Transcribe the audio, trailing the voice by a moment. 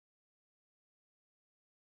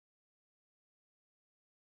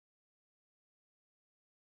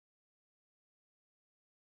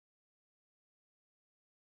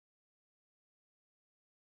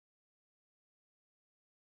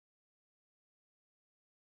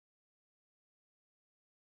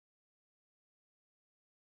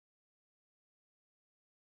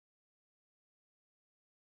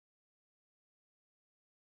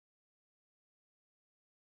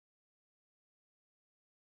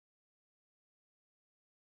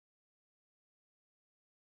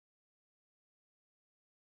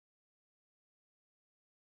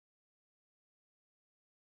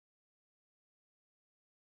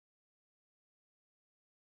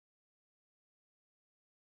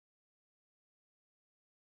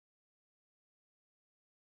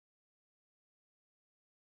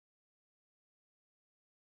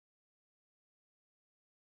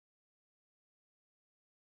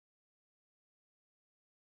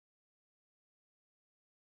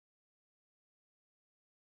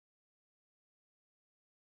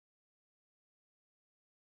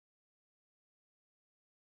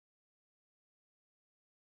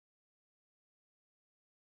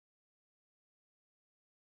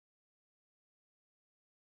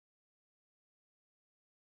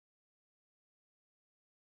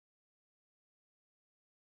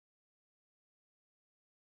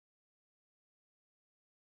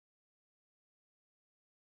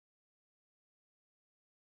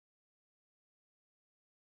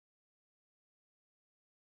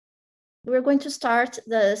we're going to start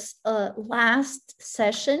this last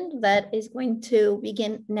session that is going to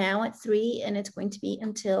begin now at 3, and it's going to be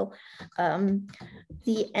until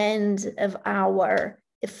the end of our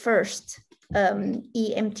first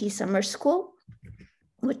EMT summer school,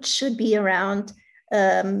 which should be around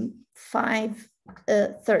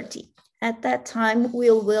 5:30. At that time,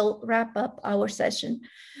 we will wrap up our session.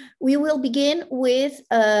 We will begin with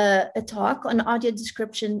a talk on audio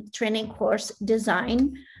description training course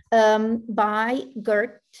design by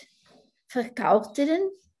Gert Vercauteren.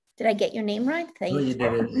 Did I get your name right? Thank you. You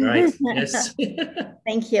did it right. Yes.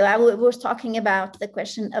 Thank you. I was talking about the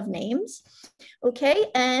question of names.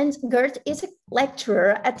 Okay, and Gert is a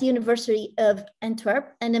lecturer at the University of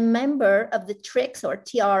Antwerp and a member of the TRICS or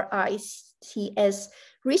TRICS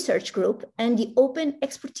research group and the Open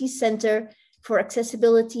Expertise Center for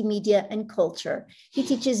Accessibility, Media and Culture. He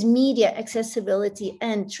teaches media accessibility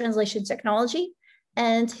and translation technology,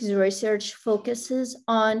 and his research focuses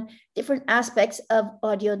on different aspects of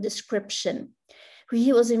audio description.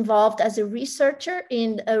 He was involved as a researcher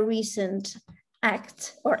in a recent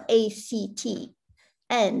ACT or ACT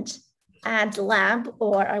and AD Lab,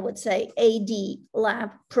 or I would say AD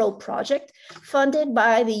Lab Pro project, funded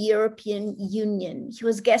by the European Union. He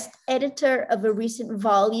was guest editor of a recent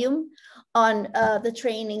volume on the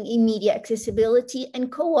training in media accessibility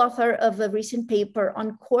and co-author of a recent paper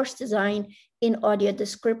on course design in audio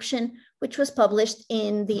description, which was published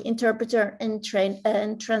in the Interpreter and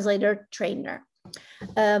Translator Trainer.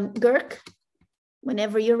 Gert,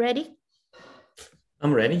 whenever you're ready.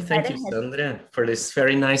 I'm ready. Thank you, Sandra, for this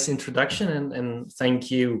very nice introduction, and thank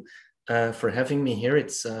you for having me here.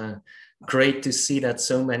 It's great to see that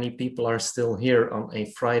so many people are still here on a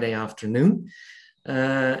Friday afternoon.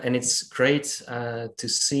 And it's great to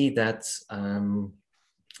see that,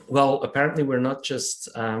 well, apparently we're not just,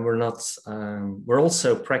 we're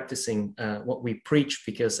also practicing what we preach,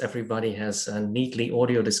 because everybody has neatly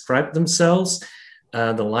audio described themselves.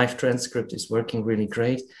 The live transcript is working really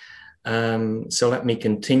great. So let me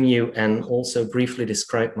continue and also briefly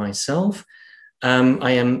describe myself.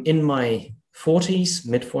 I am in my 40s,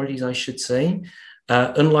 mid-40s, I should say.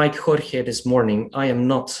 Unlike Jorge this morning, I am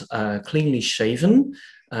not cleanly shaven.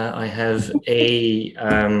 I have a,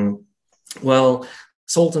 well,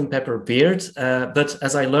 salt and pepper beard. But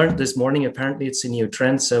as I learned this morning, apparently it's a new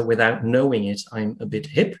trend. So without knowing it, I'm a bit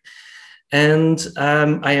hip. And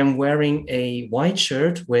I am wearing a white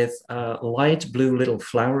shirt with light blue little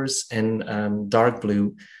flowers and dark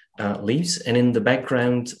blue leaves. And in the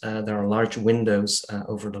background, there are large windows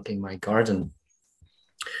overlooking my garden.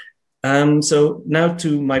 So now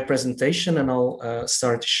to my presentation, and I'll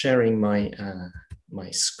start sharing my,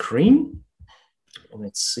 my screen.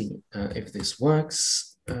 Let's see if this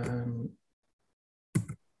works.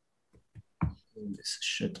 This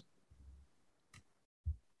should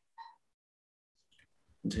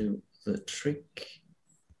do the trick.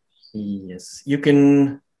 Yes, you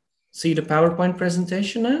can see the PowerPoint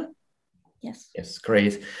presentation now? Yes. Yes,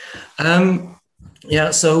 great.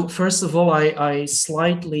 Yeah, so first of all, I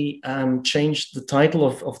slightly changed the title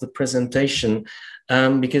of the presentation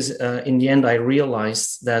because in the end I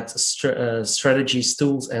realized that strategies,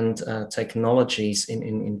 tools and technologies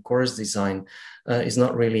in course design is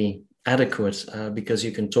not really adequate because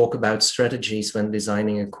you can talk about strategies when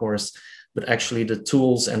designing a course, but actually the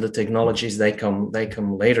tools and the technologies, they come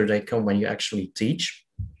later, they come when you actually teach.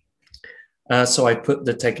 So I put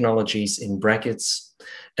the technologies in brackets.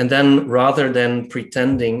 And then rather than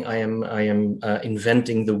pretending I am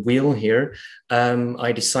inventing the wheel here,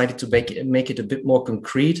 I decided to make it a bit more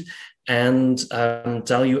concrete and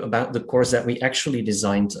tell you about the course that we actually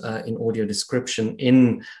designed in audio description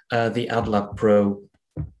in the AdLab Pro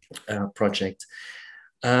project.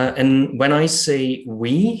 And when I say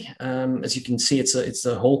we, as you can see, it's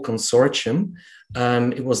a whole consortium.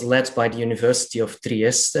 It was led by the University of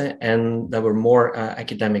Trieste, and there were more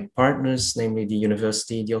academic partners, namely the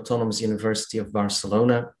Autonomous University of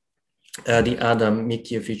Barcelona, the Adam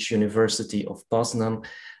Mickiewicz University of Poznan,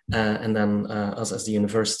 and then us as the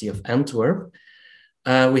University of Antwerp.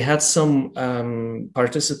 We had some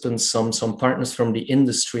participants, some partners from the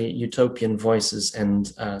industry, Utopian Voices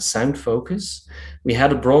and Sound Focus. We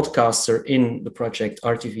had a broadcaster in the project,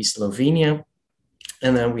 RTV Slovenia.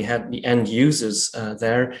 And then we had the end users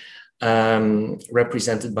there,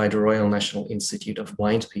 represented by the Royal National Institute of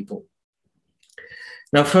Blind People.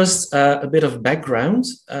 Now, first, a bit of background.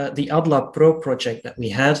 The AdLab Pro project that we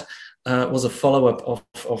had was a follow-up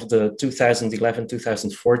of the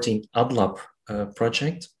 2011-2014 AdLab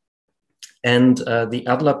project. And the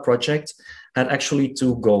AdLab project had actually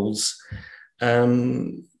two goals.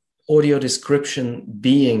 audio description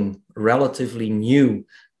being relatively new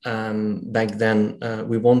back then,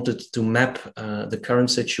 we wanted to map the current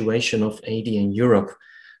situation of AD in Europe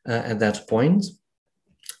at that point.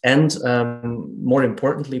 And more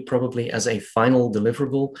importantly, probably as a final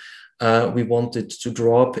deliverable, we wanted to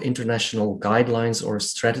draw up international guidelines or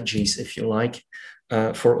strategies, if you like,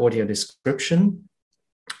 for audio description,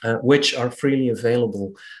 which are freely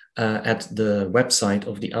available at the website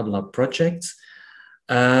of the ADLAB project.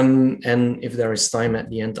 And if there is time at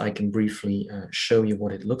the end, I can briefly show you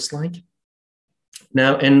what it looks like.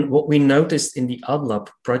 Now, and what we noticed in the ADLAB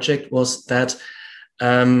project was that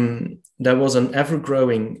there was an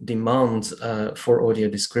ever-growing demand for audio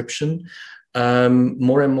description.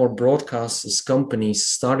 More and more broadcasters, companies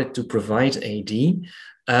started to provide AD,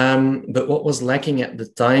 but what was lacking at the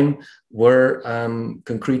time were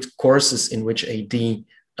concrete courses in which AD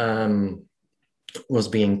was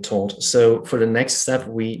being taught. So for the next step,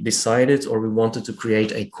 we decided, or we wanted to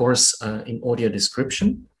create a course in audio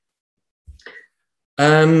description.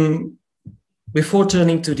 Before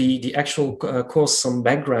turning to the actual course, some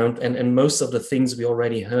background and most of the things we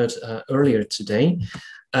already heard earlier today,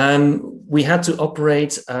 we had to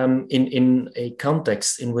operate in a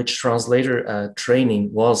context in which translator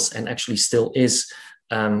training was and actually still is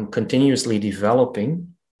continuously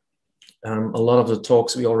developing. A lot of the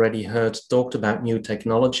talks we already heard talked about new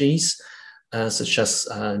technologies, such as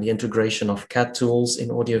the integration of CAT tools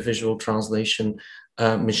in audiovisual translation,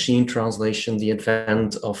 machine translation, the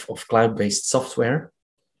advent of cloud-based software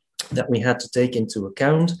that we had to take into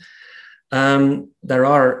account. There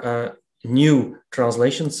are new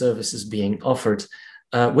translation services being offered,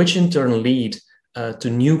 which in turn lead to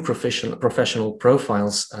new professional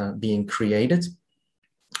profiles being created.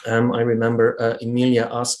 I remember Emilia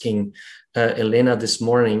asking Elena this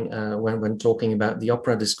morning when talking about the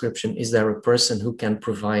opera description, is there a person who can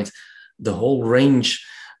provide the whole range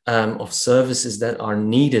of services that are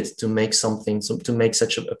needed to make something, to make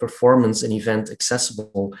such a performance, an event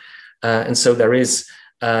accessible? And so there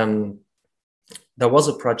was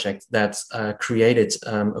a project that created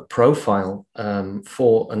a profile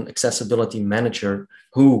for an accessibility manager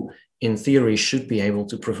who, in theory, should be able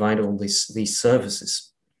to provide all these services.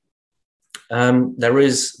 There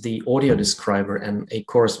is the audio describer, and a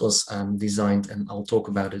course was designed, and I'll talk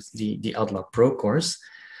about it, the ADLAB Pro course.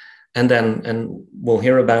 And we'll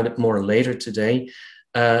hear about it more later today.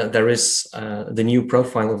 There is the new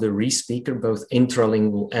profile of the re-speaker, both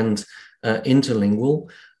intralingual and interlingual,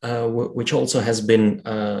 which also has been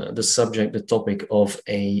the topic of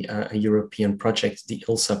a European project, the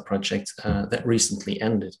ILSA project, that recently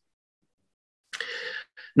ended.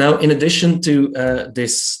 Now, in addition to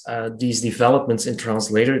these developments in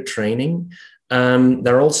translator training,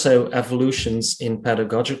 there are also evolutions in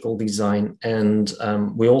pedagogical design, and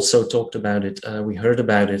we also talked about it. We heard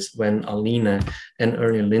about it when Alina and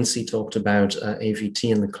earlier Lindsay talked about AVT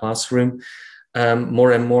in the classroom.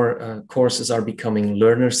 More and more courses are becoming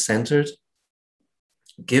learner-centered,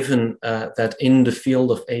 given that in the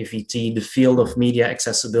field of AVT, the field of media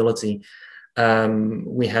accessibility,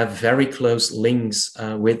 we have very close links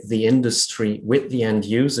with the industry, with the end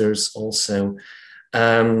users also.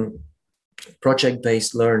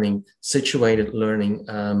 Project-based learning, situated learning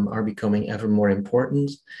are becoming ever more important.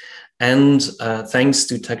 And thanks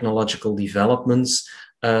to technological developments,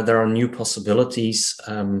 there are new possibilities.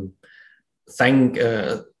 Thank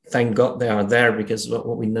God they are there, because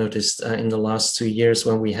what we noticed in the last 2 years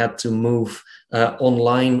when we had to move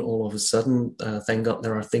online all of a sudden, thank God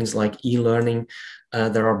there are things like e-learning,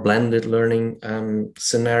 there are blended learning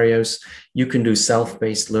scenarios. You can do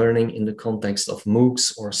self-paced learning in the context of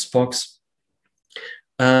MOOCs or SPOCs.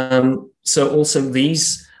 So also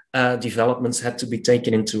these developments had to be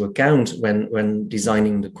taken into account when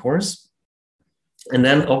designing the course. And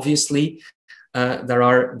then obviously there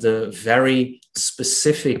are the very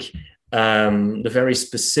specific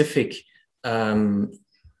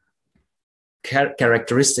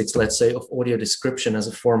characteristics, let's say, of audio description as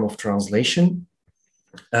a form of translation.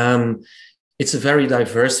 It's a very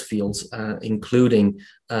diverse field, including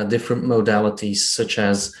different modalities such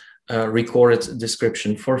as recorded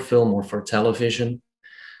description for film or for television.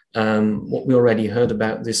 What we already heard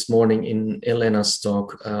about this morning in Elena's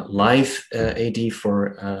talk, live AD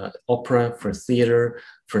for opera, for theater,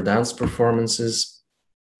 for dance performances.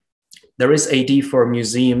 There is AD for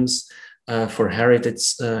museums, for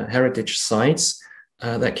heritage sites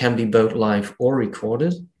that can be both live or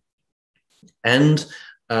recorded. And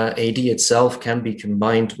AD itself can be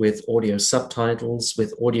combined with audio subtitles,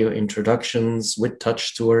 with audio introductions, with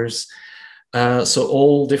touch tours. So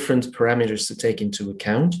all different parameters to take into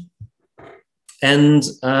account. And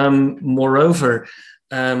moreover,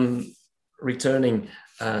 returning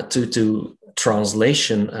to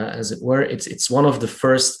translation, as it were, it's one of the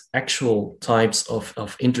first actual types of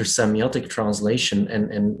intersemiotic translation,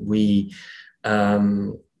 and we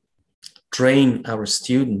train our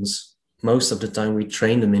students. Most of the time we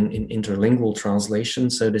train them in interlingual translation,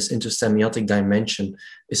 so this intersemiotic dimension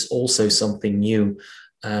is also something new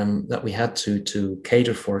that we had to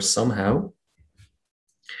cater for somehow.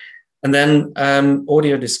 And then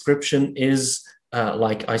audio description is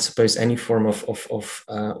like, I suppose, any form of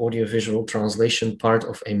audiovisual translation, part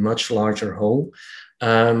of a much larger whole.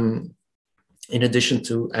 In addition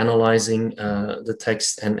to analyzing the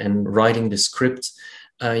text and writing the script,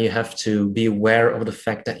 you have to be aware of the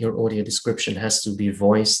fact that your audio description has to be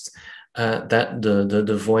voiced, that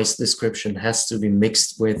the voice description has to be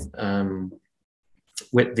mixed with the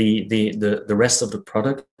rest of the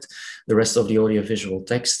product, the rest of the audiovisual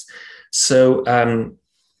text. So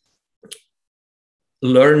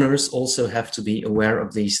learners also have to be aware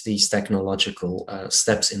of these technological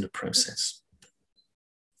steps in the process.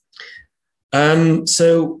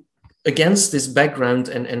 So against this background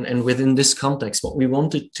and within this context, what we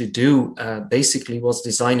wanted to do basically was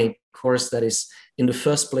design a course that is in the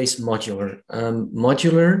first place modular.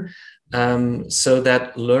 So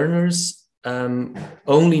that learners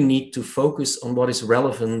only need to focus on what is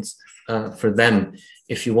relevant for them.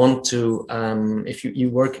 If you want to, if you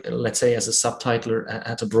work, let's say, as a subtitler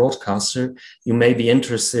at a broadcaster, you may be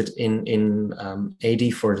interested in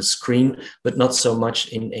AD for the screen, but not so much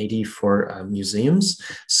in AD for museums.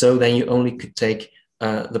 So then you only could take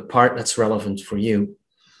the part that's relevant for you.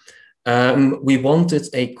 We wanted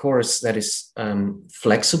a course that is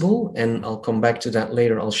flexible, and I'll come back to that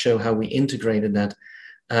later. I'll show how we integrated that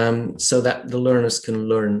so that the learners can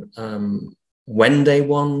learn when they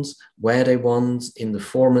want, where they want, in the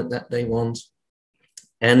format that they want.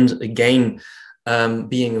 And again,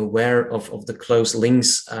 being aware of the close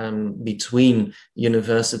links between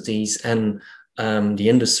universities and the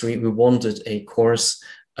industry, we wanted a course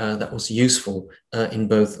that was useful in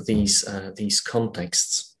both these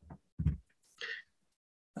contexts.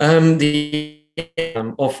 The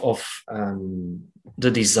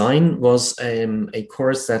design was a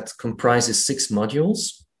course that comprises 6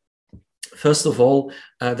 modules. First of all,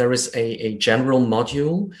 there is a general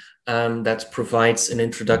module that provides an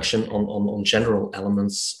introduction on general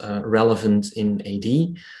elements relevant in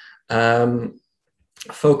AD,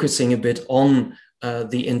 focusing a bit on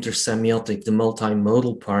the intersemiotic, the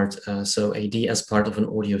multimodal part, so AD as part of an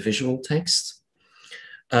audiovisual text.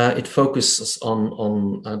 It focuses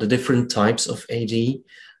on the different types of AD,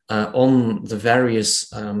 on the various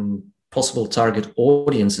possible target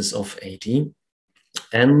audiences of AD,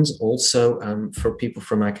 and also for people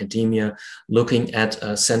from academia looking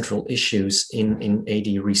at central issues in AD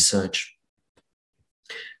research.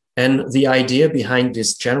 And the idea behind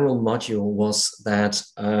this general module was that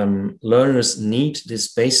learners need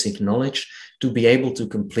this basic knowledge to be able to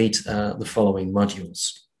complete the following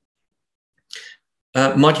modules.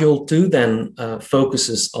 Module 2 then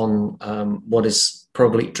focuses on what is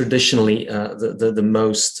probably traditionally the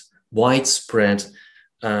most widespread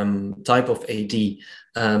type of AD,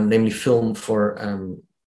 namely film for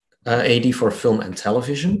AD for film and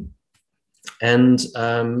television. And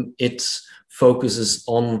it focuses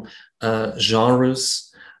on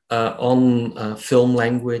genres, on film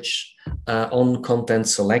language, on content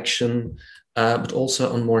selection, but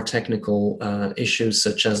also on more technical issues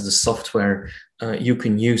such as the software you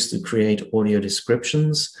can use to create audio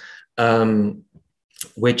descriptions,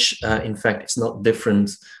 which in fact is not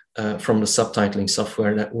different from the subtitling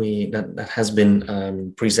software that has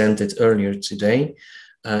been presented earlier today.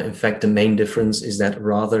 In fact, the main difference is that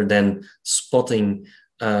rather than spotting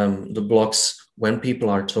the blocks when people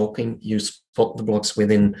are talking, you spot the blocks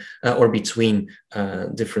within or between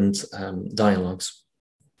different dialogues.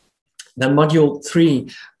 Then module 3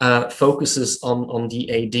 focuses on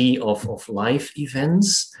the AD of live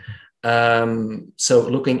events. So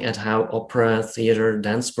looking at how opera, theater,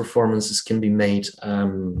 dance performances can be made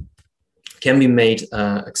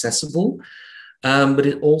accessible, but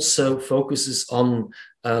it also focuses on,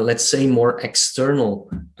 let's say, more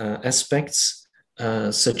external aspects,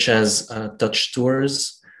 such as touch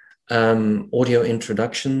tours, audio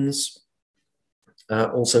introductions,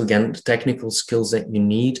 also again, the technical skills that you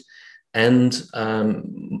need, and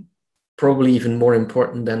probably even more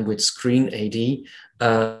important than with screen AD,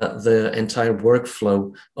 the entire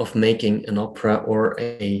workflow of making an opera or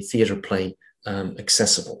a theater play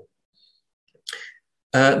accessible.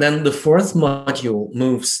 Then the fourth module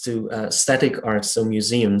moves to static art, so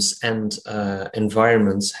museums and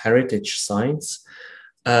environments, heritage sites,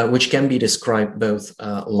 which can be described both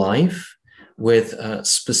live with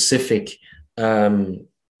specific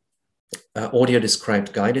audio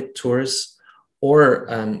described guided tours, or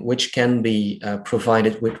which can be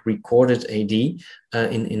provided with recorded AD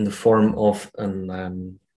in the form of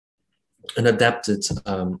an adapted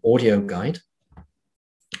audio guide.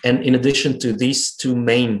 And in addition to these two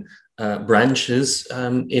main branches,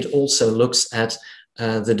 it also looks at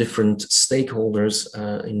the different stakeholders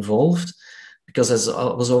involved, because as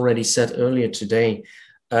was already said earlier today,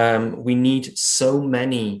 we need so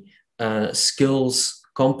many skills,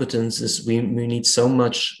 competences, we need so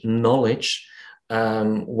much knowledge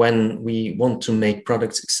when we want to make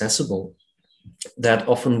products accessible, that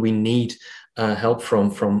often we need help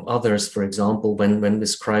from others. For example, when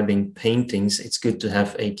describing paintings, it's good to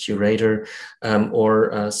have a curator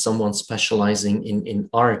or someone specializing in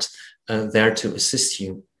art there to assist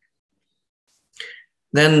you.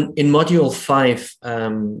 Then in module 5,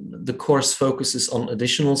 the course focuses on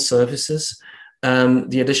additional services.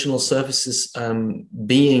 The additional services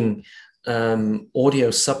being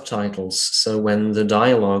audio subtitles. So when the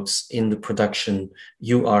dialogues in the production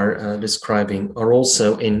you are describing are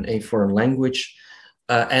also in a foreign language,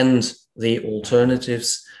 and the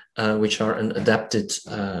alternatives, which are an adapted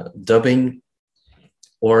dubbing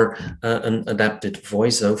or an adapted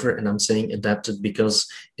voiceover. And I'm saying adapted because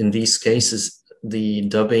in these cases, the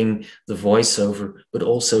dubbing, the voiceover, but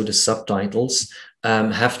also the subtitles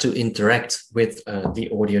have to interact with the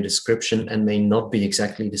audio description and may not be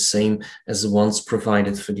exactly the same as the ones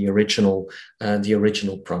provided for the original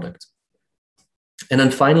product. And then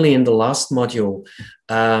finally, in the last module,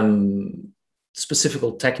 specific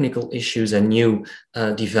technical issues and new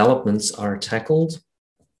developments are tackled.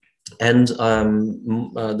 And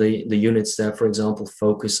the units there, for example,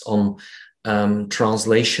 focus on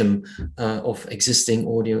translation of existing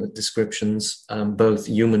audio descriptions, both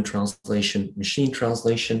human translation, machine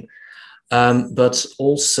translation, but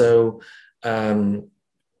also,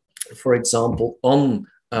 for example, on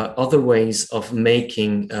other ways of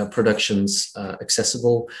making productions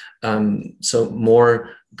accessible. So more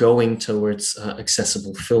going towards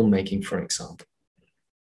accessible filmmaking, for example.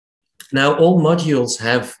 Now, all modules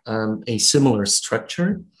have a similar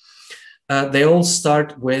structure. They all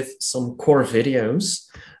start with some core videos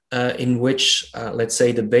in which, let's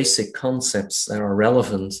say, the basic concepts that are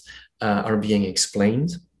relevant are being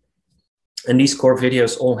explained. And these core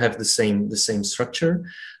videos all have the same structure.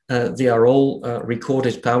 They are all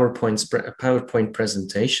recorded PowerPoint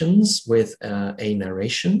presentations with a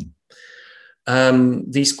narration.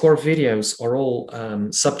 These core videos are all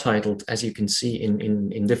subtitled, as you can see,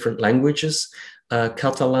 in different languages,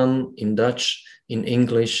 Catalan, in Dutch, in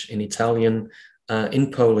English, in Italian,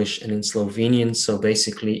 in Polish, and in Slovenian. So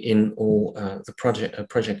basically in all the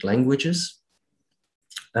project languages.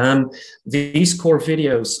 These core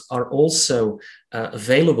videos are also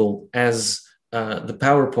available as the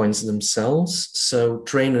PowerPoints themselves. So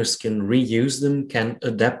trainers can reuse them, can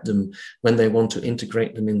adapt them when they want to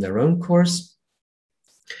integrate them in their own course.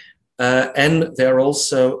 And they're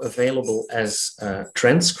also available as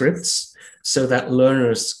transcripts, so that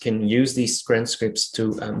learners can use these transcripts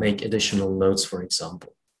to make additional notes, for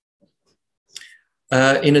example.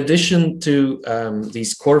 In addition to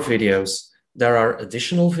these core videos, there are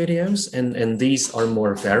additional videos, and these are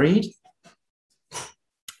more varied.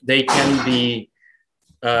 They can be,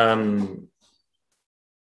 I'm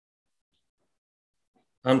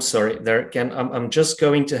sorry, I'm just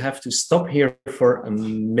going to have to stop here for a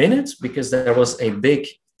minute because there was a big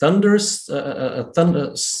thunder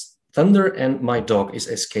and my dog is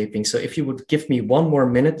escaping. So if you would give me one more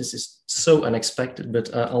minute, this is so unexpected,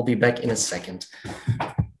 but I'll be back in a second.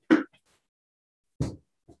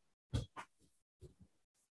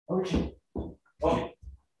 Okay.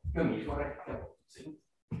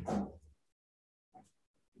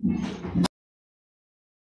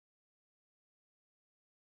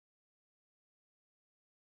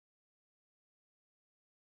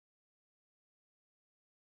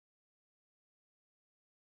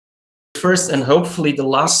 First and hopefully the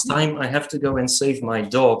last time I have to go and save my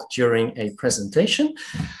dog during a presentation.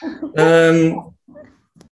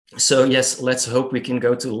 So yes, let's hope we can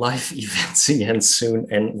go to live events again soon,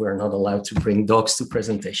 and we're not allowed to bring dogs to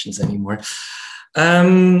presentations anymore.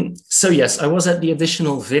 So yes, I was at the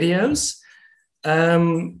additional videos,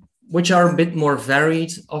 which are a bit more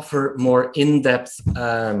varied, offer more in-depth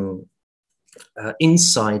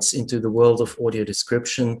insights into the world of audio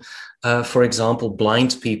description. For example,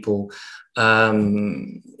 blind people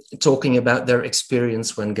talking about their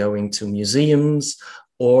experience when going to museums,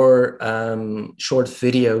 or short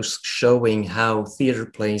videos showing how theater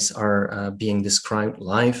plays are being described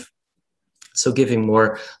live. So giving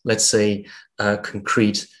more, let's say,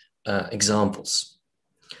 concrete examples.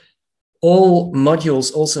 All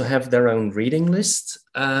modules also have their own reading list,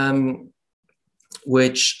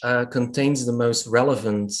 which contains the most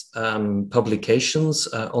relevant publications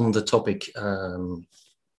on the topic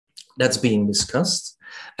that's being discussed.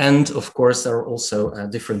 And of course, there are also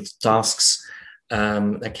different tasks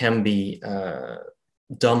that can be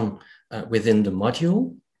done within the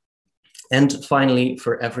module. And finally,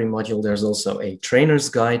 for every module, there's also a trainer's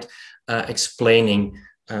guide explaining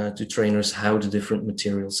to trainers how the different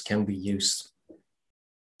materials can be used.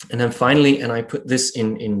 And then finally, and I put this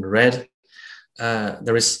in red,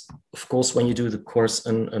 there is, of course, when you do the course,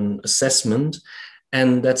 an assessment,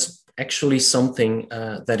 and that's actually something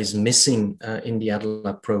that is missing in the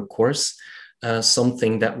AdLab Pro course,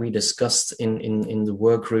 something that we discussed in the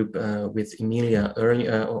work group with Emilia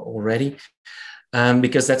earlier already.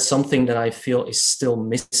 Because that's something that I feel is still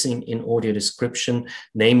missing in audio description,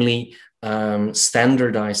 namely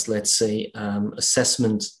standardized, let's say,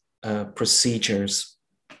 assessment procedures.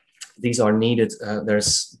 These are needed.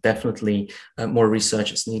 There's definitely more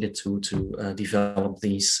research is needed to develop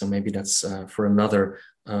these. So maybe that's for another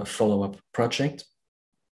follow-up project.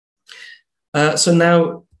 So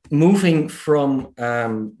now moving from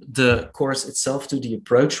the course itself to the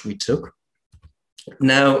approach we took.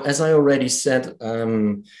 Now, as I already said,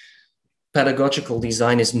 pedagogical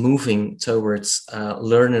design is moving towards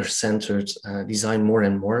learner-centered design more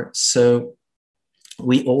and more. So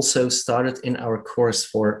we also started in our course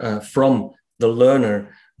from the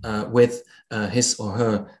learner with his or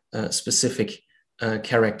her specific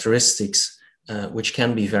characteristics, which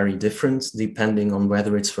can be very different depending on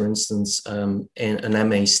whether it's, for instance, an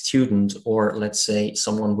MA student or, let's say,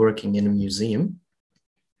 someone working in a museum.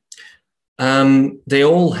 They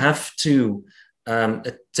all have to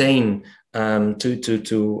attain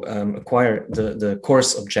to acquire the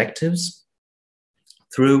course objectives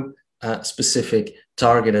through specific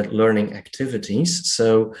targeted learning activities.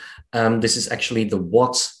 So this is actually the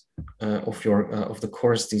what of the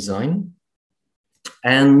course design,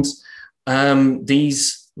 and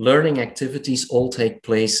these learning activities all take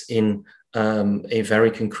place in a very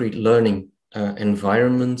concrete learning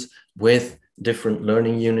environment with different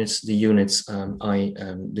learning units, the units I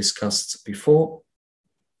discussed before,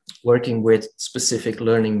 working with specific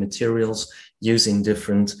learning materials, using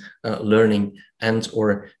different learning and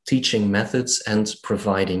or teaching methods, and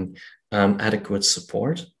providing adequate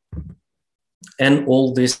support. And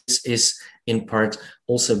all this is in part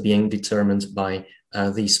also being determined by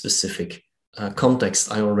the specific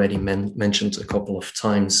context I already mentioned a couple of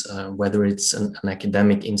times, whether it's an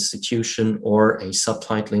academic institution or a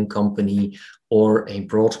subtitling company or a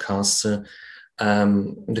broadcaster.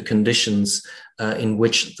 The conditions in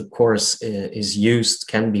which the course is used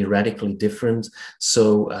can be radically different.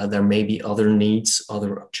 So there may be other needs,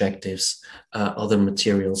 other objectives, other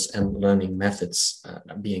materials and learning methods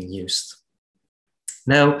being used.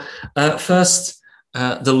 Now, first,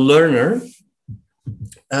 the learner,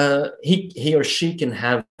 he or she can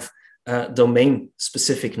have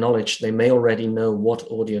domain-specific knowledge. They may already know what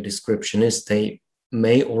audio description is. They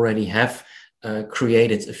may already have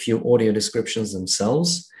created a few audio descriptions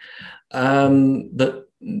themselves, but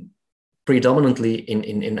predominantly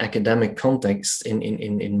in academic context,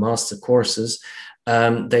 in master courses,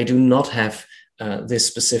 they do not have this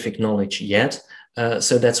specific knowledge yet.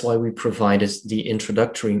 So that's why we provided the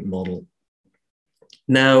introductory model.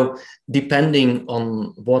 Now, depending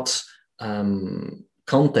on what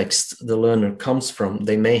context the learner comes from,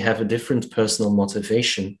 they may have a different personal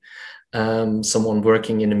motivation. Someone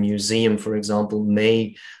working in a museum, for example,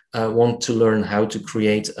 may want to learn how to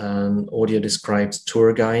create audio-described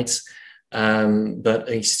tour guides, but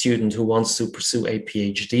a student who wants to pursue a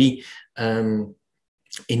PhD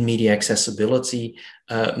in media accessibility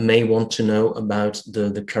may want to know about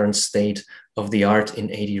the current state of the art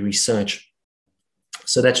in AD research.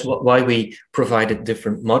 So that's why we provided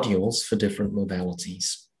different modules for different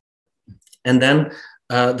modalities. And then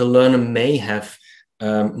the learner may have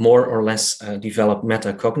more or less developed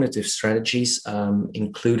metacognitive strategies,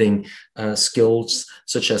 including skills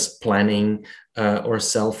such as planning or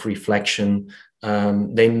self-reflection.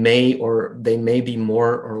 They may be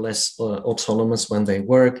more or less autonomous when they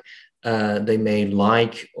work. They may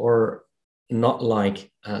like or not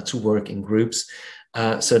like to work in groups.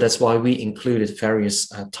 So that's why we included various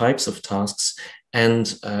types of tasks and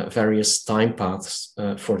various time paths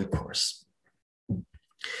for the course.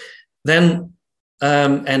 Then,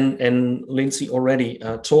 and Lindsay already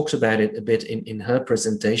talked about it a bit in her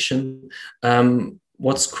presentation.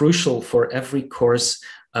 What's crucial for every course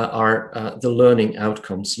are the learning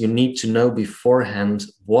outcomes. You need to know beforehand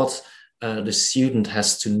what the student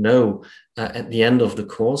has to know at the end of the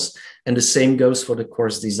course. And the same goes for the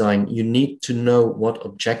course design. You need to know what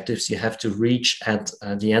objectives you have to reach at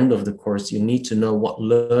the end of the course. You need to know what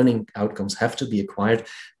learning outcomes have to be acquired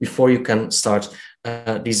before you can start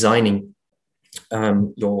designing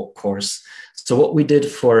your course. So what we did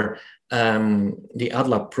for the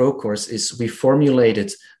ADLAB Pro course is we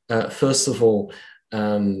formulated, first of all,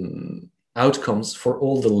 outcomes for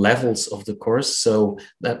all the levels of the course. So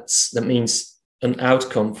that means an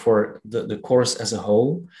outcome for the course as a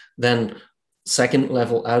whole, then second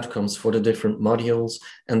level outcomes for the different modules,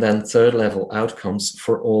 and then third level outcomes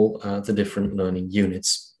for all the different learning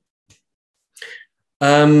units.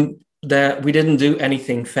 That we didn't do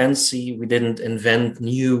anything fancy. We didn't invent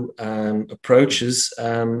new approaches.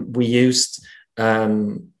 We used,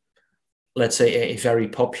 let's say, a very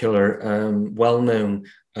popular, well-known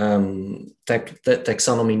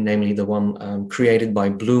taxonomy, namely the one created by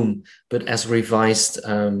Bloom, but as revised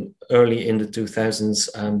early in the 2000s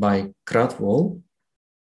by Kratwall.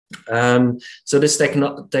 So this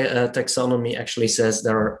taxonomy actually says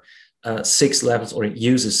there are 6 levels, or it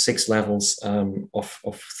uses 6 levels of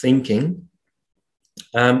thinking.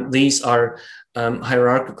 These are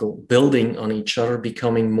hierarchical, building on each other,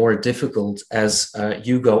 becoming more difficult as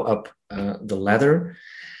you go up the ladder.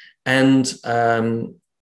 And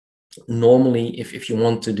normally, if you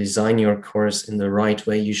want to design your course in the right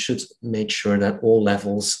way, you should make sure that all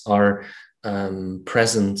levels are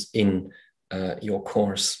present in your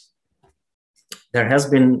course. There has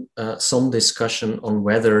been some discussion on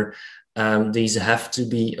whether these have to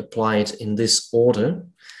be applied in this order,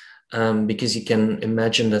 because you can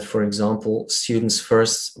imagine that, for example, students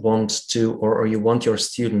first want to, or you want your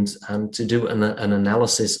student to do an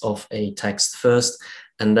analysis of a text first,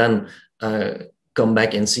 and then come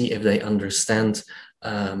back and see if they understand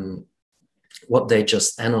what they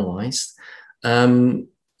just analyzed.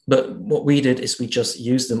 But what we did is we just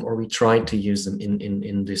used them, or we tried to use them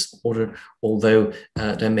in this order, although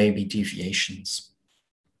there may be deviations.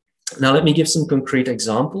 Now, let me give some concrete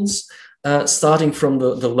examples, starting from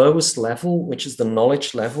the lowest level, which is the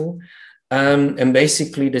knowledge level. And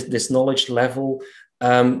basically, this knowledge level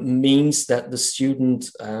means that the student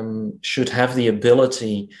should have the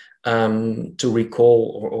ability to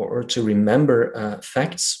recall or to remember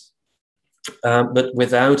facts, but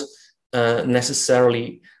without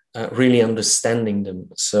necessarily really understanding them.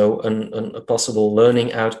 So a possible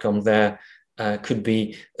learning outcome there could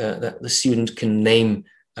be that the student can name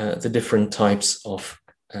the different types of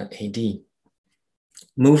AD.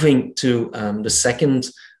 Moving to the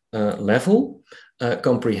second level,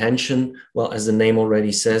 comprehension. Well, as the name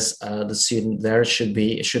already says, the student there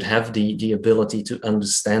should have the ability to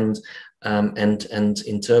understand and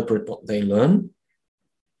interpret what they learn.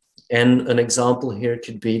 And an example here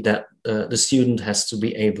could be that the student has to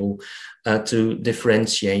be able to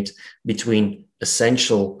differentiate between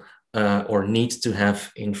essential or need to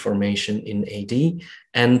have information in AD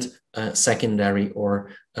and secondary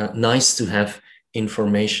or nice to have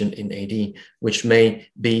information in AD, which may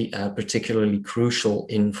be particularly crucial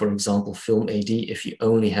in, for example, film AD, if you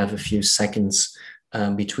only have a few seconds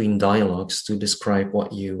between dialogues to describe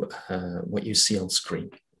what you see on screen.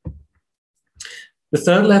 The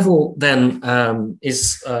third level then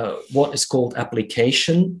is what is called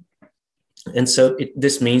application. And so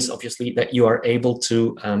this means obviously that you are able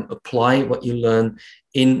to apply what you learn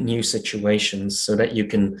in new situations so that you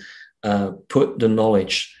can put the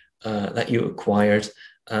knowledge that you acquired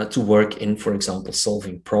to work in, for example,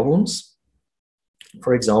 solving problems.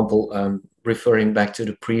 For example, referring back to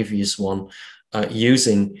the previous one,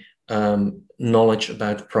 using knowledge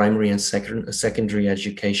about primary and secondary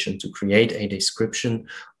education to create a description,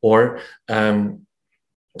 or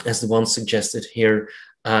as the one suggested here,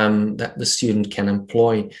 that the student can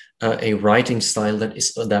employ a writing style that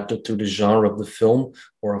is adapted to the genre of the film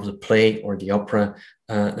or of the play or the opera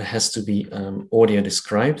that has to be audio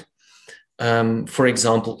described. For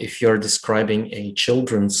example, if you're describing a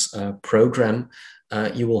children's program,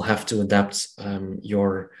 you will have to adapt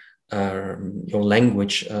your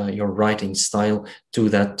language, your writing style to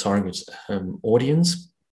that target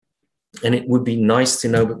audience. And it would be nice to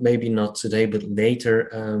know, but maybe not today, but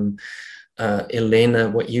later, Elena,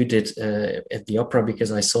 what you did at the opera,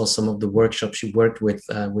 because I saw some of the workshops you worked with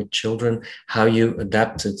children, how you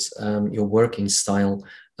adapted your working style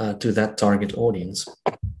to that target audience.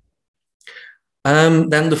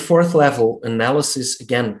 Then the fourth level, analysis,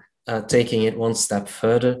 again, taking it one step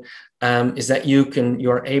further, is that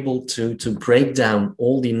you're able to break down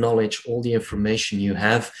all the knowledge, all the information you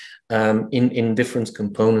have in different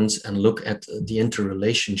components and look at the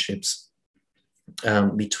interrelationships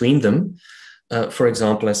between them. For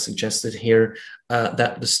example, as suggested here,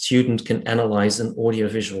 that the student can analyze an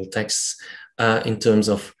audiovisual text in terms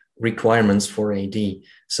of requirements for AD,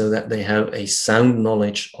 so that they have a sound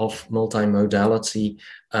knowledge of multimodality,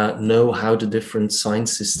 know how the different sign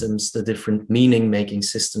systems, the different meaning-making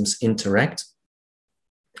systems interact,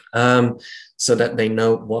 so that they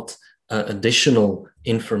know what additional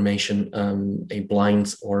information a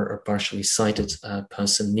blind or a partially sighted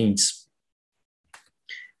person needs.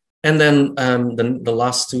 And then the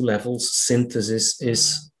last two levels, synthesis,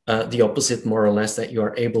 is the opposite, more or less, that you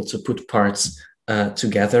are able to put parts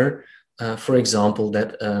together. For example,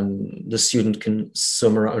 that the student can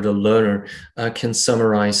summarize, or the learner can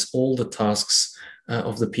summarize all the tasks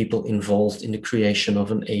of the people involved in the creation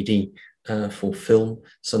of an AD for film.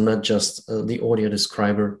 So not just the audio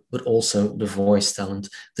describer, but also the voice talent,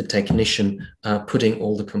 the technician, putting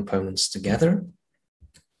all the components together.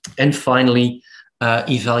 And finally,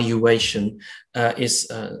 evaluation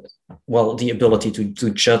is, well, the ability to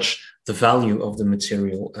judge the value of the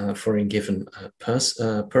material for a given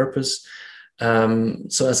purpose.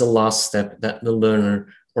 So as a last step, that the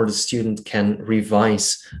learner or the student can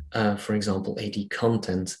revise, for example, AD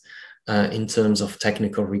content in terms of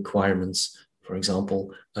technical requirements, for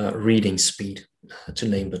example, reading speed, to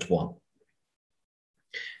name but one.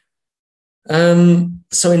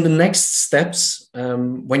 So in the next steps,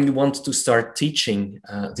 when you want to start teaching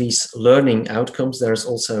these learning outcomes, there's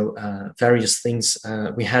also various things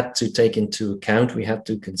we had to take into account, we had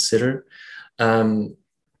to consider.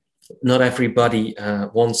 Not everybody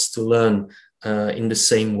wants to learn in the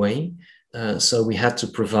same way. So we had to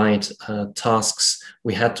provide tasks,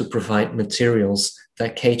 we had to provide materials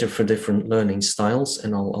that cater for different learning styles.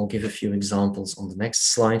 And I'll give a few examples on the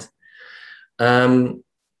next slide.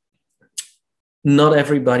 Not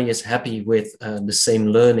everybody is happy with the same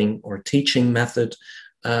learning or teaching method.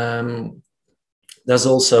 There's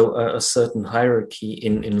also a certain hierarchy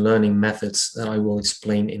in learning methods that I will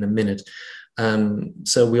explain in a minute.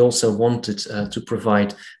 So we also wanted to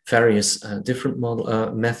provide various different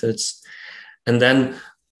methods. And then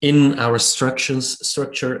in our structure,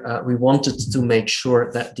 we wanted to make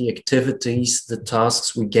sure that the activities, the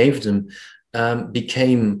tasks we gave them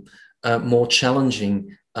became more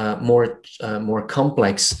challenging, more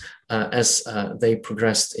complex as they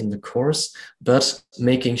progressed in the course, but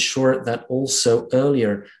making sure that also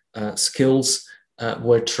earlier skills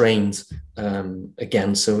were trained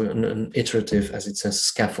again, so an iterative, as it says,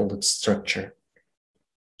 scaffolded structure.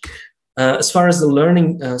 As far as the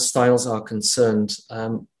learning styles are concerned,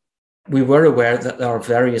 we were aware that there are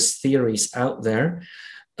various theories out there.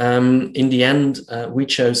 In the end, we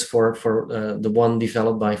chose for the one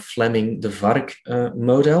developed by Fleming, the Vark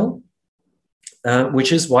model,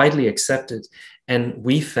 which is widely accepted, and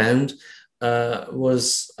we found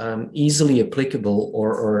was easily applicable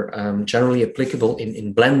or generally applicable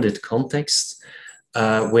in blended contexts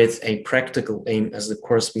with a practical aim as the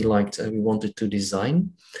course we wanted to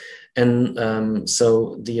design. And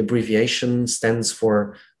so the abbreviation stands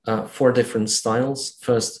for 4 different styles.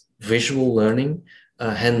 First, visual learning,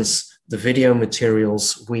 hence the video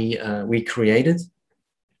materials we created.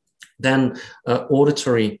 Then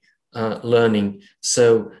auditory learning,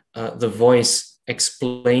 so the voice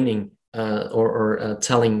explaining or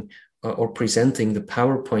telling or presenting the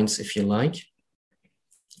PowerPoints, if you like.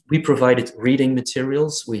 We provided reading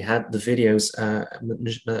materials. We had the videos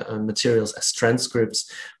materials as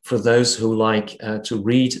transcripts for those who like to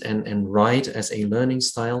read and write as a learning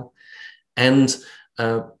style. And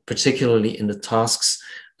particularly in the tasks,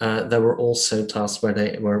 there were also tasks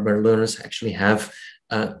where learners actually have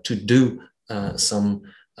to do some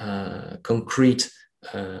concrete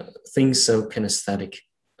things, so kinesthetic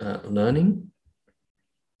learning.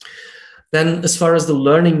 Then as far as the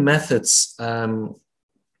learning methods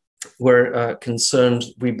were concerned,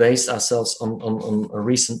 we based ourselves on a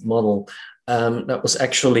recent model that was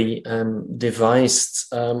actually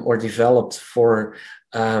devised or developed for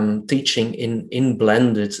teaching in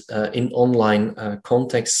blended, in online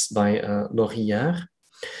contexts by Laurillard.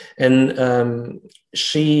 And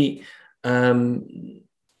she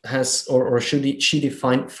she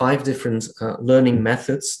defined 5 different learning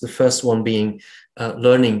methods. The first one being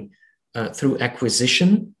learning through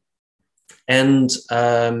acquisition. And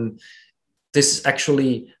this is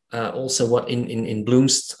actually also what in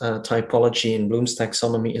Bloom's typology, in Bloom's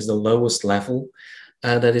taxonomy, is the lowest level.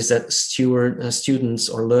 That is that students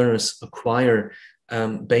or learners acquire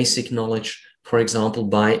basic knowledge, for example,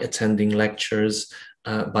 by attending lectures,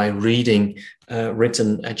 by reading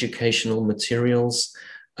written educational materials,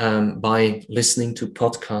 by listening to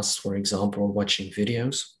podcasts, for example, or watching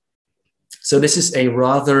videos. So this is a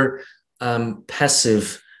rather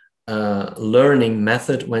passive learning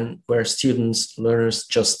method where learners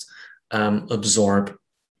just absorb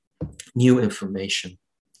new information.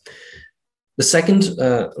 The second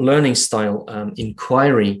learning style,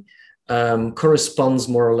 inquiry, corresponds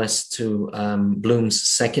more or less to Bloom's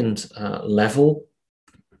second level.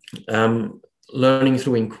 Learning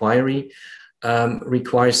through inquiry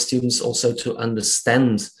requires students also to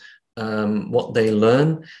understand what they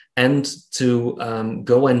learn and to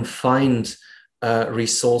go and find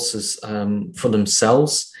resources for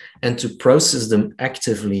themselves and to process them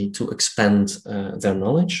actively to expand their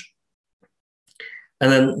knowledge.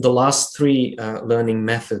 And then the last three learning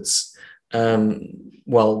methods,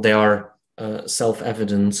 well, they are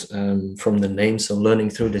self-evident from the name. So learning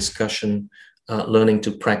through discussion, learning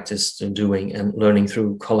to practice to doing, and learning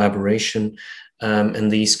through collaboration. And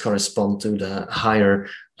these correspond to the higher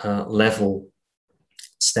level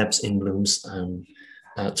steps in Bloom's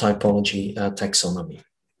typology taxonomy.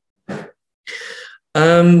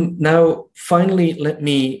 Now, finally, let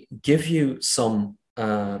me give you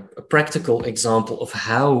a practical example of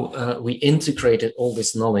how we integrated all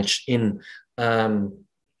this knowledge in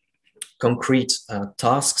concrete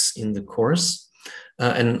tasks in the course.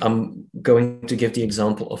 And I'm going to give the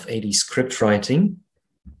example of AD script writing.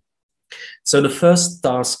 So the first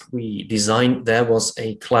task we designed there was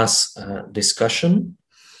a class discussion.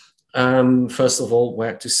 First of all,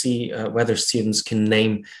 where to see whether students can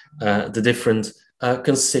name the different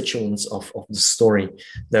constituents of the story.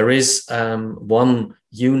 There is one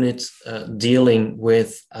unit dealing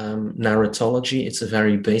with narratology. It's a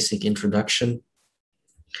very basic introduction.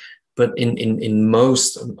 But in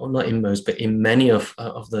most, or not in most, but in many of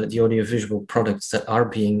the audiovisual products that are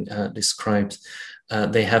being described,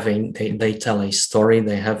 they tell a story,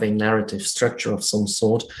 they have a narrative structure of some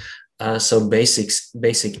sort. So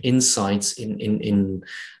basic insights in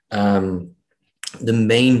the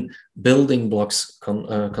main building blocks,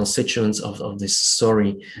 constituents of this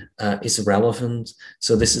story is relevant.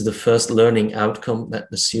 So this is the first learning outcome, that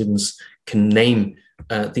the students can name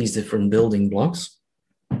these different building blocks.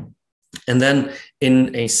 And then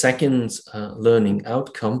in a second learning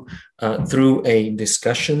outcome, through a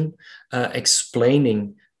discussion,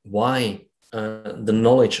 explaining why the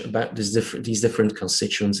knowledge about these different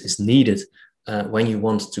constituents is needed when you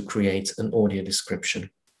want to create an audio description.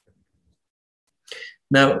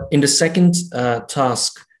 Now, in the second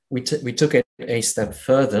task, we took it a step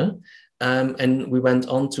further, and we went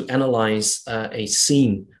on to analyze a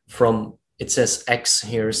scene from, it says X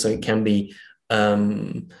here, so it can be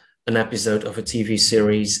an episode of a TV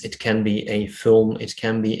series, it can be a film, it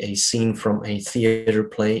can be a scene from a theater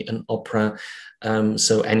play, an opera,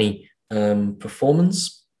 so any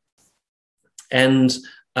performance. And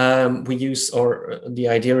the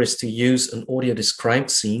idea is to use an audio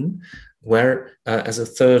described scene where, as a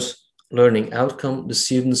third learning outcome, the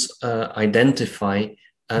students identify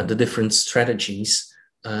the different strategies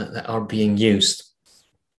that are being used.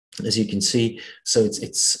 As you can see, so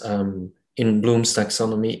it's in Bloom's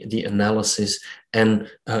taxonomy, the analysis, and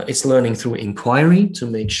it's learning through inquiry to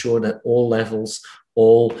make sure that all levels,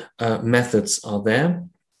 all methods are there.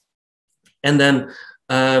 And then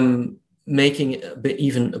making it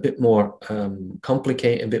even a bit more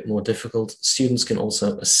complicated, a bit more difficult, students can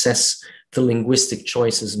also assess the linguistic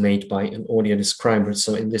choices made by an audio describer.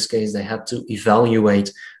 So in this case, they had to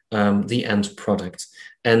evaluate the end product.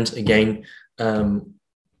 And again,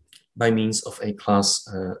 by means of a class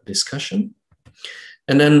discussion.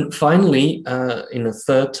 And then finally, in a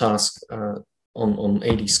third task on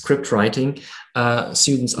AD script writing,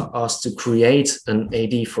 students are asked to create an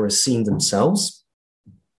AD for a scene themselves.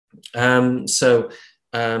 So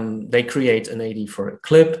they create an AD for a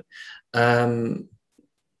clip.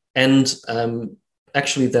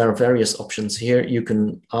 Actually, there are various options here. You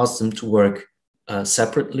can ask them to work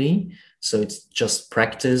separately, so it's just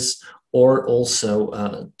practice, or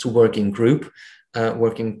also to work in group,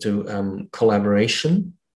 working to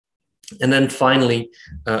collaboration. And then finally,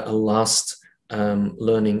 a last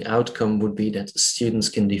learning outcome would be that students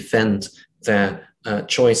can defend their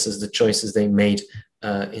choices, the choices they made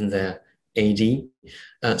in their AD.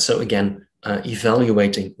 So again,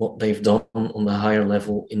 evaluating what they've done on the higher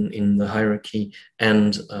level in the hierarchy,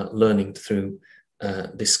 and learning through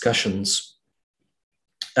discussions.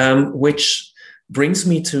 Which brings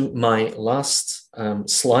me to my last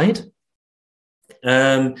slide,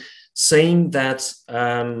 saying that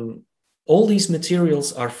all these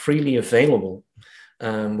materials are freely available,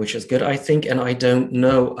 which is good, I think. And I don't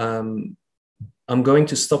know, I'm going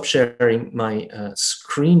to stop sharing my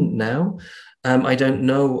screen now. I don't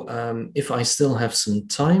know if I still have some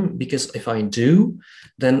time, because if I do,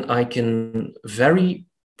 then I can very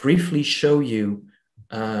briefly show you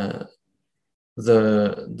the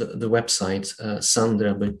website,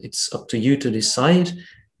 Sandra, but it's up to you to decide.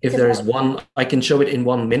 If there is one, I can show it in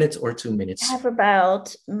 1 minute or 2 minutes. I have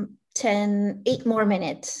about 8 more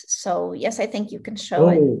minutes. So yes, I think you can show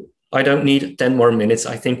it. I don't need 10 more minutes.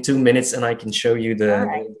 I think 2 minutes and I can show you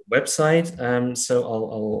the website. So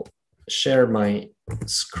I'll share my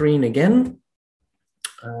screen again.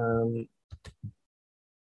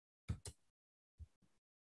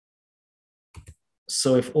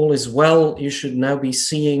 So if all is well, you should now be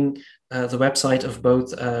seeing the website of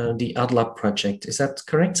both the ADLAB project. Is that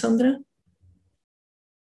correct, Sandra?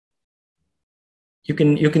 You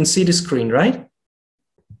can see the screen, right?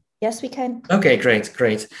 Yes, we can. Okay,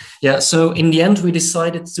 great. Yeah, so in the end, we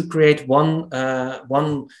decided to create one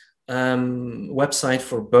website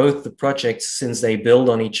for both the projects, since they build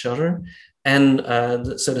on each other. And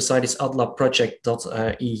so the site is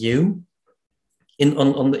adlabproject.eu.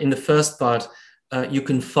 In the first part, you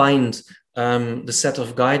can find the set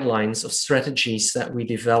of guidelines of strategies that we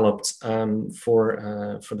developed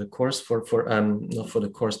for the course not for the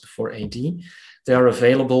course, but for AD. They are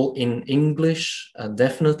available in English,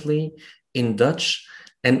 definitely, in Dutch,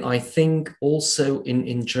 and I think also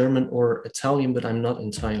in German or Italian, but I'm not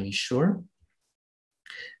entirely sure.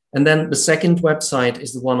 And then the second website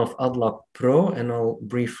is the one of ADLAB Pro, and I'll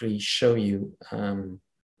briefly show you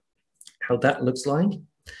how that looks like.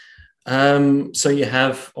 So you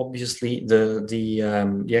have obviously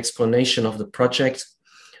the explanation of the project,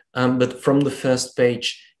 but from the first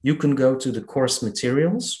page, you can go to the course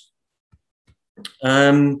materials,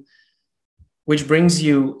 which brings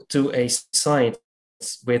you to a site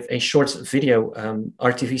with a short video.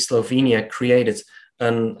 RTV Slovenia created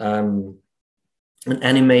an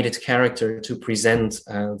animated character to present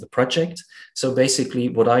the project. So basically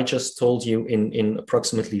what I just told you in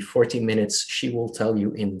approximately 40 minutes, she will tell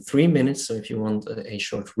you in 3 minutes. So if you want a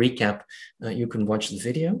short recap, you can watch the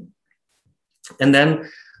video. And then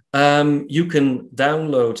you can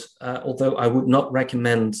download, although I would not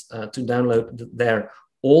recommend to download there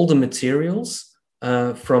all the materials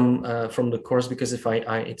from the course, because if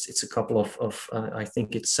it's a couple of I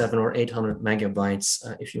think it's 700 or 800 megabytes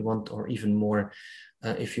if you want, or even more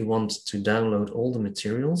if you want to download all the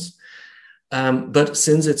materials. But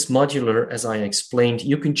since it's modular, as I explained,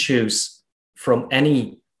 you can choose from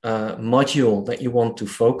any module that you want to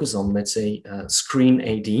focus on, let's say Screen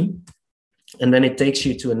AD, and then it takes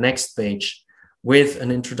you to a next page with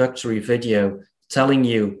an introductory video telling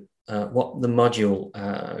you what the module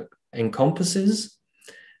encompasses.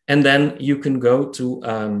 And then you can go to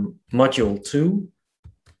module 2,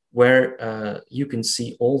 where you can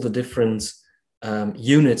see all the different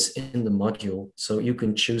units in the module. So you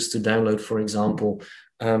can choose to download, for example,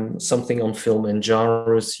 something on film and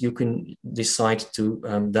genres. You can decide to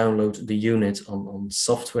download the unit on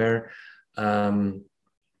software,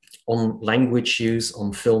 on language use,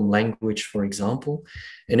 on film language, for example.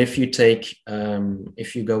 And if you take,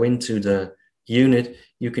 if you go into the unit,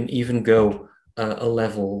 you can even go a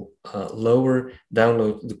level lower,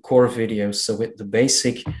 download the core videos. So with the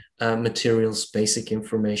basic materials, basic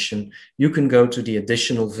information, you can go to the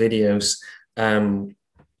additional videos,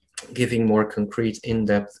 giving more concrete,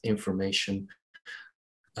 in-depth information,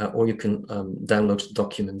 or you can download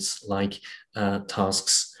documents like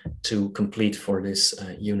tasks to complete for this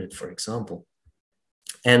unit, for example.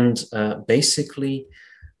 And basically,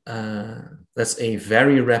 that's a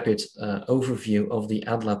very rapid overview of the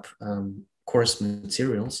ADLAB course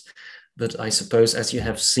materials. But I suppose, as you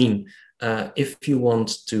have seen, if you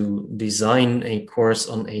want to design a course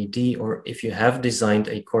on AD, or if you have designed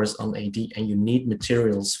a course on AD and you need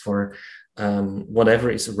materials for whatever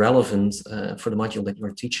is relevant for the module that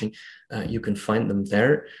you're teaching, you can find them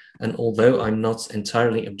there. And although I'm not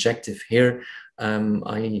entirely objective here,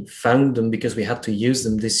 I found them, because we had to use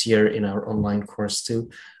them this year in our online course too,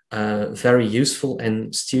 very useful,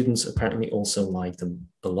 and students apparently also like them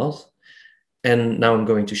a lot. And now I'm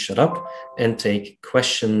going to shut up and take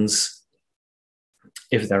questions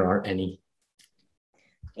if there are any.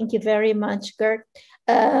 Thank you very much, Gert.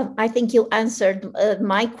 I think you answered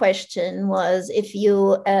my question, was if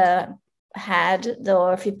you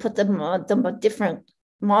if you put the different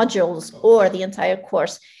modules or the entire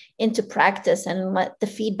course into practice, and what the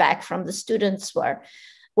feedback from the students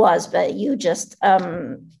was, but you just,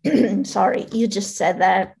 sorry, you just said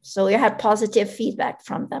that. So you had positive feedback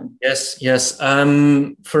from them. Yes, yes.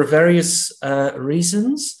 For various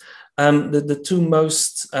reasons. The two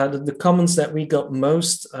most, the comments that we got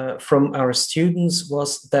most from our students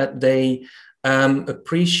was that they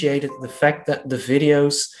appreciated the fact that the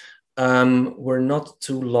videos were not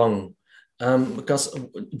too long. Because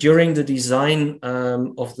during the design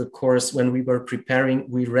of the course, when we were preparing,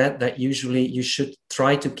 we read that usually you should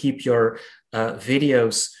try to keep your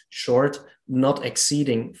videos short, not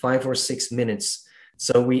exceeding 5 or 6 minutes.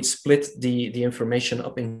 So we split the information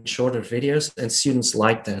up in shorter videos, and students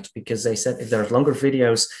like that because they said if there are longer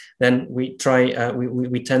videos, then we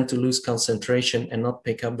tend to lose concentration and not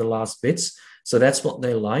pick up the last bits. So that's what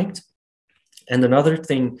they liked. And another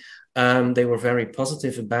thing they were very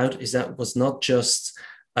positive about is that it was not just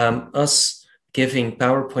us giving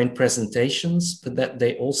PowerPoint presentations, but that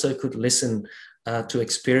they also could listen to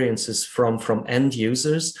experiences from end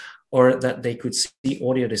users, or that they could see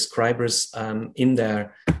audio describers in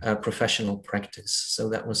their professional practice. So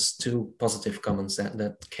that was two positive comments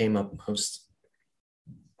that came up most.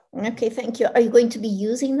 Okay, thank you. Are you going to be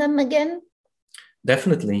using them again?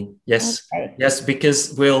 Definitely, yes. Okay. Yes,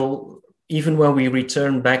 because even when we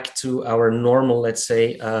return back to our normal, let's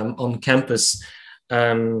say, on-campus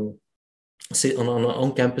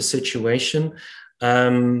on-campus situation,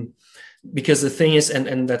 because the thing is,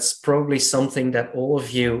 and that's probably something that all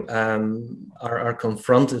of you are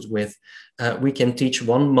confronted with, we can teach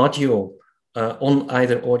one module on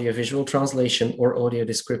either audiovisual translation or audio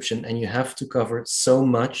description, and you have to cover so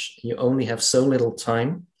much, you only have so little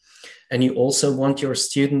time, and you also want your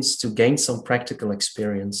students to gain some practical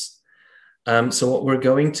experience. So what we're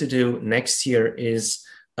going to do next year is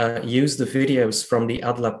use the videos from the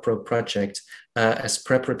AdLab Pro project as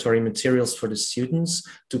preparatory materials for the students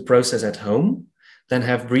to process at home, then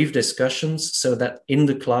have brief discussions so that in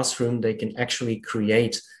the classroom they can actually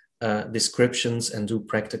create descriptions and do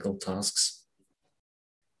practical tasks.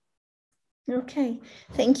 Okay,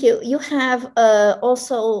 thank you. You have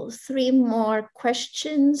also 3 more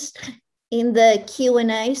questions in the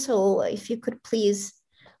Q&A, so if you could please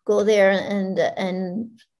go there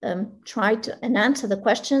and try to answer the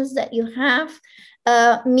questions that you have.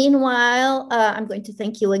 Meanwhile, I'm going to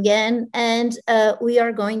thank you again, and we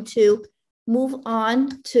are going to move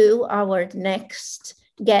on to our next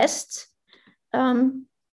guest,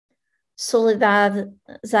 Soledad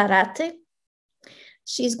Zarate.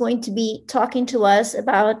 She's going to be talking to us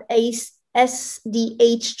about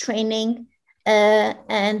SDH training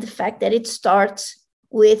and the fact that it starts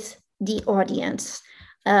with the audience.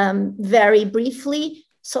 Very briefly,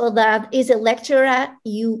 Soledad is a lecturer at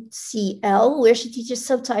UCL, where she teaches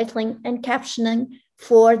subtitling and captioning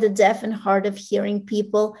for the deaf and hard of hearing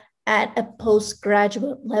people at a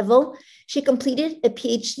postgraduate level. She completed a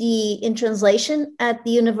PhD in translation at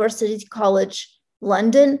the University College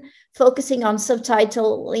London, focusing on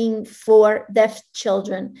subtitling for deaf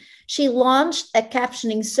children. She launched a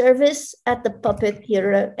captioning service at the Puppet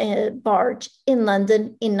Theatre Barge in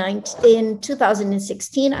London in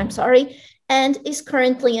 2016, and is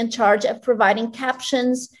currently in charge of providing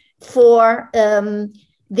captions for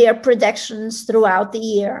their productions throughout the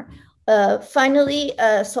year. Finally,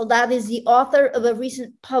 Soledad is the author of a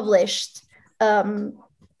recent published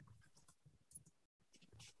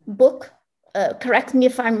book. Correct me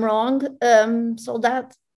if I'm wrong,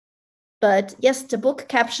 Soledad, but yes, the book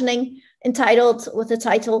captioning entitled with the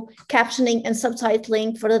title Captioning and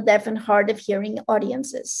Subtitling for the Deaf and Hard of Hearing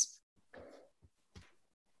Audiences.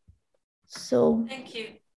 So thank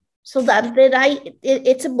you. So that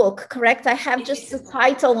it's a book, correct? I have just the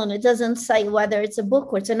title and it doesn't say whether it's a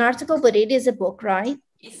book or it's an article, but it is a book, right?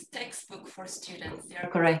 It's textbook for students, you're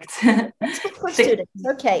correct. Textbook for students,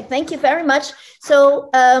 okay, thank you very much. So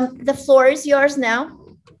the floor is yours now,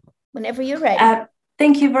 whenever you're ready.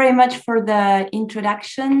 Thank you very much for the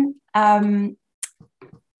introduction.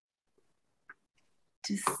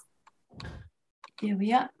 Here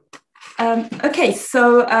we are. Okay,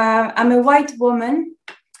 so I'm a white woman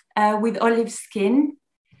with olive skin.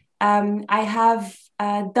 I have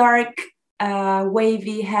dark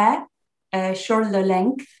wavy hair, shoulder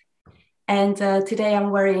length, and today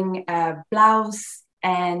I'm wearing a blouse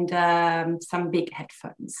and some big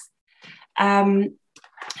headphones.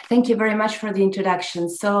 Thank you very much for the introduction.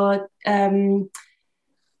 So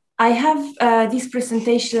I have this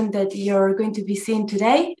presentation that you're going to be seeing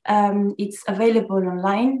today. It's available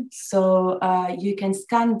online, so you can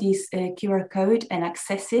scan this QR code and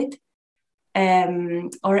access it,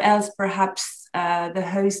 or else perhaps the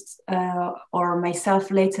host or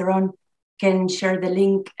myself later on can share the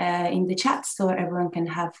link in the chat so everyone can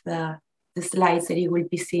have the slides that you will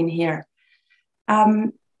be seeing here.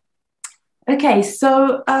 Okay,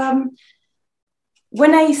 so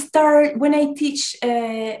when I teach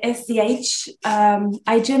SDH,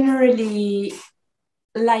 I generally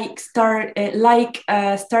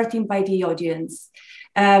starting by the audience.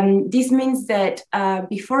 This means that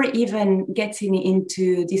before even getting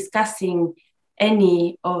into discussing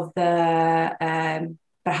any of the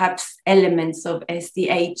perhaps elements of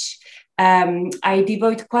SDH, I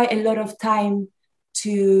devote quite a lot of time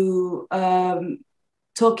to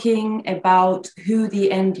talking about who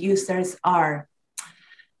the end users are.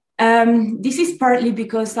 This is partly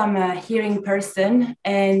because I'm a hearing person,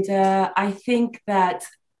 and I think that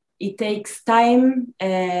it takes time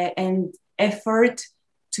and effort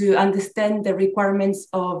to understand the requirements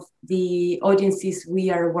of the audiences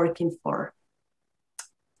we are working for.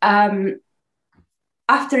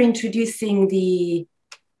 After introducing the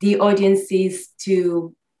audiences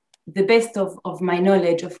to the best of my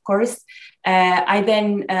knowledge, of course, I then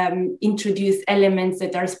introduce elements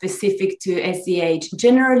that are specific to SDH.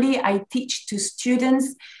 Generally, I teach to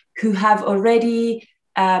students who have already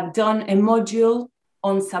done a module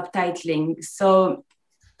on subtitling. So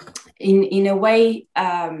in a way,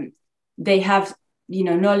 they have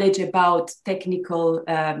knowledge about technical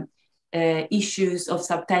issues of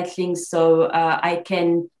subtitling. So I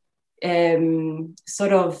can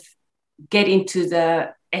sort of get into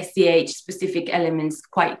the SDH specific elements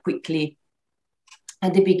quite quickly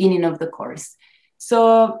at the beginning of the course. So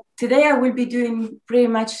today I will be doing pretty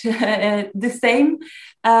much the same.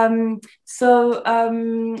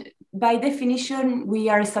 By definition, we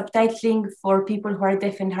are subtitling for people who are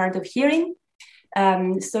deaf and hard of hearing.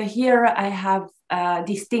 So here I have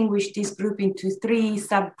distinguished this group into 3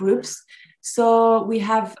 subgroups. So we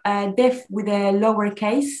have deaf with a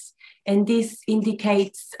lowercase, and this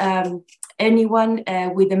indicates anyone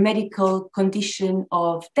with a medical condition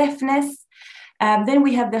of deafness. Then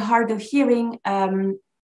we have the hard of hearing,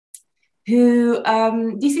 who,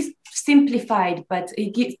 this is simplified, but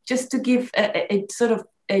just to give a sort of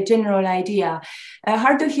a general idea.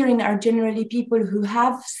 Hard of hearing are generally people who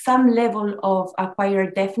have some level of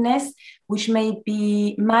acquired deafness, which may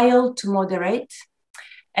be mild to moderate.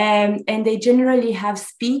 And they generally have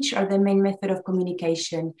speech or the main method of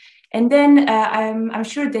communication. And then I'm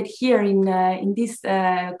sure that here in this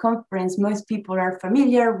conference, most people are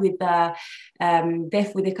familiar with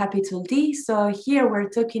deaf with a capital D. So here we're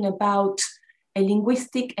talking about a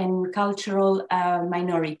linguistic and cultural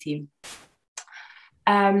minority.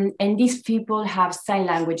 And these people have sign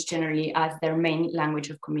language generally as their main language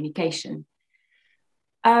of communication.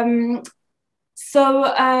 So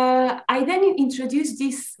I then introduced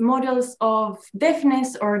these models of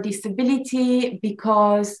deafness or disability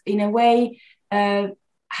because in a way,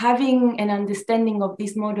 having an understanding of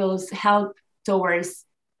these models help towards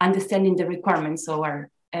understanding the requirements of our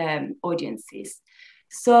audiences.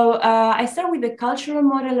 So I start with the cultural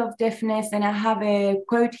model of deafness, and I have a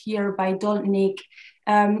quote here by Dolnick,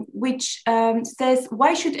 which says,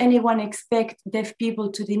 "Why should anyone expect deaf people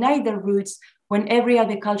to deny their roots when every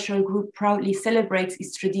other cultural group proudly celebrates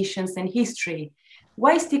its traditions and history?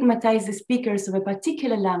 Why stigmatize the speakers of a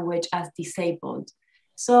particular language as disabled?"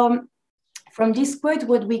 So from this quote,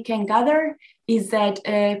 what we can gather is that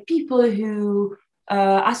people who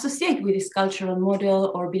associate with this cultural model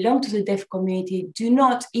or belong to the deaf community do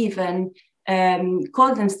not even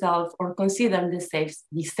call themselves or consider themselves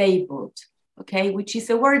disabled, okay? Which is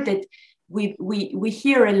a word that we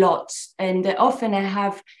hear a lot, and often I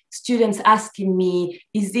have students asking me,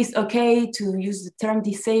 is this okay to use the term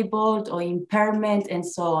disabled or impairment and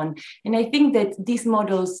so on? And I think that these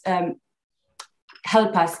models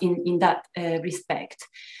help us in that respect.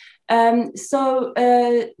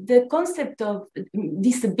 The concept of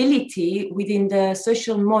disability within the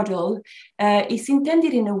social model is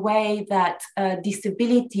intended in a way that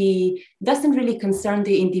disability doesn't really concern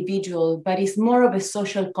the individual, but is more of a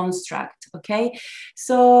social construct, okay?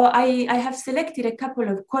 So I have selected a couple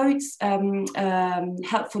of quotes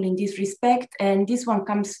helpful in this respect, and this one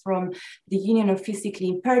comes from the Union of Physically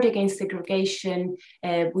Impaired Against Segregation,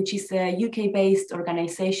 which is a UK-based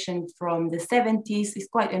organization from the 70s.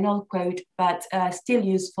 It's quite an old quote, but still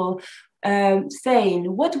useful, saying,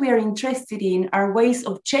 "What we are interested in are ways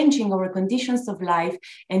of changing our conditions of life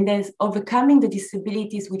and then overcoming the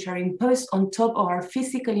disabilities which are imposed on top of our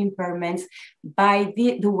physical impairments by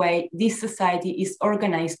the way this society is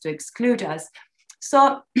organized to exclude us." So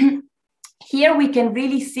here we can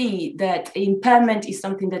really see that impairment is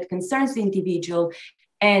something that concerns the individual,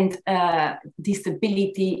 and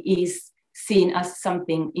disability is seen as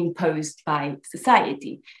something imposed by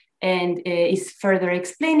society. And is further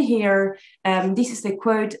explained here. This is a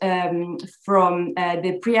quote from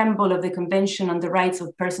the preamble of the Convention on the Rights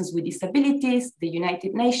of Persons with Disabilities, the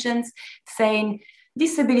United Nations, saying,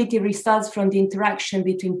 disability results from the interaction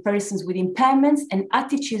between persons with impairments and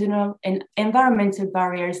attitudinal and environmental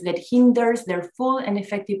barriers that hinders their full and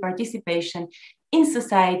effective participation in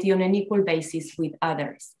society on an equal basis with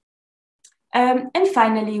others. And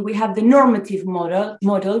finally, we have the normative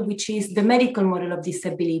model, which is the medical model of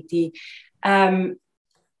disability,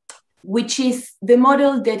 which is the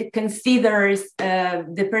model that considers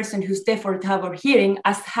the person who's deaf or hard of hearing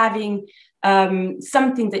as having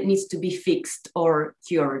something that needs to be fixed or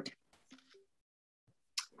cured.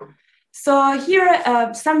 So here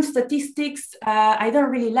are some statistics. I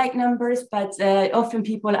don't really like numbers, but often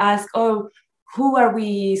people ask, oh, who are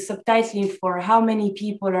we subtitling for? How many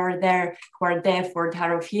people are there who are deaf or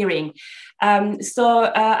hard of hearing? So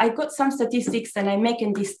I got some statistics and I make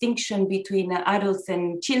a distinction between adults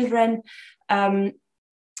and children.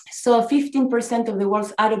 So 15% of the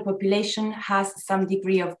world's adult population has some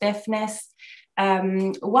degree of deafness.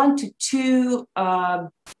 1 to 2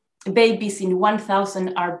 babies in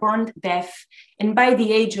 1,000 are born deaf. And by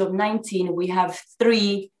the age of 19, we have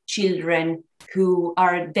 3 children who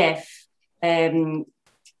are deaf in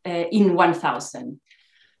 1,000.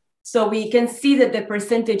 So we can see that the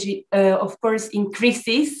percentage, of course,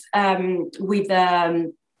 increases with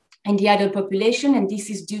in the adult population, and this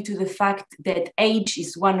is due to the fact that age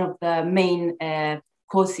is one of the main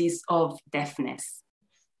causes of deafness.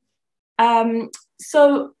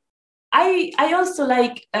 So I also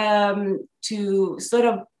like to sort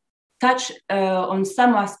of touch on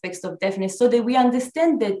some aspects of deafness so that we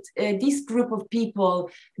understand that this group of people,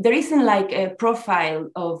 there isn't like a profile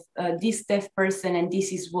of this deaf person and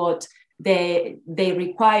this is what they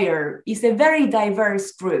require. It's a very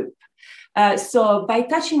diverse group. So by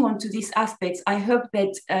touching on to these aspects, I hope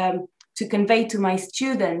that to convey to my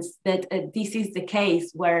students that this is the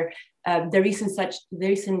case where there isn't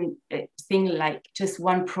a thing like just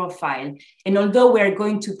one profile. And although we're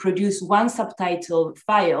going to produce one subtitle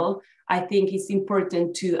file, I think it's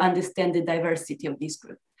important to understand the diversity of this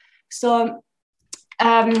group. So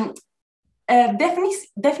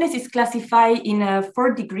deafness is classified in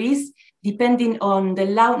 4 degrees, depending on the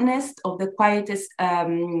loudness of the quietest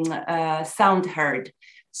sound heard.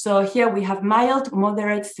 So here we have mild,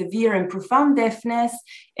 moderate, severe, and profound deafness,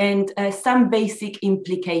 and some basic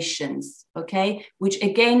implications, okay? Which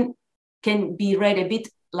again, can be read a bit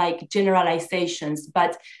like generalizations,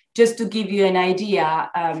 but just to give you an idea,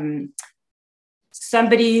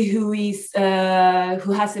 somebody who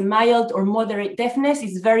has a mild or moderate deafness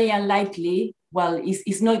is very unlikely, well,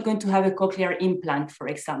 is not going to have a cochlear implant, for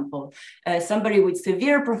example. Somebody with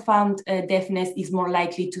severe profound deafness is more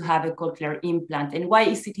likely to have a cochlear implant. And why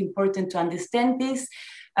is it important to understand this?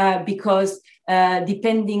 Because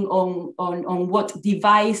depending on what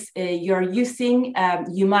device you're using,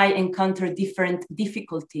 you might encounter different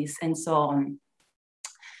difficulties and so on.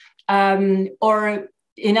 Or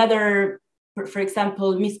another, for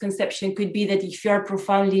example, misconception could be that if you're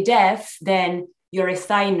profoundly deaf, then you're a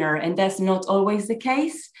signer, and that's not always the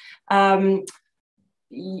case.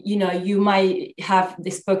 You know, you might have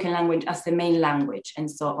the spoken language as the main language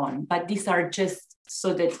and so on, but these are just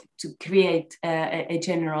so that to create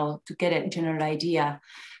to get a general idea.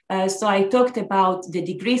 So I talked about the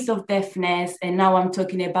degrees of deafness, and now I'm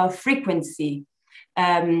talking about frequency.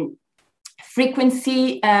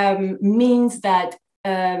 Frequency means that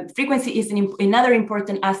frequency is another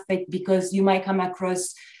important aspect, because you might come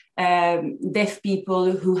across deaf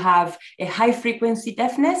people who have a high frequency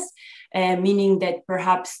deafness, meaning that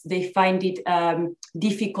perhaps they find it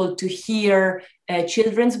difficult to hear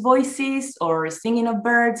children's voices or singing of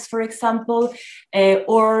birds, for example,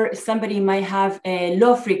 or somebody might have a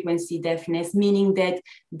low frequency deafness, meaning that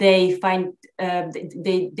they find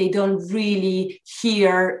they don't really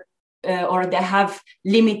hear or they have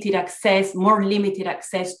more limited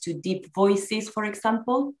access to deep voices, for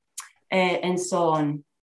example, and so on.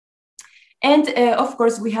 And of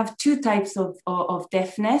course, we have 2 types of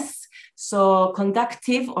deafness. So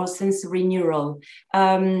conductive or sensory neural.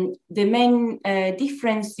 The main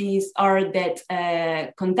differences are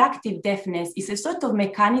that conductive deafness is a sort of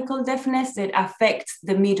mechanical deafness that affects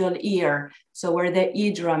the middle ear, so where the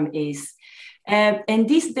eardrum is. And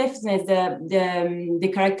this deafness,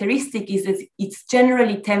 the characteristic is that it's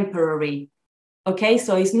generally temporary. Okay,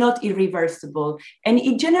 so it's not irreversible, and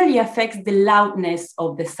it generally affects the loudness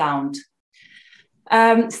of the sound.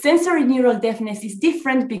 Sensory neural deafness is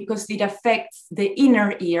different because it affects the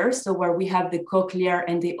inner ear, so where we have the cochlear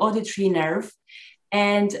and the auditory nerve,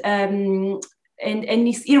 and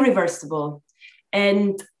it's irreversible,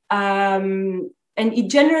 and it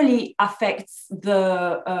generally affects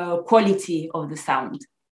the quality of the sound.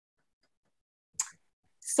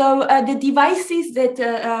 So the devices that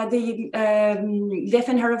the deaf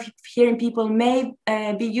and hard of hearing people may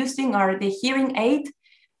be using are the hearing aid,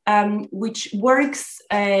 which works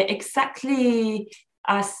exactly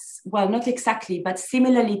as, well, not exactly, but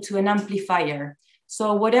similarly to an amplifier.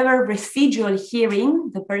 So whatever residual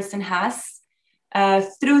hearing the person has,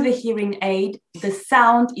 through the hearing aid, the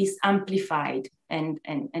sound is amplified. And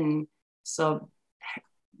so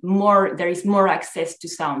there is more access to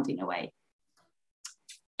sound in a way.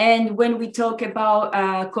 And when we talk about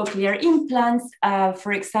cochlear implants,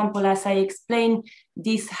 for example, as I explained,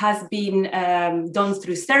 this has been done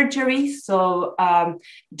through surgery. So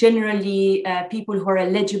generally, people who are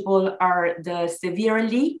eligible are the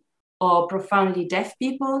severely or profoundly deaf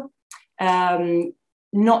people,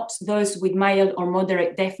 not those with mild or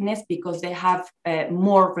moderate deafness, because they have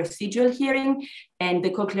more residual hearing, and the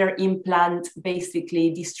cochlear implant basically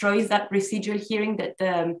destroys that residual hearing that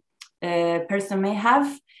the person may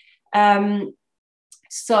have.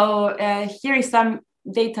 So here is some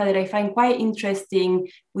data that I find quite interesting,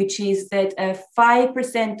 which is that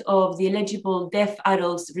 5% of the eligible deaf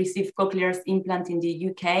adults receive cochlear implant in the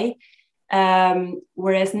UK,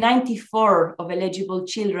 whereas 94% of eligible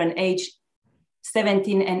children aged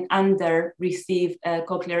 17 and under receive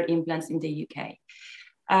cochlear implants in the UK.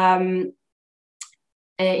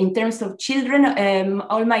 In terms of children,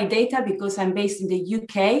 all my data, because I'm based in the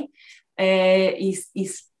UK,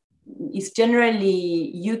 is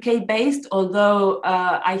generally UK based, although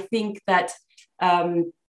I think that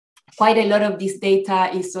quite a lot of this data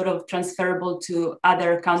is sort of transferable to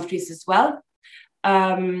other countries as well.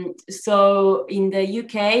 So in the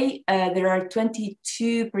UK, there are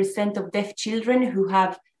 22% of deaf children who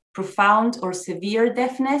have profound or severe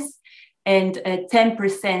deafness, and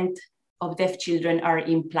 10% of deaf children are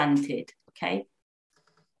implanted, okay?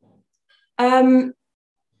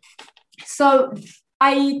 So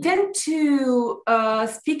I tend to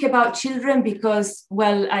speak about children because,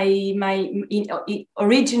 well,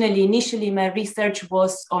 initially my research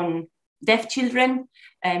was on deaf children,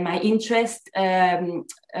 and my interest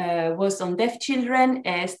was on deaf children,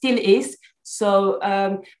 still is. So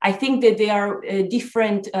I think that they are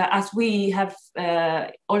different, as we have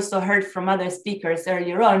also heard from other speakers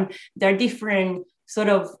earlier on. There are different sort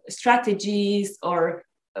of strategies or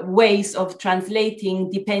ways of translating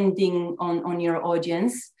depending on your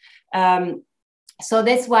audience. So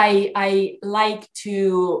that's why I like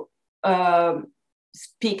to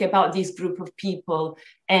speak about this group of people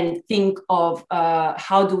and think of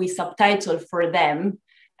how do we subtitle for them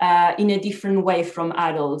in a different way from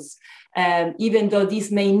adults, even though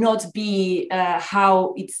this may not be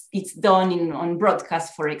how it's done on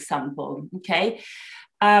broadcast, for example, okay?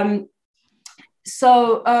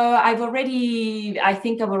 So I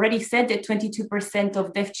think I've already said that 22%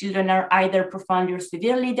 of deaf children are either profoundly or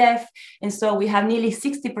severely deaf. And so we have nearly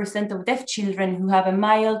 60% of deaf children who have a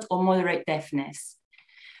mild or moderate deafness.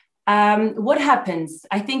 What happens?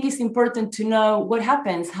 I think it's important to know what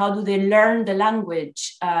happens. How do they learn the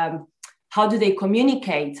language? How do they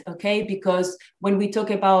communicate? Okay, because when we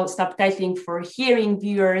talk about subtitling for hearing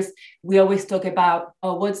viewers, we always talk about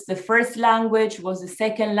what's the first language, what's the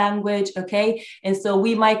second language, okay? And so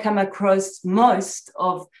we might come across most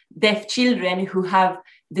of deaf children who have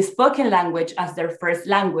the spoken language as their first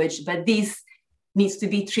language, but this needs to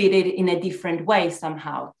be treated in a different way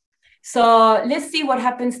somehow. So let's see what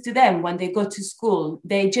happens to them when they go to school.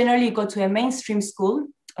 They generally go to a mainstream school.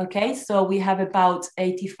 Okay, so we have about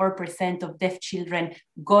 84% of deaf children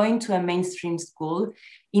going to a mainstream school.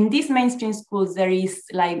 In these mainstream schools, there is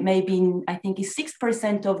like maybe, I think it's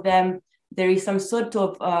 6% of them, there is some sort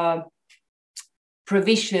of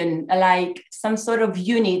provision, like some sort of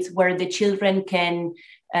unit where the children can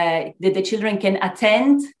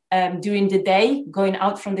attend during the day, going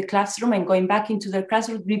out from the classroom and going back into the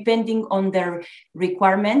classroom, depending on their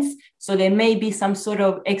requirements. So there may be some sort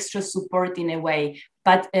of extra support in a way.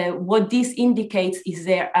 But what this indicates is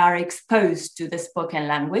they are exposed to the spoken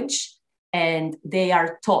language and they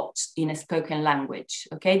are taught in a spoken language,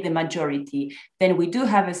 okay, the majority. Then we do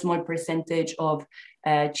have a small percentage of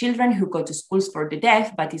children who go to schools for the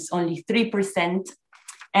deaf, but it's only 3%.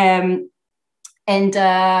 And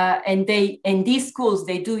these schools,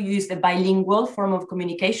 they do use the bilingual form of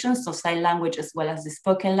communication, so sign language as well as the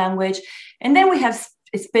spoken language. And then we have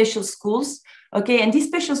special schools Okay, and these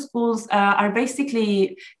special schools are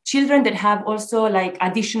basically children that have also like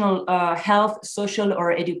additional health, social,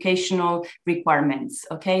 or educational requirements.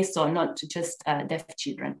 Okay, so not just deaf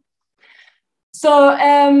children. So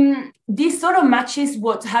this sort of matches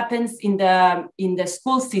what happens in the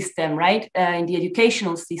school system, right? In the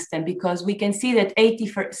educational system, because we can see that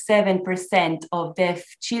 87% of deaf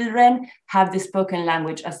children have the spoken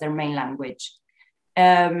language as their main language.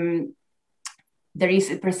 There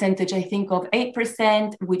is a percentage, I think, of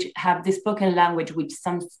 8% which have the spoken language with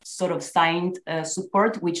some sort of signed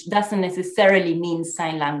support, which doesn't necessarily mean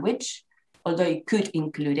sign language, although it could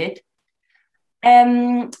include it.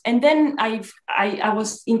 And then I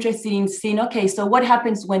was interested in seeing, okay, so what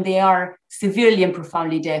happens when they are severely and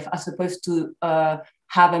profoundly deaf as opposed to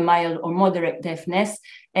have a mild or moderate deafness?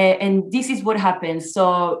 And this is what happens.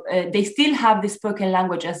 So they still have the spoken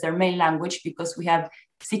language as their main language because we have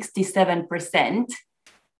 67%,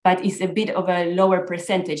 but it's a bit of a lower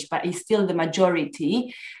percentage, but it's still the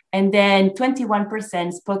majority. And then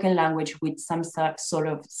 21% spoken language with some sort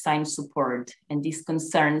of sign support. And this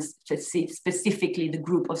concerns specifically the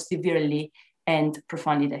group of severely and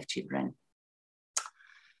profoundly deaf children.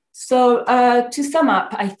 So to sum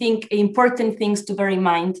up, I think important things to bear in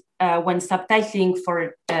mind when subtitling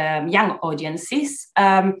for young audiences.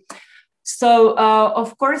 Of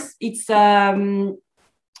course, it's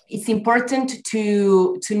important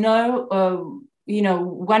to know,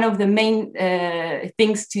 one of the main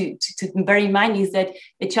things to bear in mind is that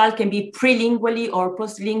a child can be prelingually or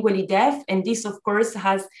postlingually deaf. And this, of course,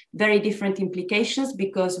 has very different implications,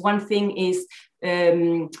 because one thing is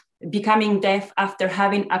becoming deaf after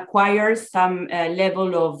having acquired some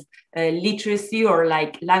level of literacy or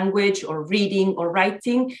like language or reading or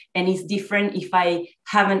writing. And it's different if I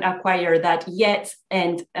haven't acquired that yet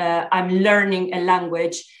and I'm learning a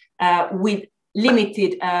language with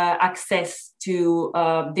limited access to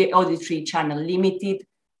the auditory channel, limited,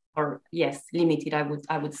 I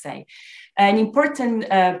would say. An important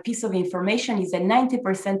piece of information is that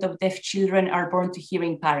 90% of deaf children are born to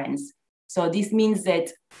hearing parents. So this means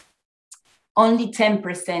that only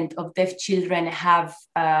 10% of deaf children have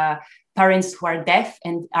parents who are deaf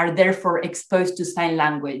and are therefore exposed to sign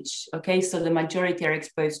language. Okay, so the majority are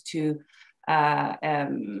exposed to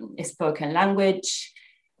spoken language.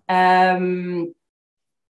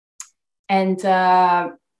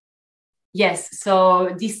 Yes,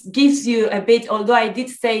 so this gives you a bit, although I did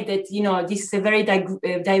say that, this is a very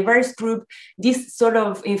diverse group, this sort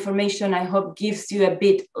of information, I hope, gives you a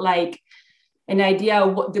bit like an idea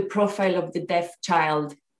of what the profile of the deaf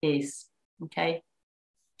child is, okay?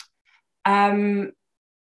 I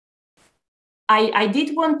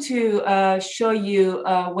did want to show you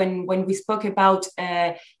when we spoke about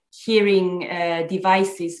hearing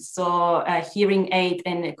devices, so hearing aid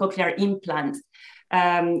and a cochlear implant,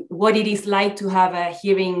 what it is like to have a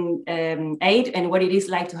hearing aid and what it is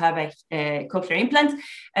like to have a cochlear implant.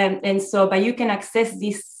 But you can access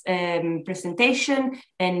this presentation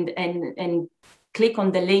and click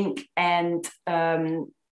on the link and have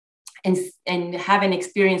an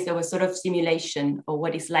experience of a sort of simulation of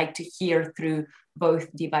what it's like to hear through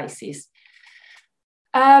both devices.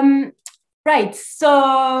 Right,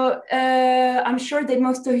 so I'm sure that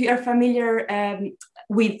most of you are familiar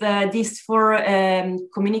with these four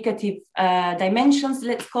communicative dimensions,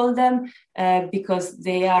 let's call them, because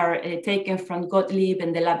they are taken from Gottlieb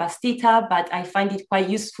and de la Bastida, but I find it quite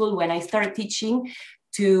useful when I start teaching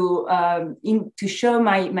to show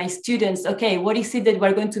my students, okay, what is it that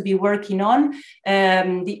we're going to be working on?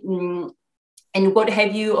 And what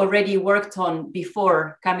have you already worked on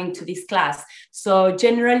before coming to this class? So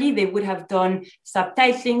generally they would have done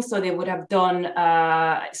subtitling. So they would have done,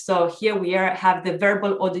 so here we have the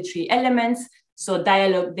verbal auditory elements. So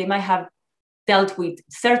dialogue, they might have dealt with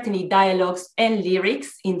certainly dialogues and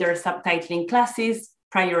lyrics in their subtitling classes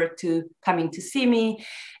prior to coming to see me.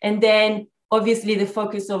 And then obviously the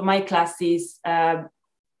focus of my classes,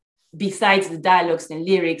 besides the dialogues and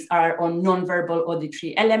lyrics, are on non-verbal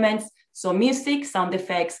auditory elements. So music, sound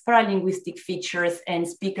effects, paralinguistic features, and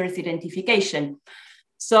speakers identification.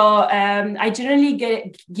 So I generally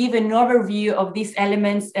give an overview of these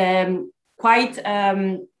elements quite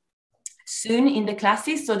soon in the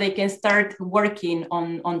classes so they can start working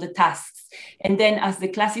on the tasks. And then as the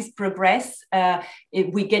classes progress,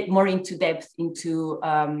 we get more into depth into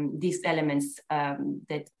these elements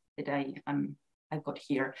that I've got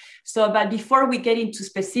here. So, but before we get into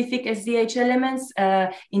specific SDH elements,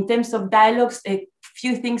 in terms of dialogues, a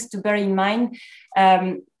few things to bear in mind.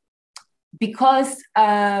 Because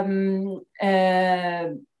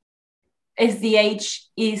SDH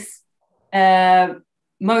is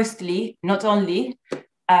mostly, not only,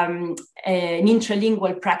 an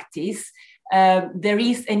intralingual practice, there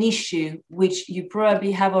is an issue which you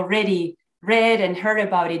probably have already read and heard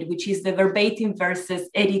about it, which is the verbatim versus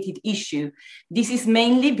edited issue. This is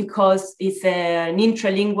mainly because it's an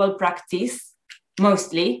intralingual practice,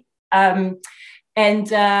 mostly, and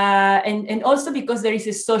also because there is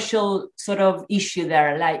a social sort of issue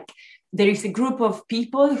there, like there is a group of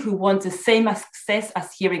people who want the same access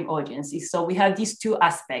as hearing audiences. So we have these two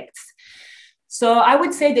aspects. So I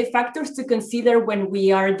would say the factors to consider when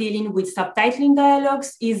we are dealing with subtitling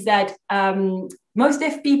dialogues is that most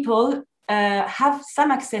deaf people have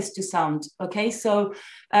some access to sound, okay? So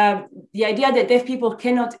the idea that deaf people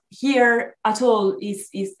cannot hear at all is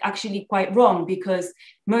actually quite wrong, because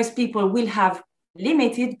most people will have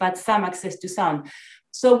limited but some access to sound.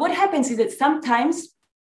 So what happens is that sometimes,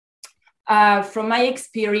 from my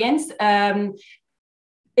experience,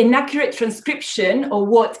 an accurate transcription of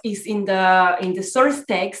what is in the source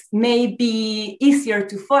text may be easier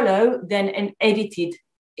to follow than an edited,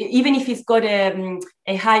 even if it's got a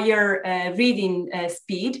higher reading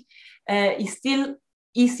speed, it's still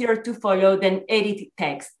easier to follow than edited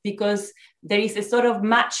text, because there is a sort of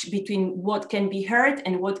match between what can be heard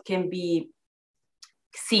and what can be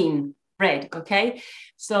seen, read, okay?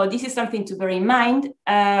 So this is something to bear in mind.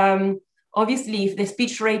 Obviously, if the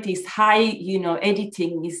speech rate is high,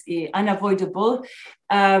 editing is unavoidable.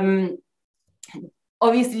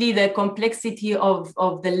 Obviously, the complexity of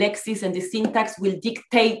the lexis and the syntax will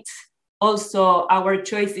dictate also our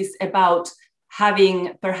choices about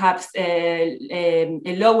having perhaps a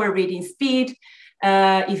lower reading speed.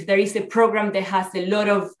 If there is a program that has a lot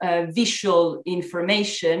of visual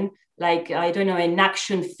information, like, I don't know, an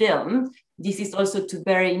action film, this is also to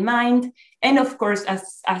bear in mind. And of course,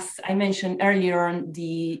 as I mentioned earlier on,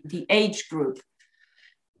 the age group.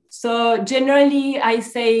 So generally, I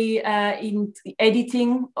say in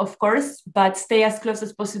editing, of course, but stay as close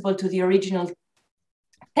as possible to the original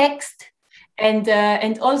text. And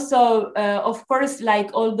also, of course, like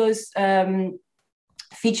all those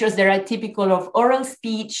features that are typical of oral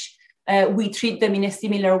speech, we treat them in a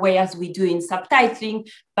similar way as we do in subtitling,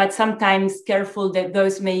 but sometimes careful that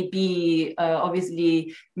those may be,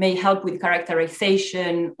 obviously, may help with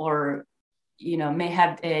characterization or, may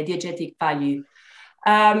have a diegetic value.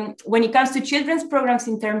 When it comes to children's programs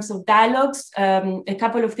in terms of dialogues, a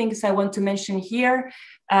couple of things I want to mention here.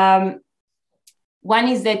 One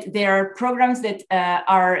is that there are programs that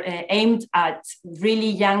are aimed at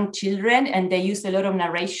really young children, and they use a lot of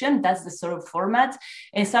narration. That's the sort of format.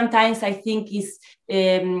 And sometimes I think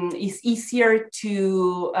it's easier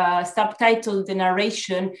to subtitle the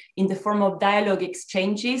narration in the form of dialogue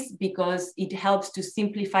exchanges, because it helps to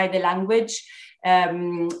simplify the language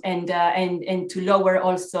and to lower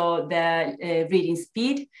also the reading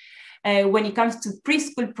speed. When it comes to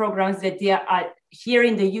preschool programs that they are here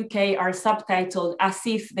in the UK are subtitled as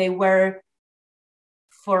if they were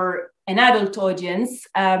for an adult audience,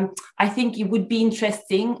 I think it would be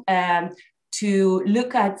interesting to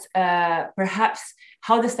look at perhaps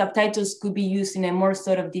how the subtitles could be used in a more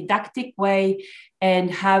sort of didactic way and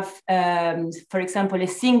have, for example, a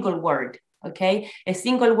single word, okay? A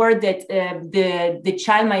single word that the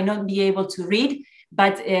child might not be able to read,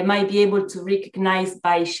 but might be able to recognize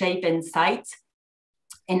by shape and sight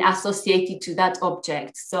and associate it to that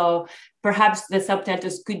object. So perhaps the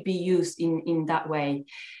subtitles could be used in that way.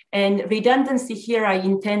 And redundancy here, I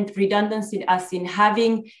intend redundancy as in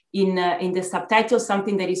having in the subtitles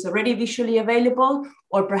something that is already visually available,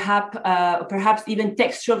 or perhaps even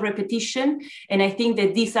textual repetition. And I think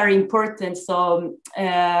that these are important. So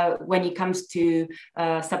when it comes to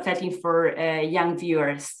subtitling for young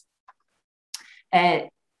viewers,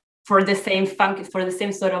 for the same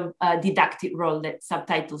sort of didactic role that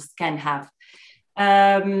subtitles can have.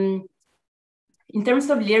 In terms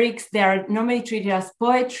of lyrics, they are normally treated as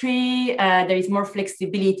poetry. There is more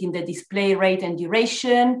flexibility in the display rate and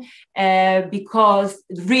duration because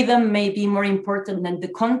rhythm may be more important than the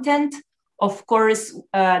content. Of course,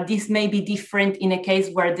 this may be different in a case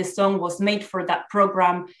where the song was made for that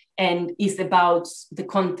program and is about the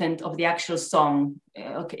content of the actual song.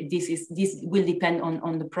 Okay, this will depend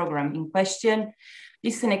on the program in question.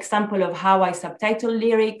 This is an example of how I subtitle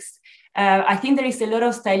lyrics. I think there is a lot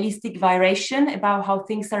of stylistic variation about how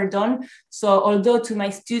things are done. So although to my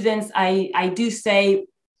students, I do say,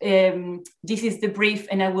 this is the brief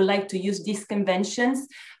and I would like to use these conventions,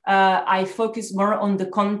 I focus more on the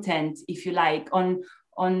content, if you like,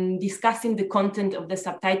 on discussing the content of the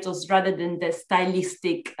subtitles rather than the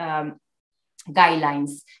stylistic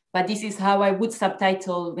guidelines. But this is how I would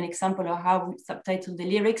subtitle, an example of how I would subtitle the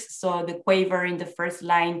lyrics. So the quaver in the first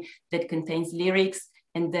line that contains lyrics,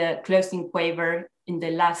 and the closing quaver in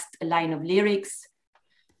the last line of lyrics.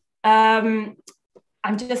 I'm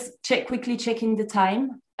just quickly checking the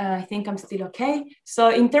time. I think I'm still okay. So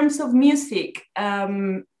in terms of music,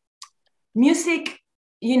 music,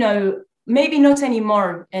 you know, maybe not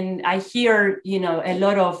anymore. And I hear, you know, a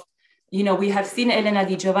lot of, you know, we have seen Elena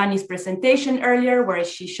Di Giovanni's presentation earlier, where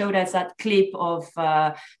she showed us that clip of,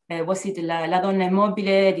 was it La Donna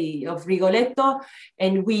Immobile of Rigoletto?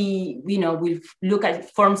 And we, you know, we look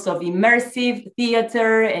at forms of immersive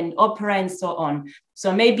theater and opera and so on.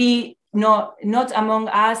 So maybe not among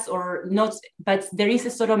us or not, but there is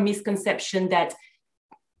a sort of misconception that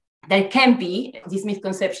there can be this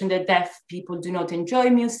misconception that deaf people do not enjoy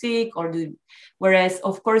music or do, whereas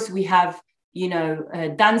of course we have, you know,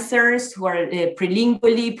 dancers who are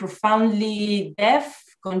prelingually, profoundly deaf,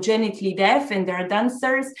 congenitally deaf, and they're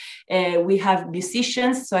dancers. We have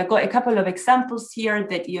musicians. So I got a couple of examples here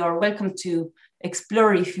that you are welcome to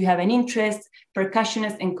explore if you have an interest.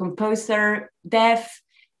 Percussionist and composer, deaf,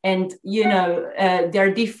 and, you know,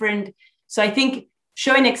 they're different. So I think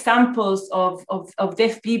showing examples of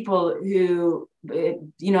deaf people who,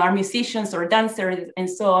 you know, are musicians or dancers and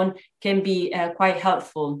so on can be quite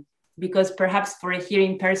helpful. Because perhaps for a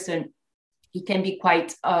hearing person, it can be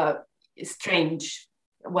quite strange.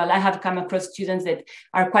 Well, I have come across students that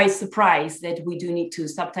are quite surprised that we do need to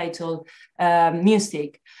subtitle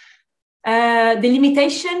music. The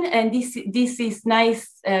limitation, and this is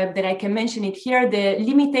nice that I can mention it here, the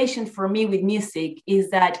limitation for me with music is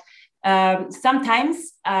that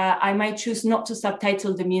sometimes I might choose not to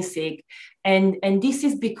subtitle the music. And this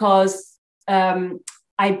is because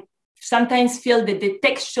I sometimes feel that the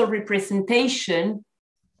textual representation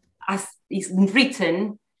as is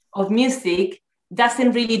written of music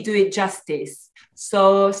doesn't really do it justice.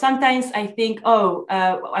 So sometimes I think, oh,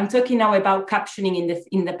 I'm talking now about captioning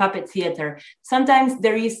in the puppet theater. Sometimes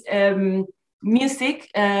there is music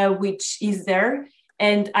which is there,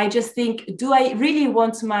 and I just think, do I really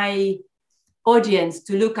want my audience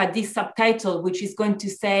to look at this subtitle, which is going to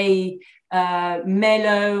say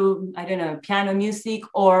mellow, I don't know, piano music,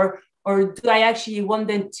 or do I actually want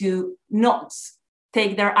them to not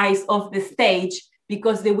take their eyes off the stage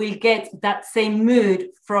because they will get that same mood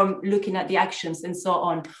from looking at the actions and so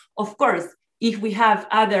on? Of course, if we have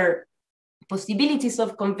other possibilities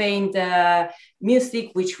of conveying the music,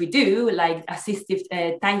 which we do, like assistive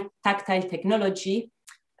tactile technology.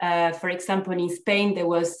 For example, in Spain, there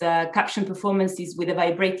was caption performances with a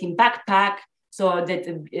vibrating backpack so that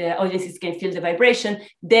audiences can feel the vibration.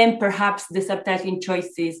 Then perhaps the subtitling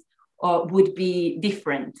choices would be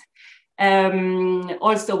different.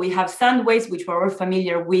 Also, we have sound waves, which we're all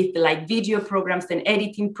familiar with, like video programs and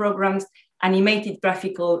editing programs, animated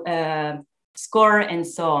graphical score, and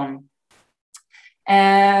so on.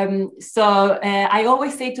 I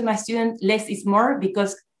always say to my students, less is more,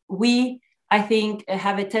 because we, I think,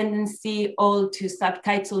 have a tendency all to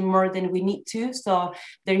subtitle more than we need to. So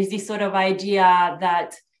there is this sort of idea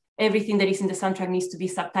that everything that is in the soundtrack needs to be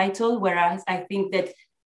subtitled, whereas I think that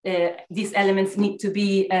these elements need to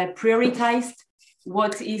be prioritized.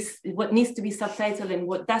 What needs to be subtitled and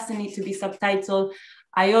what doesn't need to be subtitled.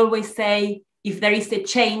 I always say, if there is a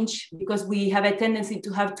change, because we have a tendency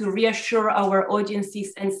to have to reassure our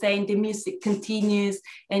audiences and saying the music continues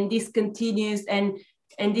and this continues, and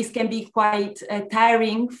this can be quite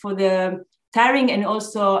tiring, and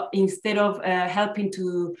also instead of helping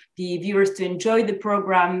to the viewers to enjoy the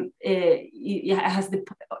program, it has the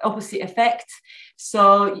opposite effect.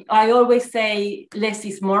 So I always say less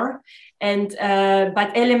is more. And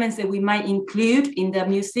but elements that we might include in the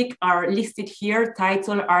music are listed here: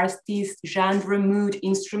 title, artist, genre, mood,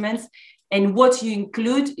 instruments. And what you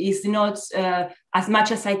include is not as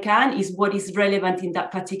much as I can, is what is relevant in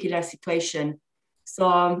that particular situation.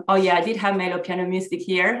 So, oh yeah, I did have mellow piano music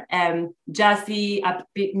here, jazzy,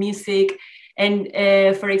 upbeat music. And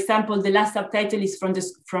for example, the last subtitle is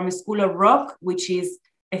from a School of Rock, which is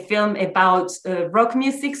a film about rock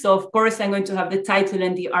music. So of course, I'm going to have the title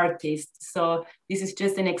and the artist. So this is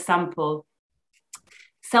just an example.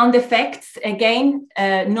 Sound effects, again,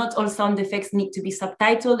 not all sound effects need to be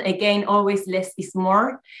subtitled. Again, always less is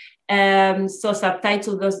more. So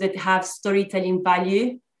subtitle those that have storytelling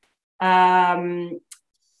value.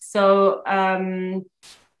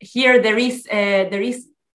 Here there is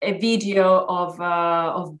a video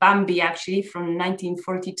of Bambi, actually, from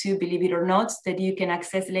 1942, believe it or not, that you can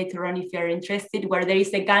access later on if you're interested, where there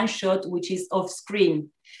is a gunshot which is off screen.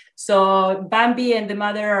 So Bambi and the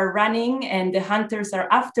mother are running and the hunters are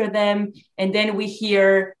after them. And then we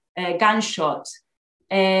hear a gunshot.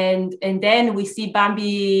 And then we see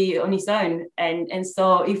Bambi on his own. And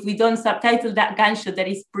so if we don't subtitle that gunshot, that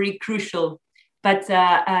is pretty crucial. But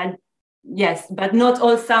yes, but not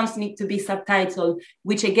all sounds need to be subtitled,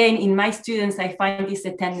 which again, in my students, I find is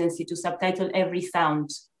a tendency to subtitle every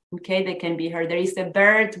sound, okay, that can be heard. There is a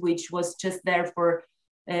bird which was just there for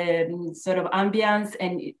sort of ambience,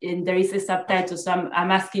 and there is a subtitle. So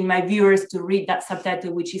I'm asking my viewers to read that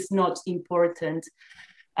subtitle, which is not important.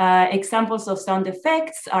 Examples of sound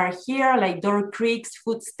effects are here, like door creaks,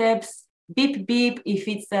 footsteps, beep, beep. If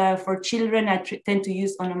it's for children, I tend to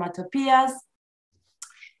use onomatopoeias.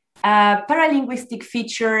 Paralinguistic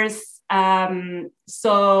features,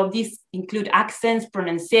 so these include accents,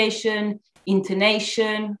 pronunciation,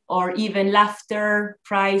 intonation, or even laughter,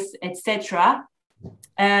 price, etc.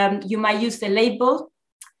 You might use a label,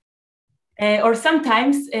 or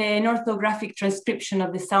sometimes an orthographic transcription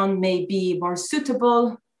of the sound may be more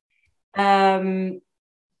suitable.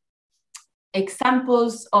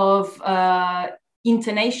 Examples of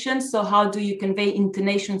intonation. So how do you convey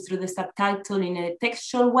intonation through the subtitle in a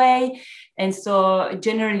textual way? And so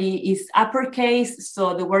generally is uppercase.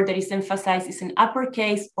 So the word that is emphasized is in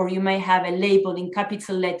uppercase, or you may have a label in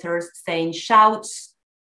capital letters saying shouts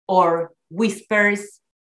or whispers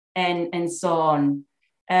and so on.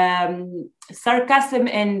 Sarcasm,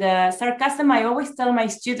 I always tell my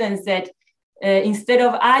students that instead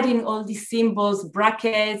of adding all these symbols,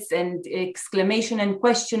 brackets and exclamation and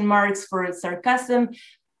question marks for sarcasm,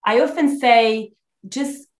 I often say,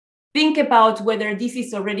 just think about whether this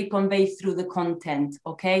is already conveyed through the content,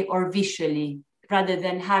 okay, or visually, rather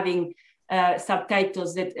than having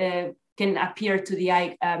subtitles that can appear to the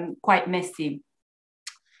eye quite messy.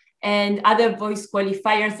 And other voice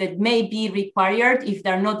qualifiers that may be required if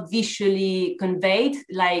they're not visually conveyed,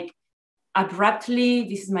 like abruptly,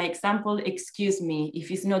 this is my example, excuse me.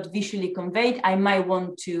 If it's not visually conveyed, I might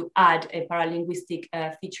want to add a paralinguistic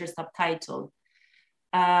feature subtitle.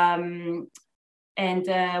 Well,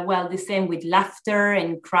 the same with laughter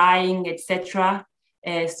and crying, etc.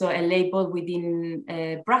 So a label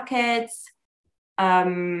within brackets.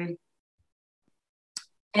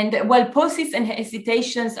 Pauses and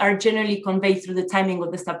hesitations are generally conveyed through the timing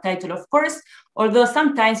of the subtitle, of course, although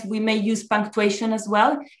sometimes we may use punctuation as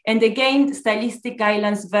well. And again, stylistic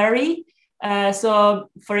guidelines vary. So,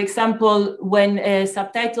 for example, when a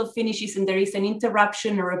subtitle finishes and there is an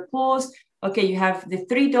interruption or a pause, okay, you have the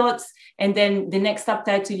 3 dots, and then the next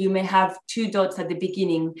subtitle, you may have 2 dots at the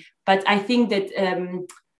beginning. But I think that,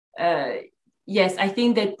 yes, I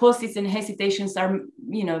think that pauses and hesitations are,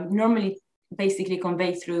 normally basically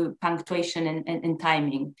conveyed through punctuation and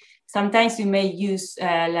timing. Sometimes you may use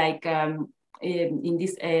in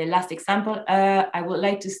this last example, I would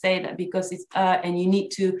like to say that because it's and you need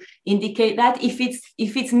to indicate that if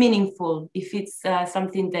it's meaningful, if it's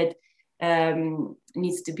something that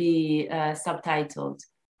needs to be subtitled.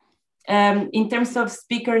 In terms of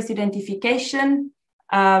speakers identification,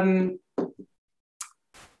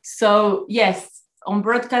 so yes, on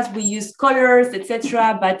broadcast, we use colors,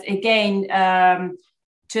 etc. But again,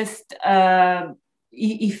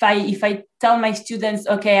 if I tell my students,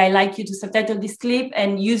 okay, I like you to subtitle this clip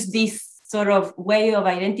and use this sort of way of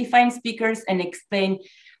identifying speakers and explain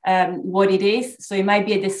what it is. So it might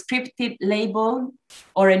be a descriptive label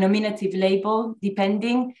or a nominative label,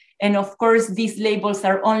 depending. And of course, these labels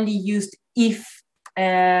are only used if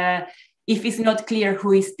it's not clear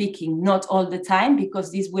who is speaking, not all the time,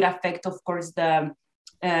 because this would affect, of course, the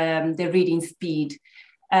reading speed.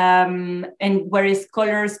 And whereas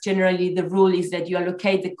colors, generally the rule is that you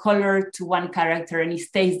allocate the color to one character and it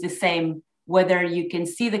stays the same, whether you can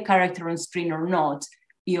see the character on screen or not,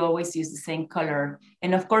 you always use the same color.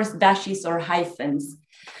 And of course, dashes or hyphens.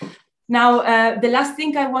 Now, the last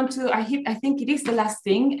thing I want to, I think it is the last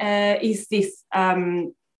thing, is this.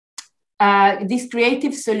 These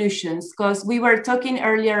creative solutions, because we were talking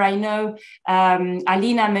earlier, I know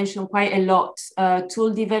Alina mentioned quite a lot,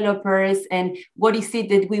 tool developers and what is it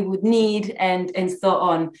that we would need and so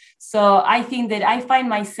on. So I think that I find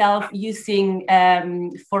myself using,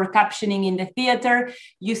 for captioning in the theater,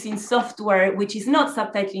 using software, which is not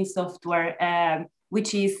subtitling software,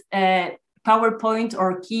 which is PowerPoint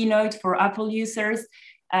or Keynote for Apple users,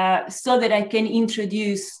 so that I can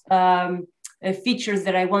introduce features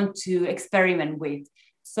that I want to experiment with.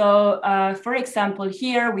 So, for example,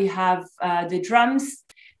 here we have the drums.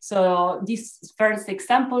 So this first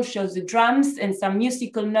example shows the drums and some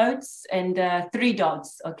musical notes and 3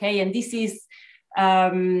 dots, okay? And this is a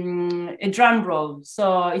drum roll.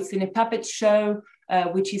 So it's in a puppet show,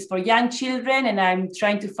 which is for young children, and I'm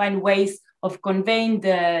trying to find ways of conveying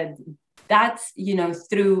that, you know,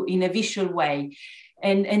 through in a visual way.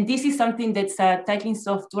 And this is something that titling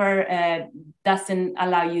software doesn't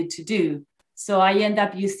allow you to do. So I end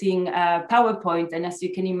up using PowerPoint, and as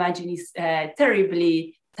you can imagine, it's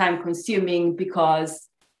terribly time consuming because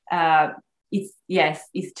it's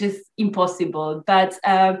just impossible. But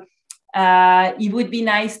it would be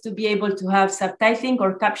nice to be able to have subtitling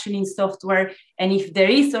or captioning software. And if there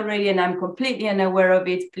is already, and I'm completely unaware of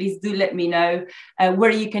it, please do let me know,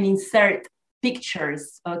 where you can insert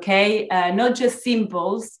pictures, okay? Not just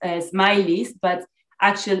symbols, smileys, but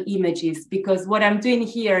actual images. Because what I'm doing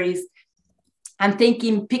here is I'm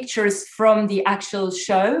taking pictures from the actual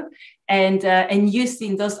show and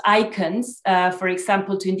using those icons, for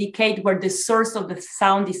example, to indicate where the source of the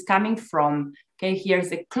sound is coming from. Okay,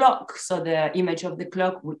 here's a clock, so the image of the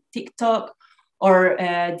clock would tick-tock, or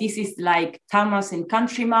this is like town mouse and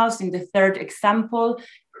country mouse in the third example.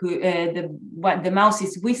 The mouse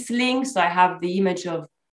is whistling, so I have the image of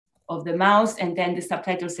the mouse, and then the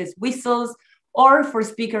subtitle says whistles, or for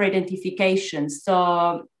speaker identification.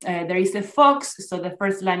 So there is a fox, so the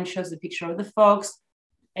first line shows the picture of the fox,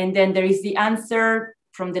 and then there is the answer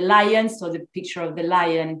from the lion, so the picture of the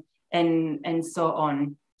lion, and so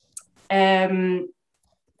on.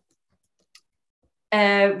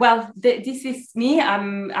 Well, this is me.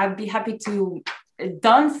 I'd be happy to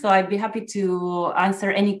so I'd be happy to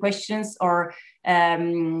answer any questions or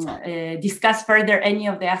discuss further any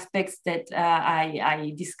of the aspects that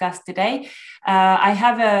I discussed today. I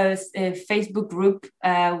have a Facebook group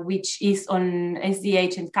which is on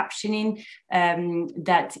SDH and captioning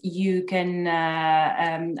that you can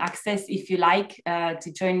access if you like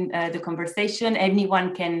to join the conversation.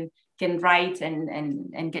 Anyone can write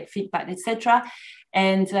and get feedback, etc.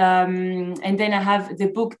 And then I have the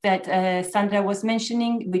book that Sandra was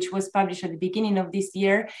mentioning, which was published at the beginning of this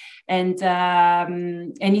year, and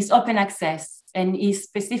is open access and is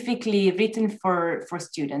specifically written for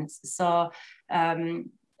students. So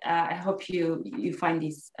I hope you find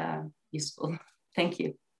this useful. Thank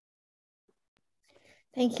you.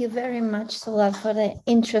 Thank you very much, Soledad, for the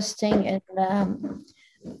interesting and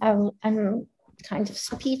I'm kind of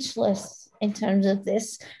speechless in terms of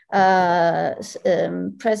this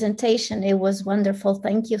presentation. It was wonderful.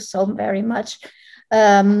 Thank you so very much.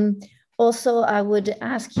 Also, I would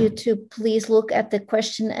ask you to please look at the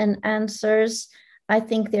question and answers. I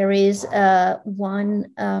think there is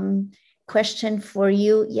one question for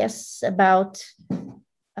you. Yes, about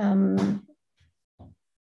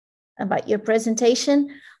your presentation.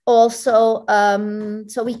 Also,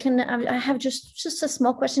 so we can, I have just a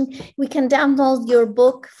small question. We can download your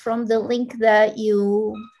book from the link that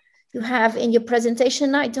you have in your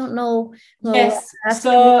presentation. I don't know. Yes,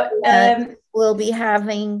 so we'll be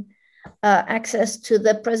having access to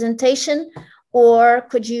the presentation, or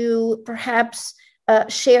could you perhaps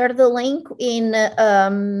share the link in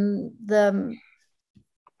the...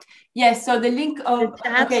 Yes, so the link of,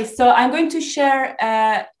 okay, so I'm going to share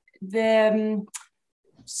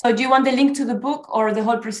so do you want the link to the book or the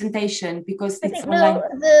whole presentation? Because it's online.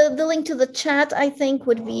 No, the link to the chat, I think,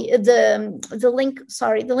 would be the link,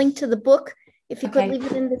 sorry, the link to the book. If you could leave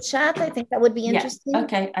it in the chat, I think that would be interesting.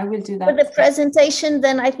 Okay, I will do that. For the presentation,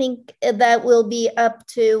 then I think that will be up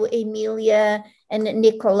to Emilia and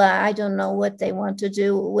Nicola. I don't know what they want to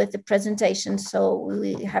do with the presentation, so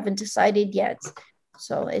we haven't decided yet.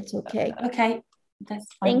 So it's okay. Okay, that's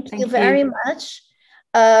fine. Thank you very much.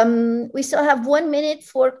 We still have 1 minute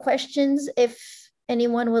for questions if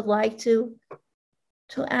anyone would like to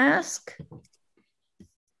ask.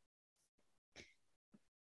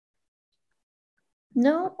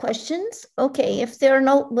 No questions? Okay, if there are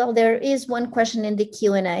no, well, there is one question in the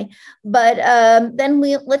Q&A, but then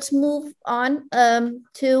let's move on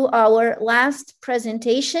to our last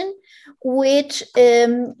presentation, which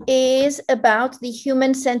is about the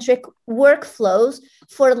human-centric workflows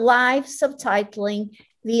for live subtitling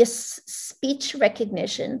via speech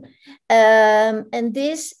recognition. And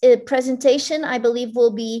this presentation, I believe,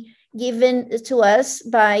 will be given to us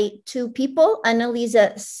by two people,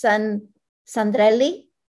 Annalisa Sandrelli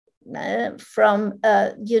from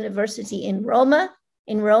University in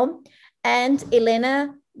Rome, and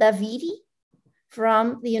Elena Davitti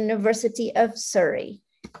from the University of Surrey.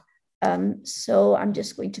 So I'm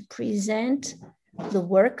just going to present the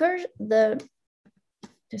worker,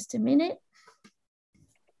 just a minute.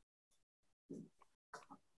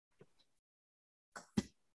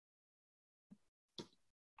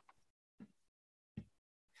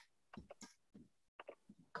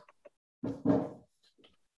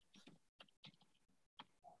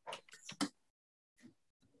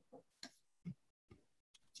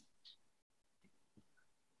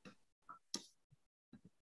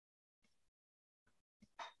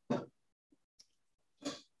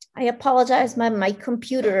 I apologize, my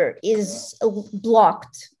computer is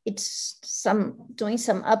blocked. It's doing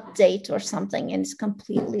some update or something, and it's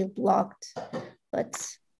completely blocked. But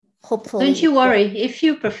hopefully, don't you worry. If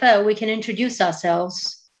you prefer, we can introduce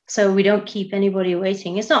ourselves so we don't keep anybody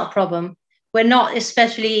waiting. It's not a problem. We're not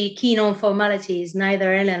especially keen on formalities,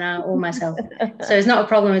 neither Elena or myself. So it's not a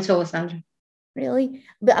problem at all, Sandra. Really?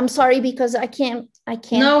 But I'm sorry, because I can't.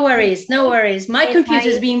 No worries. My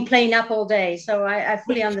computer's been playing up all day, so I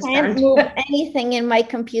fully understand. I can't move anything in my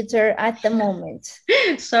computer at the moment.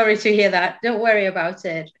 Sorry to hear that. Don't worry about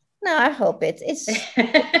it. No, I hope it's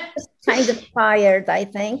kind of tired, I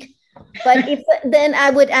think. But then I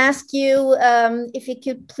would ask you if you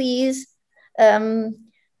could please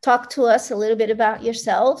talk to us a little bit about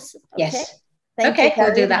yourselves. Okay? Yes. Okay,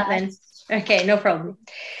 we'll do that then. Okay, no problem.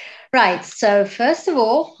 Right. So first of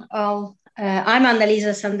all, I'm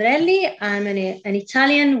Annalisa Sandrelli. I'm an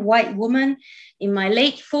Italian white woman in my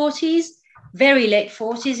late 40s, very late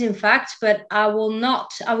 40s, in fact, but I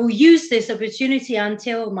will use this opportunity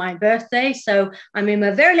until my birthday. So I'm in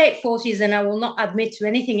my very late 40s, and I will not admit to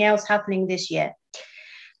anything else happening this year.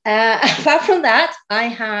 Apart from that, I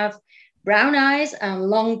have brown eyes and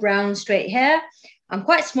long brown straight hair. I'm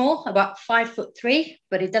quite small, about 5'3",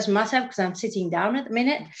 but it doesn't matter because I'm sitting down at the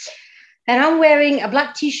minute. And I'm wearing a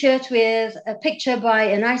black t-shirt with a picture by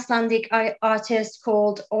an Icelandic artist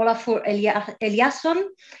called Olafur Eliasson,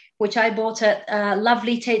 which I bought at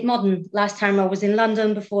lovely Tate Modern last time I was in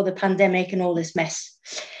London before the pandemic and all this mess.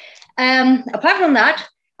 Apart from that,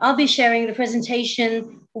 I'll be sharing the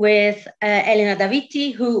presentation with Elena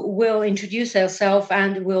Davitti, who will introduce herself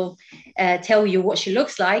and will tell you what she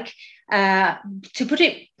looks like. To put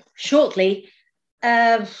it shortly,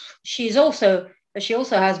 she also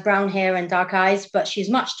has brown hair and dark eyes, but she's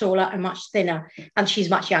much taller and much thinner, and she's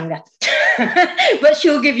much younger. But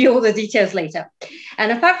she'll give you all the details later.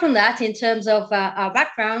 And apart from that, in terms of our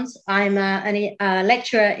backgrounds, I'm a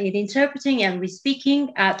lecturer in interpreting and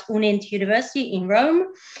re-speaking at Università in Rome,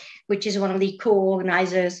 which is one of the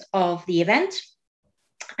co-organizers of the event.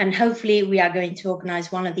 And hopefully we are going to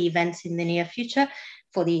organize one of the events in the near future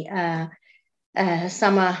for the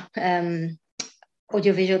summer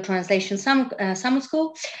audiovisual translation summer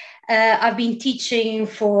school. I've been teaching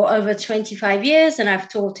for over 25 years, and I've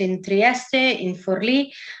taught in Trieste, in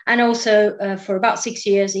Forlì, and also for about 6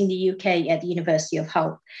 years in the UK at the University of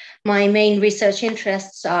Hull. My main research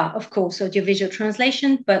interests are, of course, audiovisual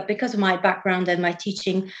translation, but because of my background and my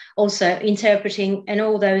teaching, also interpreting and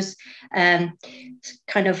all those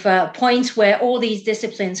points where all these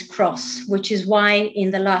disciplines cross, which is why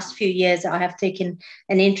in the last few years I have taken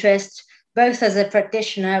an interest both as a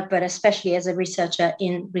practitioner, but especially as a researcher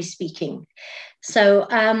in re-speaking. So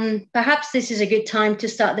perhaps this is a good time to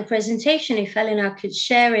start the presentation. If Elena could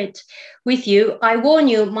share it with you. I warn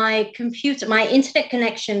you, my internet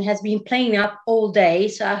connection has been playing up all day,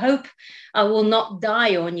 so I hope I will not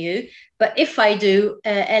die on you. But if I do,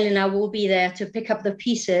 Elena will be there to pick up the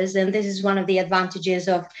pieces. And this is one of the advantages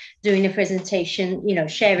of doing a presentation,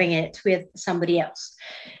 sharing it with somebody else.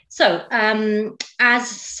 So as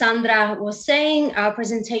Sandra was saying, our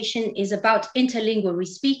presentation is about interlingual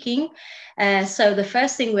re-speaking. So the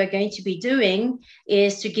first thing we're going to be doing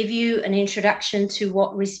is to give you an introduction to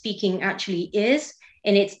what re-speaking actually is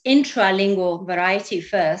in its intralingual variety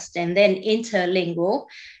first, and then interlingual.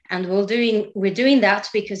 And we're doing that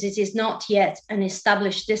because it is not yet an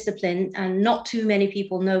established discipline and not too many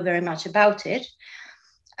people know very much about it.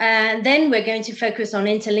 And then we're going to focus on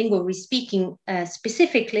interlingual re-speaking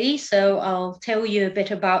specifically. So I'll tell you a bit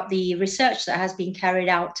about the research that has been carried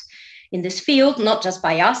out in this field, not just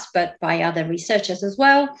by us, but by other researchers as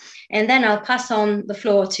well. And then I'll pass on the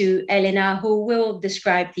floor to Elena, who will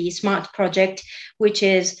describe the SMART project, which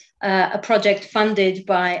is a project funded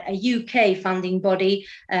by a UK funding body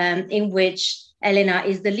in which Elena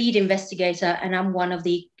is the lead investigator and I'm one of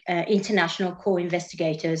the international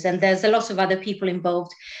co-investigators. And there's a lot of other people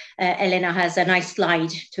involved. Elena has a nice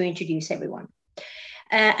slide to introduce everyone.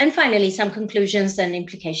 And finally, some conclusions and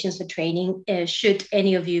implications for training, should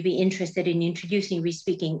any of you be interested in introducing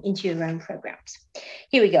re-speaking into your own programs.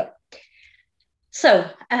 Here we go. So,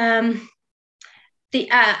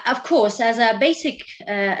 of course, as a basic,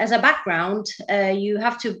 as a background, you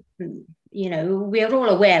have to, we are all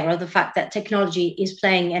aware of the fact that technology is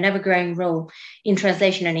playing an ever-growing role in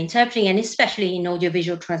translation and interpreting, and especially in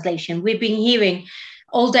audiovisual translation. We've been hearing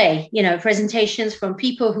all day, presentations from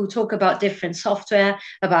people who talk about different software,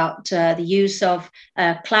 about the use of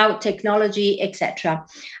cloud technology, etc.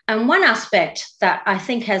 And one aspect that I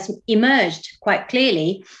think has emerged quite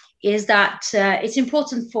clearly is that it's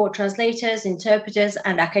important for translators, interpreters,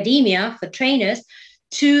 and academia, for trainers,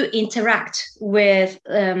 to interact with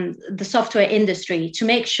the software industry to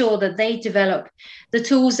make sure that they develop the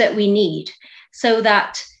tools that we need, so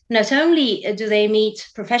that not only do they meet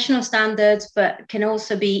professional standards, but can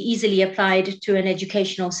also be easily applied to an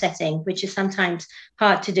educational setting, which is sometimes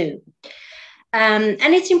hard to do. And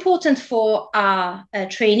it's important for our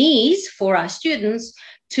trainees, for our students,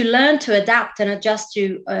 to learn to adapt and adjust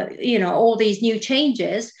to all these new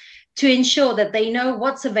changes, to ensure that they know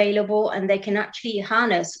what's available and they can actually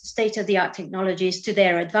harness state-of-the-art technologies to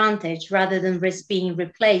their advantage, rather than risk being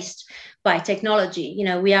replaced by technology.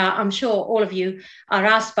 I'm sure all of you are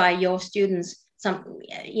asked by your students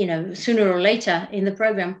sooner or later in the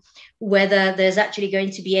program, whether there's actually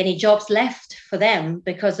going to be any jobs left for them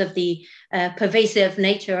because of the pervasive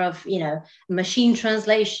nature of, machine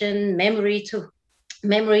translation, memory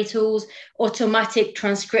tools, automatic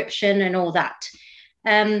transcription, and all that.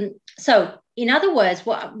 So in other words,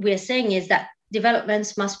 what we're saying is that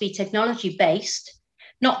developments must be technology-based,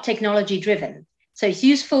 not technology-driven. So it's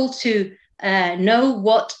useful to know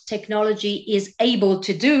what technology is able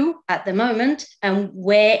to do at the moment and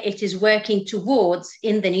where it is working towards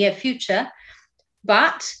in the near future.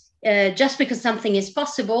 But just because something is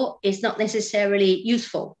possible is not necessarily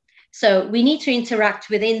useful. So we need to interact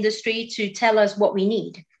with industry to tell us what we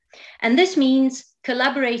need. And this means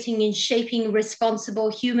collaborating in shaping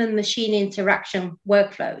responsible human-machine interaction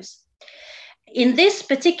workflows. In this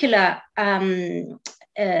particular, in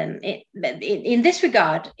this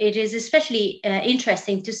regard, it is especially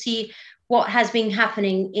interesting to see what has been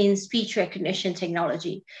happening in speech recognition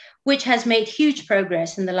technology, which has made huge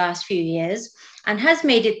progress in the last few years and has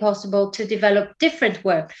made it possible to develop different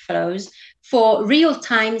workflows for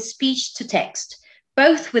real-time speech to text,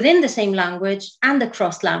 both within the same language and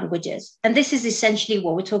across languages. And this is essentially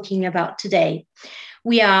what we're talking about today.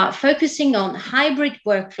 We are focusing on hybrid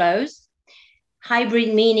workflows,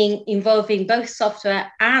 hybrid meaning involving both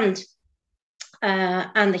software and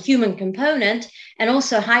the human component, and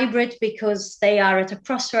also hybrid because they are at a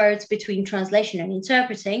crossroads between translation and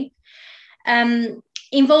interpreting,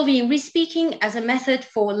 involving respeaking as a method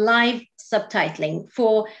for live subtitling,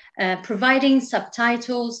 for providing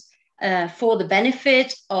subtitles for the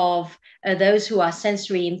benefit of those who are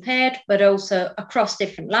sensory impaired, but also across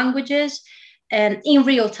different languages and in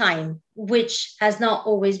real time, which has not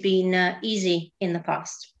always been easy in the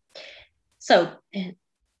past. So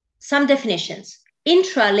some definitions.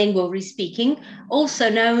 Intralingual respeaking, also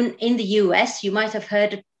known in the US, you might have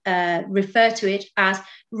heard refer to it as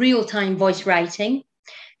real-time voice writing.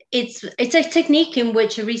 It's a technique in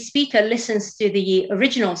which a respeaker listens to the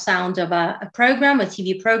original sound of a program, a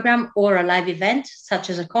TV program, or a live event, such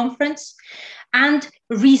as a conference, and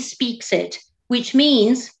respeaks it, which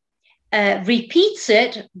means repeats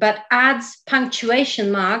it, but adds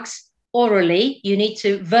punctuation marks orally. You need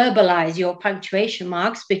to verbalize your punctuation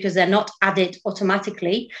marks because they're not added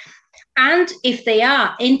automatically. And if they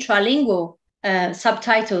are intralingual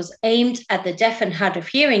subtitles aimed at the deaf and hard of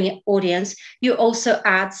hearing audience, you also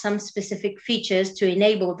add some specific features to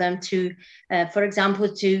enable them to, for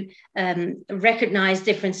example, to recognize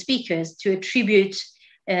different speakers, to attribute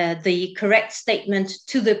the correct statement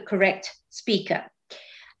to the correct speaker.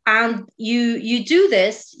 And you do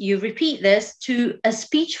this, you repeat this to a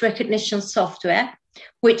speech recognition software,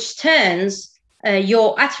 which turns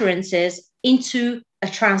your utterances into a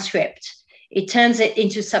transcript. It turns it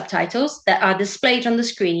into subtitles that are displayed on the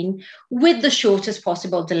screen with the shortest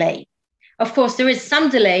possible delay. Of course, there is some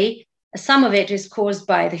delay. Some of it is caused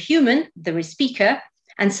by the human, the respeaker,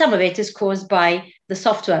 and some of it is caused by the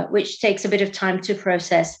software, which takes a bit of time to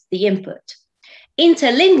process the input.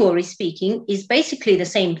 Interlingual respeaking is basically the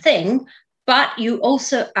same thing, but you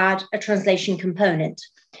also add a translation component.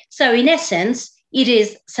 So in essence, it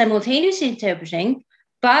is simultaneous interpreting,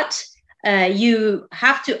 but you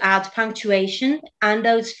have to add punctuation and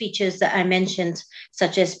those features that I mentioned,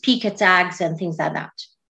 such as pica tags and things like that.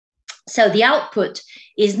 So the output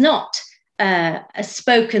is not a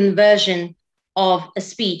spoken version of a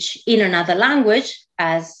speech in another language,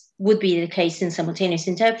 as would be the case in simultaneous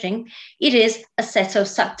interpreting. It is a set of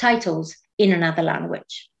subtitles in another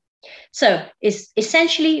language. So it's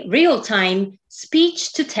essentially real-time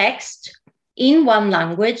speech to text in one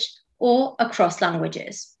language or across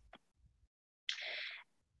languages.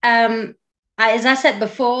 As I said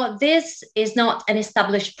before, this is not an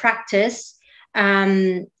established practice.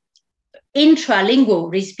 Intralingual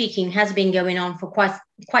respeaking has been going on for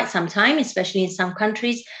quite some time, especially in some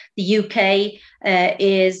countries. The UK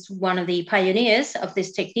is one of the pioneers of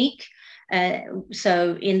this technique.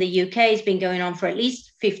 So in the UK, it's been going on for at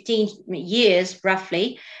least 15 years,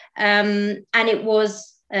 roughly. And it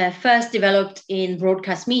was first developed in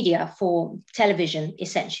broadcast media for television,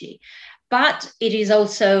 essentially. But it is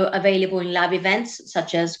also available in live events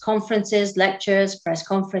such as conferences, lectures, press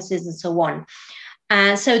conferences, and so on.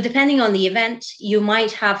 So depending on the event, you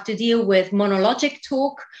might have to deal with monologic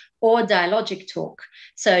talk or dialogic talk.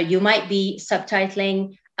 So you might be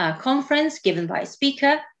subtitling a conference given by a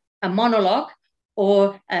speaker, a monologue,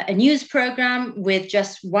 or a news program with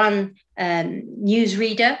just one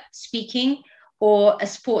newsreader speaking, or a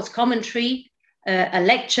sports commentary, a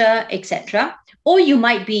lecture, etc. Or you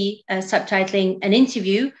might be subtitling an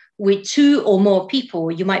interview with 2 or more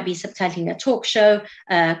people. You might be subtitling a talk show,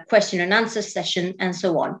 a question and answer session, and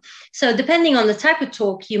so on. So depending on the type of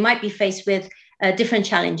talk, you might be faced with different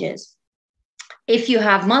challenges. If you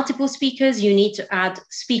have multiple speakers, you need to add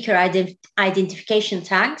speaker identification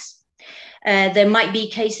tags. There might be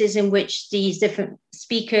cases in which these different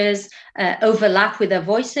speakers overlap with their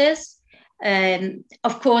voices.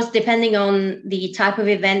 Of course, depending on the type of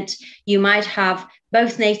event, you might have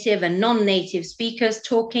both native and non-native speakers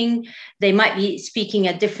talking. They might be speaking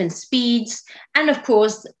at different speeds. And of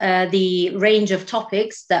course, the range of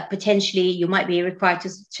topics that potentially you might be required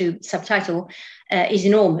to subtitle is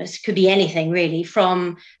enormous. Could be anything really,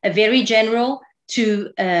 from a very general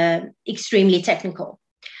to extremely technical.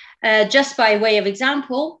 Just by way of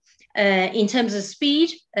example, in terms of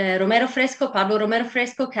speed, Pablo Romero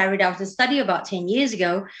Fresco carried out a study about 10 years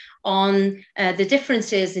ago on the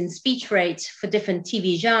differences in speech rates for different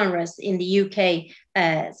TV genres in the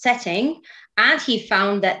UK setting. And he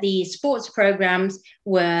found that the sports programs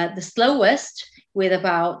were the slowest, with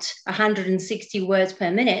about 160 words per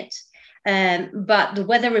minute. But the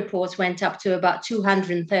weather reports went up to about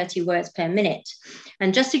 230 words per minute.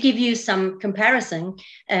 And just to give you some comparison,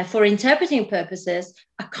 for interpreting purposes,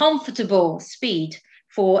 a comfortable speed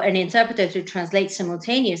for an interpreter to translate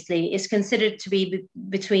simultaneously is considered to be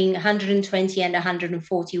between 120 and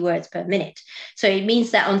 140 words per minute. So it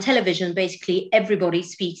means that on television, basically everybody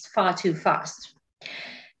speaks far too fast.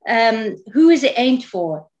 Who is it aimed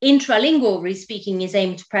for? Intralingual re-speaking is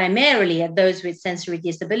aimed primarily at those with sensory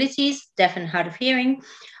disabilities, deaf and hard of hearing.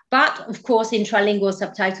 But of course, intralingual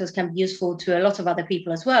subtitles can be useful to a lot of other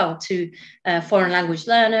people as well, to foreign language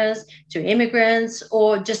learners, to immigrants,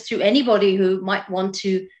 or just to anybody who might want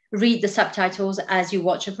to read the subtitles as you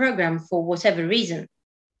watch a program for whatever reason.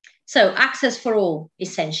 So access for all,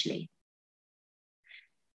 essentially.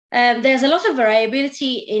 There's a lot of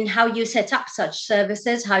variability in how you set up such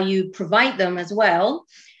services, how you provide them as well.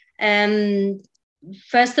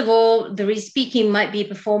 First of all, the re-speaking might be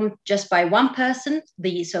performed just by one person,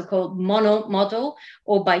 the so-called mono model,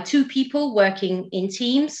 or by 2 people working in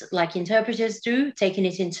teams, like interpreters do, taking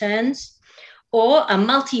it in turns, or a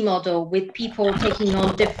multi-model with people taking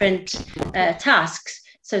on different tasks.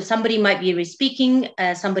 So somebody might be re-speaking,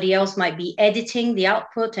 somebody else might be editing the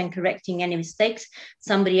output and correcting any mistakes.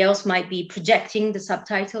 Somebody else might be projecting the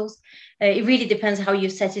subtitles. It really depends how you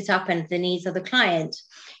set it up and the needs of the client.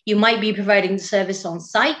 You might be providing the service on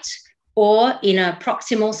site or in a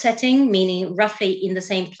proximal setting, meaning roughly in the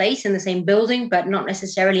same place, in the same building, but not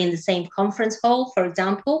necessarily in the same conference hall, for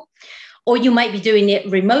example. Or you might be doing it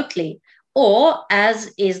remotely, or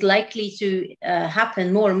as is likely to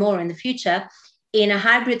happen more and more in the future, in a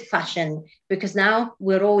hybrid fashion, because now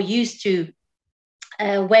we're all used to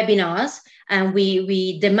webinars and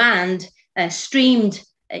we demand streamed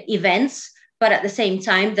events, but at the same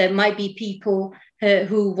time, there might be people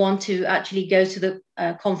who want to actually go to the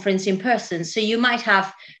conference in person. So you might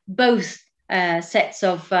have both sets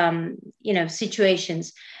of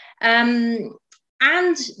situations. And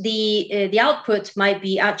the output might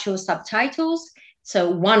be actual subtitles, so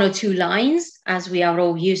 1 or 2 lines, as we are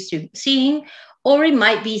all used to seeing, or it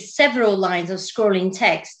might be several lines of scrolling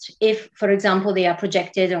text if, for example, they are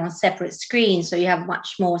projected on a separate screen, so you have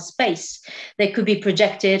much more space. They could be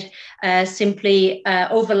projected simply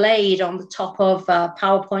overlaid on the top of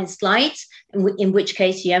PowerPoint slides, in which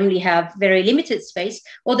case you only have very limited space,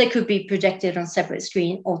 or they could be projected on separate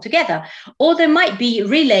screen altogether. Or they might be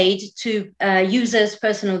relayed to users'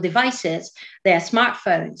 personal devices, their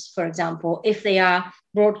smartphones, for example, if they are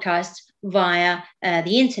broadcast via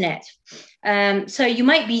the internet. So you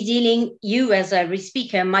might be dealing, you as a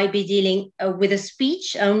speaker might be dealing with a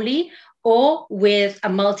speech only, or with a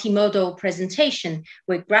multimodal presentation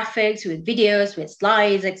with graphics, with videos, with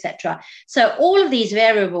slides, etc. So all of these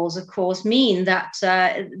variables, of course, mean that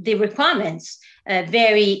the requirements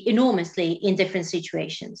vary enormously in different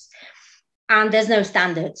situations. And there's no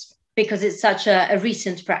standards because it's such a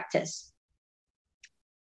recent practice.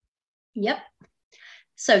 Yep.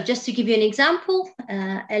 So just to give you an example,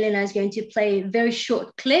 Elena is going to play a very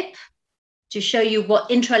short clip to show you what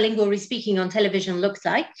intralingual re-speaking on television looks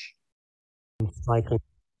like.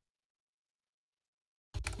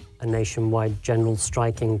 A nationwide general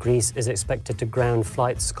strike in Greece is expected to ground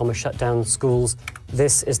flights, shut down schools.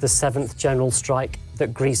 This is the 7th general strike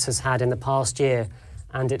that Greece has had in the past year,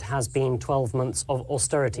 and it has been 12 months of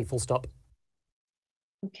austerity, full stop.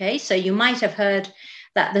 Okay, so you might have heard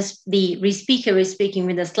that the re-speaker is speaking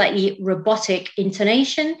with a slightly robotic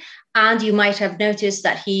intonation, and you might have noticed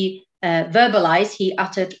that he verbalized, he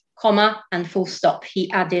uttered comma and full stop.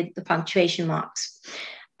 He added the punctuation marks.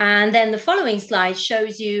 And then the following slide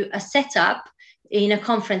shows you a setup in a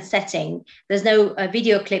conference setting. There's no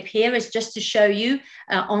video clip here. It's just to show you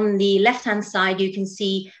on the left-hand side, you can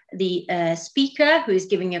see the speaker who is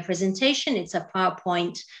giving a presentation. It's a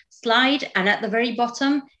PowerPoint slide. And at the very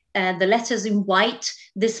bottom, the letters in white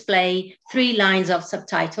display 3 lines of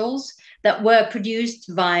subtitles that were produced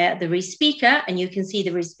via the re-speaker. And you can see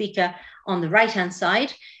the re-speaker on the right-hand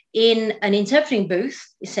side in an interpreting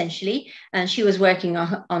booth, essentially, and she was working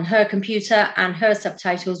on her computer, and her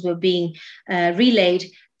subtitles were being relayed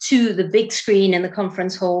to the big screen in the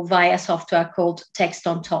conference hall via software called Text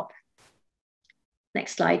on Top.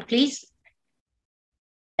 Next slide, please.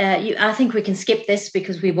 I think we can skip this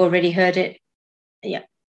because we've already heard it. Yeah,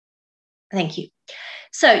 thank you.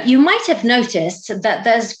 So you might have noticed that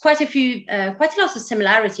there's quite a lot of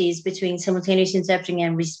similarities between simultaneous interpreting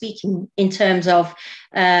and re-speaking in terms of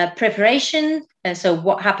preparation, so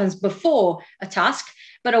what happens before a task,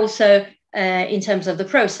 but also in terms of the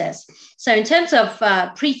process. So in terms of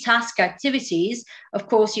pre-task activities, of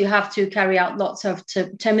course, you have to carry out lots of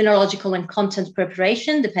terminological and content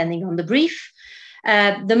preparation, depending on the brief.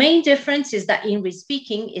 The main difference is that in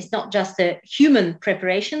re-speaking, it's not just a human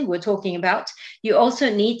preparation we're talking about. You also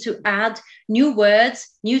need to add new words,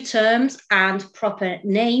 new terms, and proper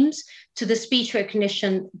names to the speech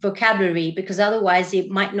recognition vocabulary, because otherwise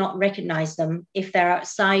it might not recognize them. If they're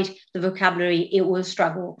outside the vocabulary, it will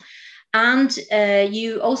struggle. And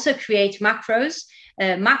you also create macros.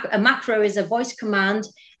 A macro is a voice command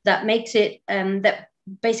that makes it, that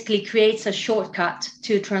basically creates a shortcut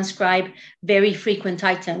to transcribe very frequent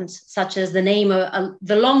items, such as the name of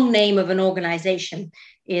the long name of an organization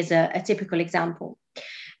is a typical example.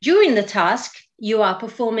 During the task, you are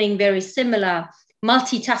performing very similar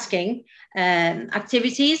multitasking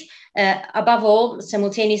activities, above all,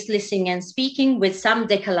 simultaneous listening and speaking with some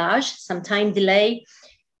décalage, some time delay.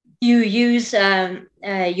 You use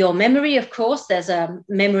your memory, of course, there's a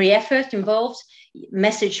memory effort involved,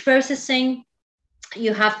 message processing.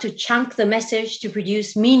 You have to chunk the message to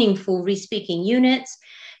produce meaningful re-speaking units.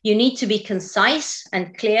 You need to be concise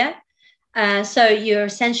and clear. So you're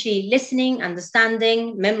essentially listening,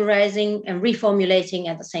 understanding, memorizing, and reformulating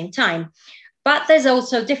at the same time. But there's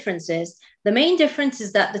also differences. The main difference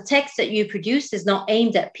is that the text that you produce is not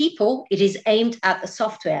aimed at people, it is aimed at the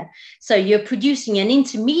software. So you're producing an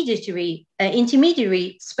intermediary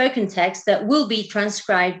spoken text that will be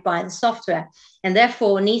transcribed by the software, and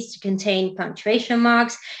therefore needs to contain punctuation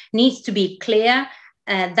marks, needs to be clear.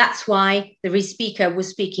 That's why the re-speaker was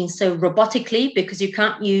speaking so robotically, because you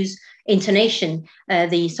can't use intonation.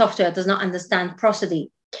 The software does not understand prosody.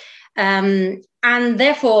 And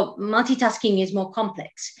therefore, multitasking is more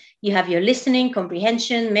complex. You have your listening,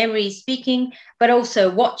 comprehension, memory, speaking, but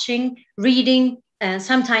also watching, reading, and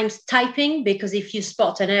sometimes typing, because if you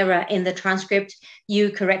spot an error in the transcript,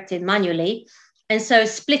 you correct it manually. And so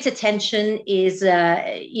split attention is,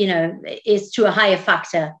 is to a higher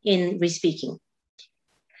factor in re-speaking.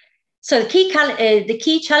 So the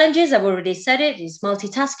key challenges, I've already said it, is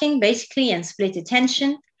multitasking, basically, and split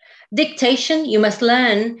attention. Dictation, you must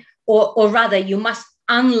learn, or rather, you must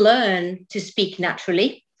unlearn to speak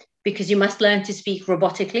naturally, because you must learn to speak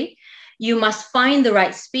robotically. You must find the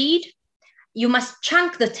right speed. You must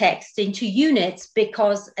chunk the text into units,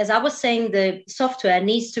 because, as I was saying, the software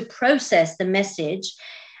needs to process the message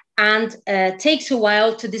and takes a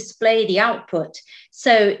while to display the output.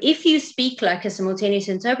 So if you speak like a simultaneous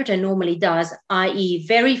interpreter normally does, i.e.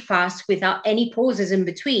 very fast without any pauses in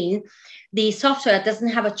between, the software doesn't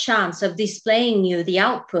have a chance of displaying you the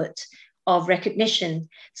output of recognition.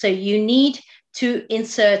 So you need to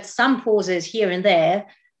insert some pauses here and there.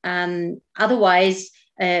 Otherwise,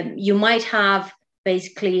 you might have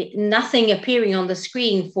basically nothing appearing on the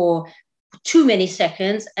screen for too many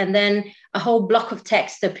seconds, and then a whole block of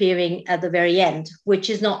text appearing at the very end, which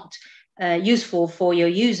is not useful for your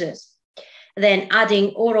users. Then adding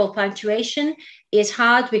oral punctuation is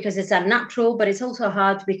hard because it's unnatural, but it's also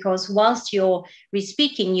hard because whilst you're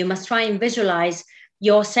re-speaking, you must try and visualize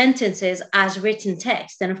your sentences as written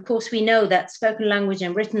text. And of course, we know that spoken language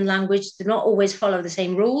and written language do not always follow the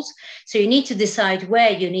same rules. So you need to decide where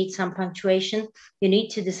you need some punctuation. You need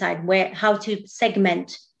to decide how to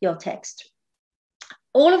segment your text.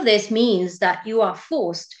 All of this means that you are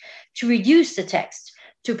forced to reduce the text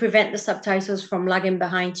to prevent the subtitles from lagging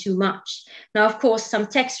behind too much. Now, of course, some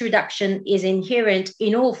text reduction is inherent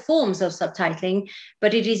in all forms of subtitling,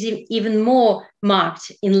 but it is even more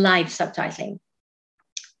marked in live subtitling.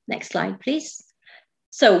 Next slide, please.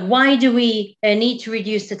 So why do we need to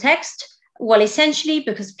reduce the text? Well, essentially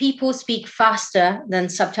because people speak faster than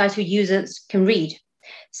subtitle users can read.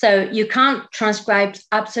 So you can't transcribe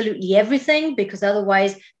absolutely everything because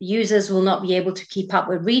otherwise users will not be able to keep up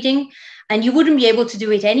with reading. And you wouldn't be able to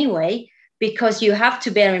do it anyway, because you have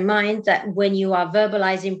to bear in mind that when you are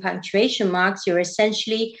verbalizing punctuation marks, you're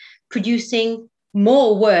essentially producing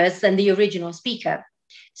more words than the original speaker.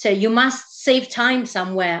 So you must save time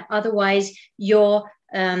somewhere, otherwise your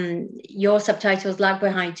subtitles lag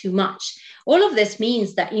behind too much. All of this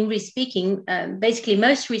means that in re-speaking, basically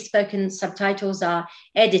most re-spoken subtitles are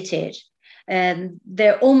edited.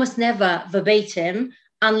 They're almost never verbatim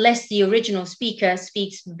unless the original speaker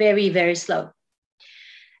speaks very, very slow.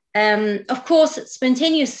 Of course,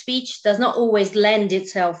 spontaneous speech does not always lend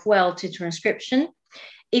itself well to transcription.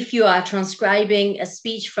 If you are transcribing a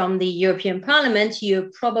speech from the European Parliament,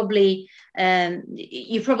 you probably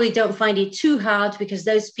don't find it too hard because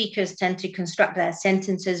those speakers tend to construct their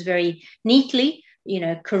sentences very neatly,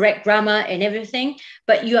 correct grammar and everything.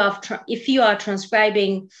 But if you are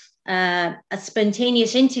transcribing a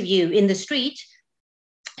spontaneous interview in the street,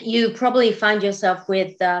 you probably find yourself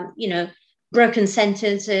with, broken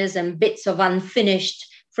sentences and bits of unfinished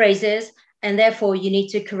phrases. And therefore, you need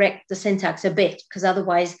to correct the syntax a bit, because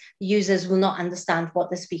otherwise users will not understand what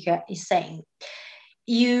the speaker is saying.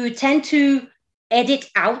 You tend to edit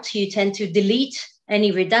out, you tend to delete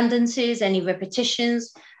any redundancies, any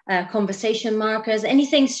repetitions, conversation markers,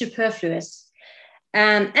 anything superfluous.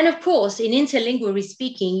 And of course, in interlingual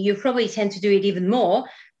re-speaking, you probably tend to do it even more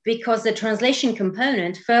because the translation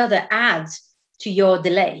component further adds to your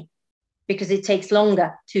delay, because it takes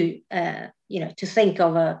longer to think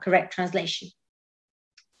of a correct translation.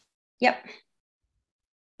 Yep.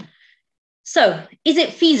 So is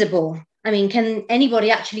it feasible? I mean, can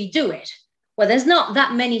anybody actually do it? Well, there's not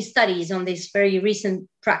that many studies on this very recent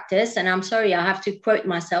practice. And I'm sorry, I have to quote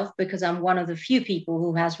myself because I'm one of the few people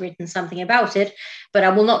who has written something about it, but I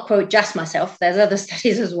will not quote just myself. There's other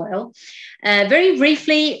studies as well. Very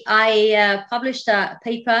briefly, I published a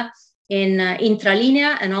paper in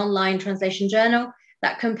Intralinea, an online translation journal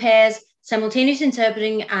that compares simultaneous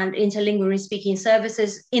interpreting and interlingual speaking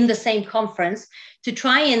services in the same conference to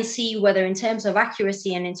try and see whether in terms of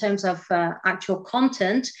accuracy and in terms of actual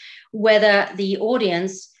content, whether the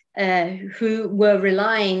audience who were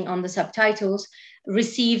relying on the subtitles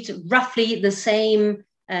received roughly the same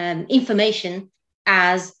information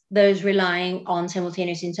as those relying on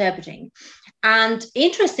simultaneous interpreting. And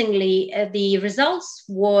interestingly, the results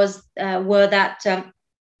were that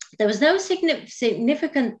there was no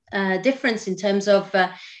significant difference in terms of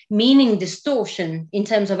meaning distortion in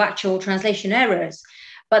terms of actual translation errors,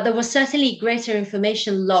 but there was certainly greater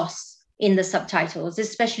information loss in the subtitles,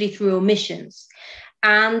 especially through omissions.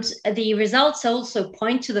 And the results also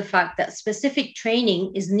point to the fact that specific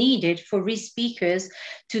training is needed for re-speakers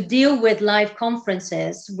to deal with live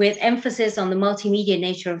conferences with emphasis on the multimedia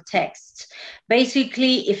nature of texts.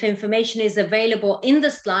 Basically, if information is available in the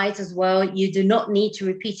slides as well, you do not need to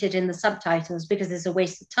repeat it in the subtitles because it's a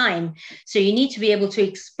waste of time. So you need to be able to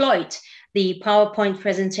exploit the PowerPoint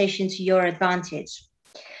presentation to your advantage.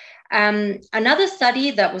 Another study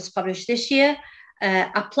that was published this year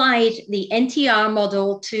applied the NTR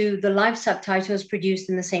model to the live subtitles produced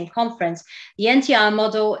in the same conference. The NTR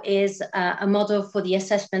model is a model for the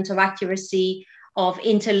assessment of accuracy of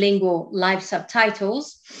interlingual live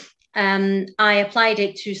subtitles. I applied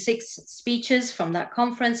it to 6 speeches from that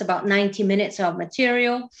conference, about 90 minutes of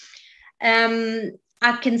material. I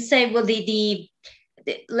can say, well,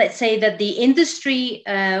 let's say that the industry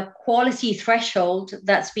quality threshold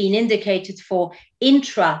that's been indicated for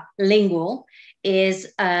intralingual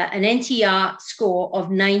is an NTR score of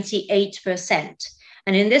 98%.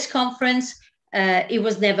 And in this conference, it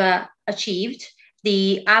was never achieved.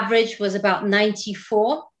 The average was about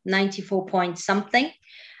 94 point something.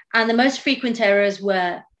 And the most frequent errors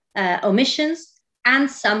were omissions and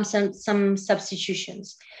some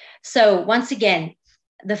substitutions. So once again,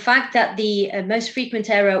 the fact that the most frequent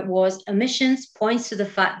error was omissions points to the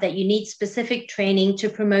fact that you need specific training to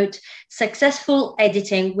promote successful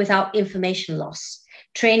editing without information loss,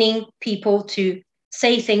 training people to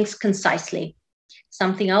say things concisely.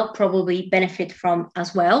 Something I'll probably benefit from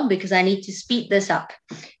as well, because I need to speed this up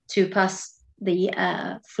to pass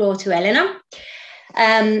the floor to Elena.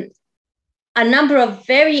 A number of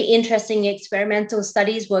very interesting experimental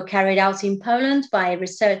studies were carried out in Poland by a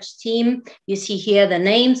research team. You see here the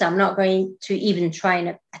names. I'm not going to even try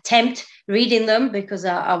and attempt reading them, because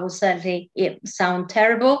I will certainly sound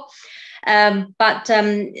terrible. But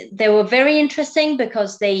they were very interesting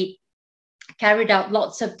because they carried out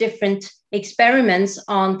lots of different experiments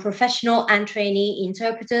on professional and trainee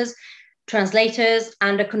interpreters, translators,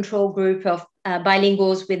 and a control group of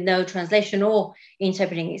bilinguals with no translation or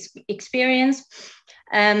interpreting experience.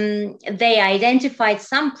 They identified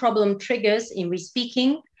some problem triggers in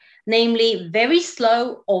re-speaking, namely very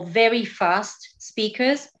slow or very fast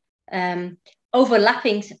speakers,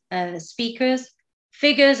 overlapping speakers,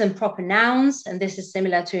 figures and proper nouns, and this is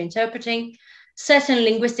similar to interpreting, certain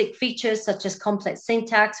linguistic features such as complex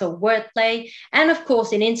syntax or wordplay, and of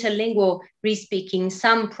course in interlingual re-speaking,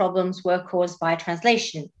 some problems were caused by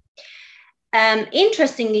translation.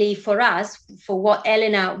 Interestingly for us, for what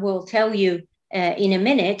Elena will tell you in a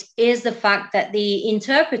minute, is the fact that the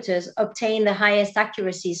interpreters obtain the highest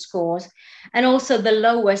accuracy scores and also the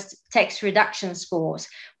lowest text reduction scores,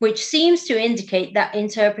 which seems to indicate that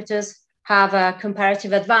interpreters have a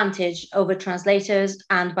comparative advantage over translators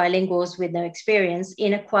and bilinguals with no experience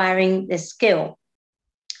in acquiring this skill.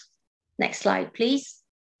 Next slide, please.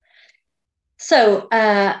 So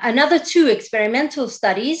another two experimental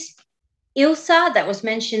studies, ILSA, that was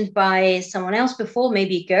mentioned by someone else before,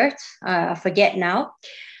 maybe Gert, I forget now.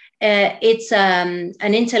 It's an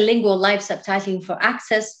interlingual live subtitling for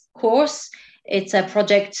access course. It's a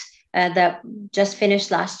project that just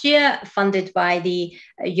finished last year, funded by the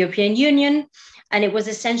European Union. And it was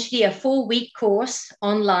essentially a 4-week course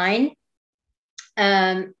online.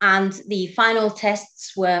 And the final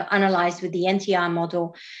tests were analyzed with the NTR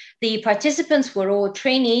model. The participants were all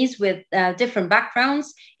trainees with different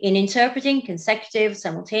backgrounds in interpreting, consecutive,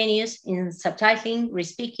 simultaneous, in subtitling,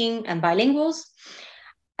 re-speaking, and bilinguals.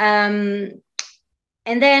 And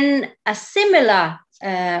then a similar,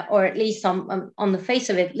 or at least on the face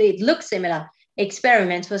of it, it looks similar,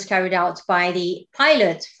 experiment was carried out by the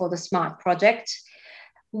pilot for the SMART project,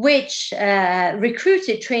 which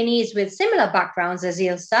recruited trainees with similar backgrounds as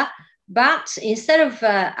ILSA, but instead of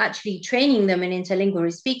actually training them in interlingual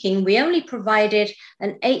speaking, we only provided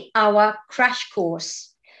an 8-hour crash course.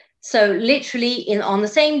 So literally on the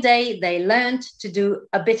same day, they learned to do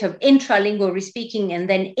a bit of intralingual speaking and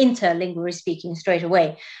then interlingual speaking straight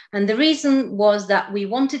away. And the reason was that we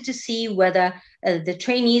wanted to see whether the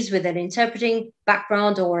trainees with an interpreting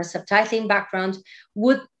background or a subtitling background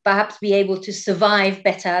would perhaps be able to survive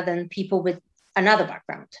better than people with another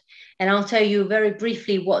background. And I'll tell you very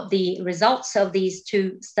briefly what the results of these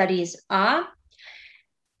two studies are.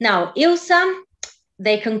 Now, ILSA,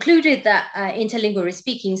 they concluded that interlingual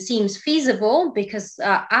speaking seems feasible because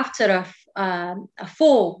after a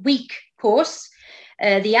 4-week course,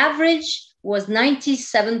 the average was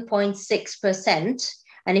 97.6%.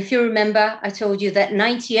 And if you remember, I told you that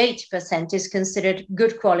 98% is considered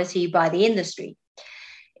good quality by the industry.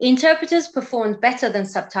 Interpreters performed better than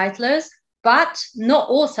subtitlers, but not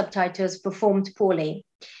all subtitlers performed poorly.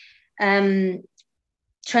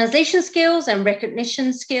 Translation skills and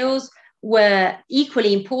recognition skills were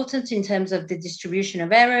equally important in terms of the distribution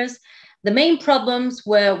of errors. The main problems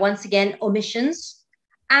were, once again, omissions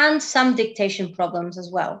and some dictation problems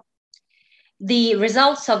as well. The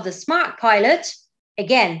results of the SMART pilot,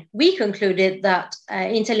 again, we concluded that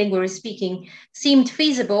interlingual speaking seemed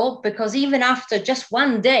feasible because even after just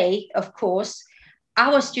 1 day, of course,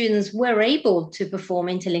 our students were able to perform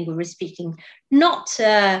interlingual speaking, not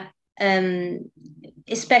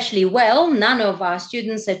especially well. None of our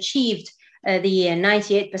students achieved the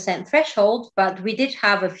 98% threshold, but we did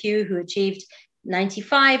have a few who achieved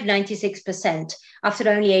 95, 96% after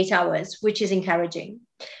only 8 hours, which is encouraging.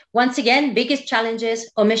 Once again, biggest challenges,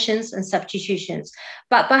 omissions and substitutions.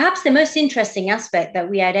 But perhaps the most interesting aspect that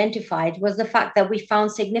we identified was the fact that we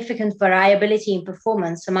found significant variability in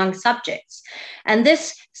performance among subjects. And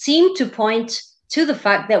this seemed to point to the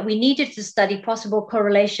fact that we needed to study possible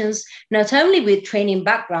correlations, not only with training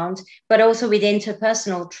background, but also with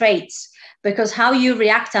interpersonal traits, because how you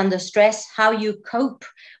react under stress, how you cope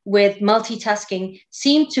with multitasking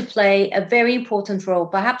seemed to play a very important role,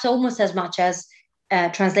 perhaps almost as much as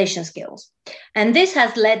translation skills. And this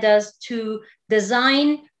has led us to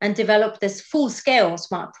design and develop this full-scale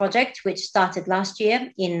SMART project, which started last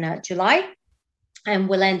year in July and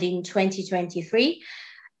will end in 2023.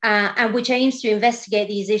 and which aims to investigate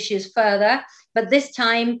these issues further, but this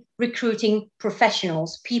time recruiting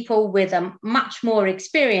professionals, people with a much more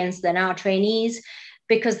experience than our trainees,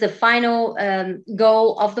 because the final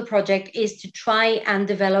goal of the project is to try and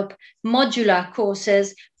develop modular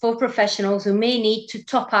courses for professionals who may need to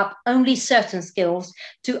top up only certain skills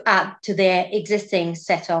to add to their existing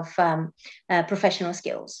set of professional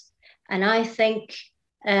skills. And I think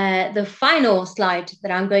the final slide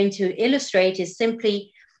that I'm going to illustrate is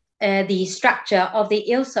simply the structure of the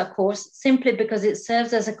ILSA course, simply because it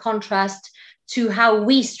serves as a contrast to how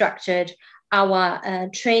we structured our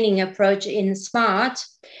training approach in SMART.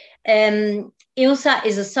 ILSA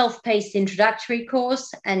is a self-paced introductory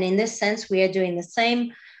course, and in this sense, we are doing the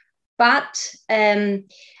same. But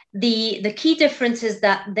the key difference is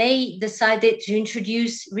that they decided to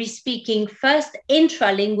introduce re-speaking first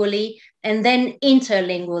intralingually and then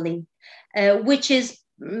interlingually, which is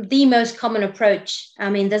the most common approach.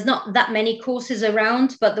 I mean, there's not that many courses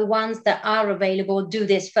around, but the ones that are available do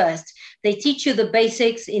this first. They teach you the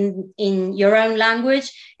basics in your own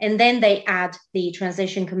language, and then they add the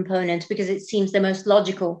translation component because it seems the most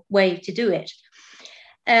logical way to do it.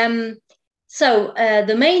 So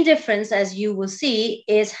the main difference, as you will see,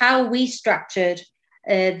 is how we structured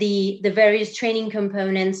the various training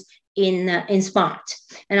components in SMART.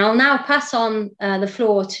 And I'll now pass on the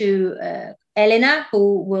floor to Elena,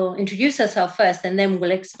 who will introduce herself first, and then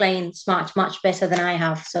will explain SMART much better than I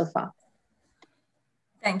have so far.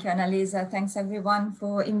 Thank you, Annalisa. Thanks everyone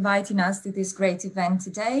for inviting us to this great event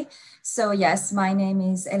today. So yes, my name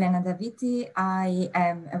is Elena Davitti. I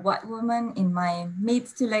am a white woman in my mid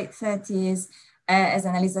to late 30s. As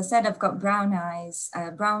Annalisa said, I've got brown eyes,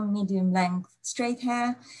 brown medium length straight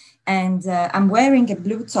hair, and I'm wearing a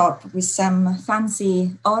blue top with some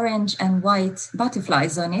fancy orange and white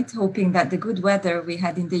butterflies on it, hoping that the good weather we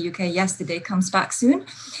had in the UK yesterday comes back soon,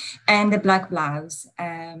 and a black blouse.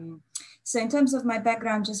 So in terms of my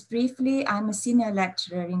background, just briefly, I'm a senior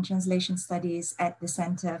lecturer in translation studies at the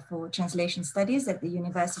Center for Translation Studies at the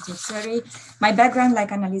University of Surrey. My background,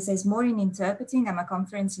 like Annalisa, is more in interpreting. I'm a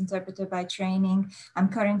conference interpreter by training. I'm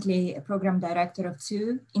currently a program director of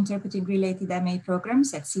 2 interpreting-related MA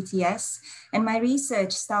programs at CTS. And my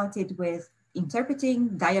research started with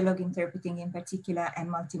interpreting, dialogue interpreting in particular, and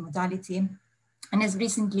multimodality, and has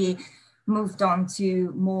recently moved on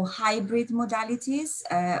to more hybrid modalities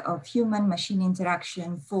of human-machine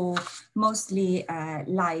interaction for mostly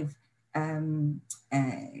live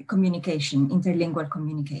communication, interlingual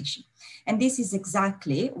communication. And this is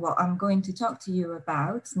exactly what I'm going to talk to you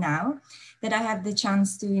about now that I have the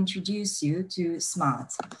chance to introduce you to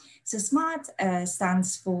SMART. So SMART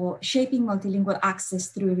stands for Shaping Multilingual Access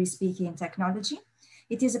Through Re-speaking Technology.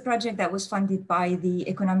 It is a project that was funded by the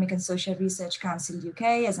Economic and Social Research Council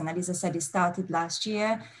UK. As Annalisa said, it started last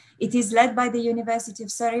year. It is led by the University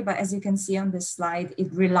of Surrey, but as you can see on this slide,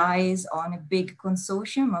 it relies on a big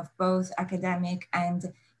consortium of both academic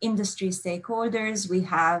and industry stakeholders. We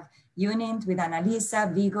have UNINT with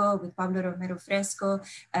Annalisa, Vigo with Pablo Romero Fresco,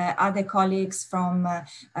 other colleagues from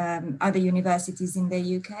other universities in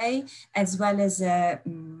the UK, as well as a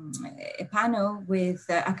panel with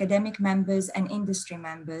academic members and industry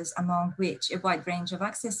members, among which a wide range of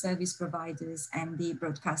access service providers and the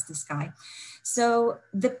broadcaster Sky. So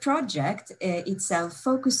the project itself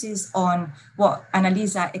focuses on what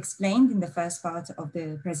Annalisa explained in the first part of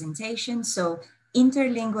the presentation. So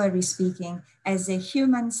interlingual re-speaking as a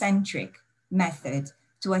human-centric method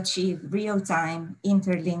to achieve real-time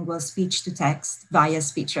interlingual speech-to-text via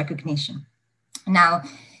speech recognition. Now,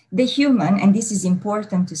 the human, and this is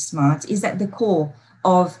important to SMART, is at the core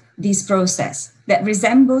of this process that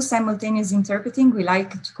resembles simultaneous interpreting. We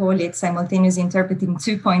like to call it simultaneous interpreting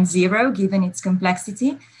 2.0, given its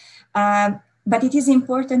complexity. But it is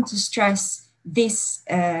important to stress this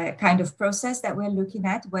kind of process that we're looking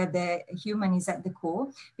at, where the human is at the core,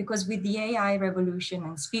 because with the AI revolution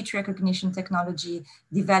and speech recognition technology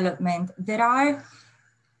development, there are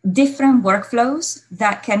different workflows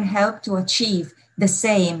that can help to achieve the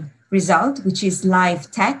same result, which is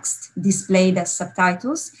live text displayed as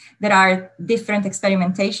subtitles. There are different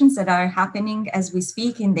experimentations that are happening as we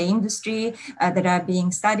speak in the industry that are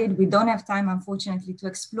being studied. We don't have time, unfortunately, to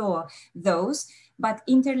explore those. But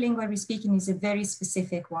interlingual re-speaking is a very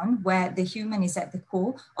specific one where the human is at the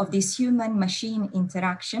core of this human-machine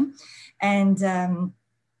interaction. And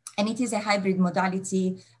it is a hybrid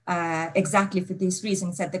modality exactly for this reason.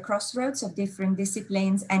 It's at the crossroads of different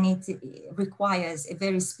disciplines, and it requires a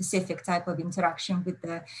very specific type of interaction with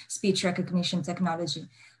the speech recognition technology.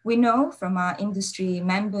 We know from our industry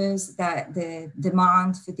members that the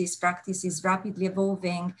demand for this practice is rapidly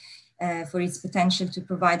evolving. for its potential to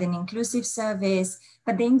provide an inclusive service,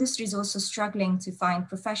 but the industry is also struggling to find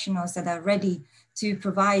professionals that are ready to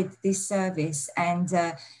provide this service. And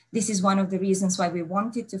this is one of the reasons why we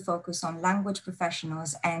wanted to focus on language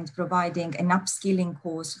professionals and providing an upskilling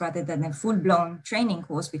course rather than a full-blown training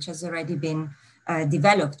course, which has already been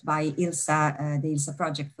developed by ILSA, the ILSA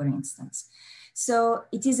project, for instance. So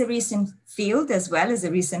it is a recent field as well as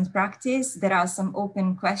a recent practice. There are some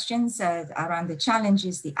open questions around the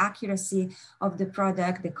challenges, the accuracy of the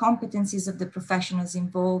product, the competencies of the professionals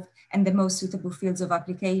involved, and the most suitable fields of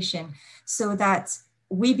application. So that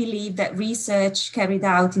we believe that research carried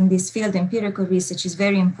out in this field, empirical research, is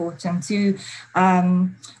very important to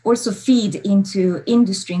also feed into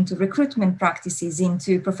industry, into recruitment practices,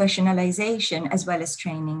 into professionalization, as well as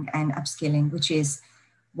training and upskilling, which is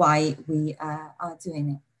why we are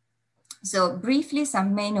doing it. So briefly,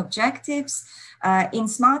 some main objectives. In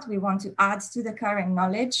SMART, we want to add to the current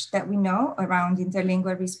knowledge that we know around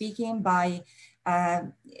interlingual respeaking by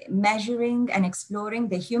measuring and exploring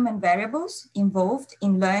the human variables involved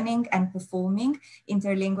in learning and performing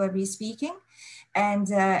interlingual respeaking. And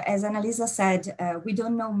as Annalisa said, we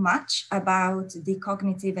don't know much about the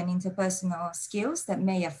cognitive and interpersonal skills that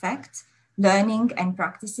may affect learning and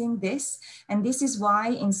practicing this. And this is why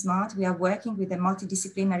in SMART, we are working with a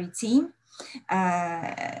multidisciplinary team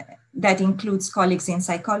that includes colleagues in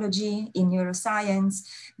psychology, in neuroscience,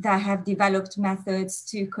 that have developed methods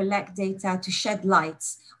to collect data, to shed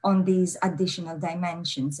lights on these additional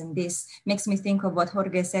dimensions. And this makes me think of what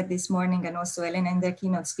Jorge said this morning, and also Elena in their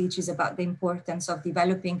keynote speeches, about the importance of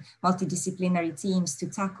developing multidisciplinary teams to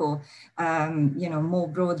tackle more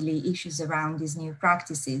broadly issues around these new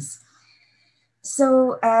practices.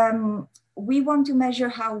 So we want to measure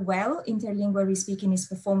how well interlingual respeaking is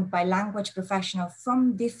performed by language professionals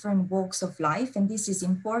from different walks of life. And this is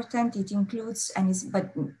important. It includes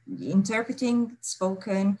interpreting,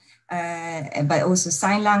 spoken, but also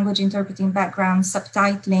sign language interpreting background,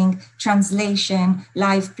 subtitling, translation,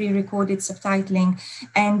 live pre-recorded subtitling.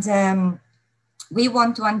 And we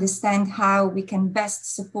want to understand how we can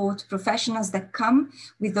best support professionals that come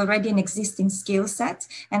with already an existing skill set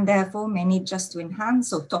and therefore may need just to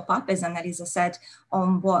enhance or top up, as Annalisa said,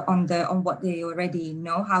 on what they already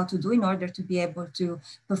know how to do in order to be able to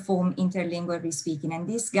perform interlingual respeaking. And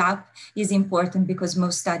this gap is important because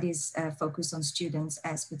most studies focus on students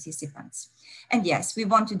as participants. And yes, we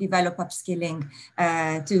want to develop upskilling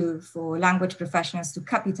for language professionals to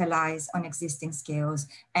capitalize on existing skills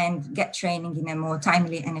and get training in a more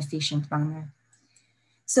timely and efficient manner.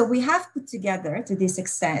 So we have put together to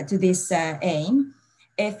this aim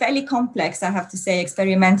a fairly complex, I have to say,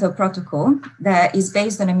 experimental protocol that is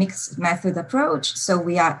based on a mixed method approach. So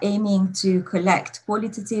we are aiming to collect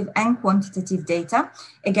qualitative and quantitative data,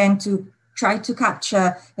 again, to try to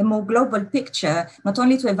capture a more global picture, not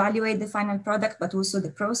only to evaluate the final product, but also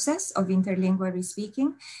the process of interlingual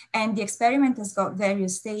respeaking. And the experiment has got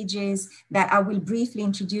various stages that I will briefly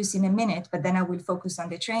introduce in a minute, but then I will focus on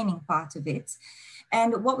the training part of it.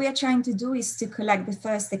 And what we are trying to do is to collect the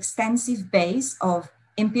first extensive base of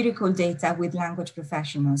empirical data with language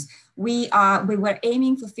professionals. We were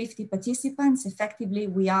aiming for 50 participants. Effectively,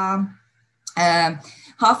 we are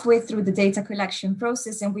halfway through the data collection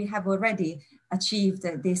process, and we have already achieved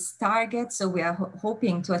this target. So we are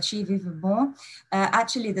hoping to achieve even more.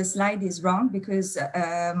 Actually, the slide is wrong because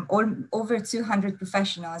over 200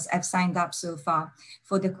 professionals have signed up so far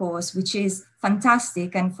for the course, which is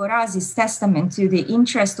fantastic. And for us, is testament to the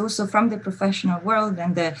interest also from the professional world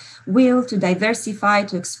and the will to diversify,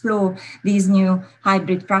 to explore these new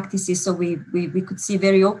hybrid practices. So we could see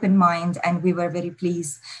very open mind, and we were very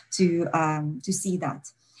pleased to see that.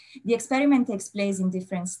 The experiment takes place in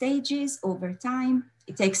different stages over time.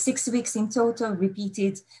 It takes 6 weeks in total,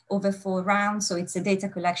 repeated over 4 rounds. So it's a data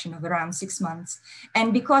collection of around 6 months.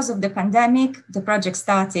 And because of the pandemic, the project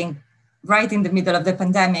starting right in the middle of the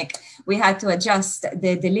pandemic, we had to adjust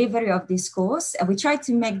the delivery of this course. And we tried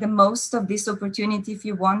to make the most of this opportunity, if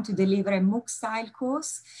you want, to deliver a MOOC style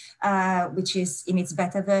course, which is in its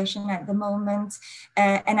beta version at the moment.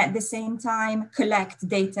 And at the same time, collect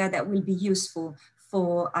data that will be useful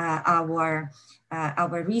for our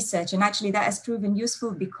research. And actually that has proven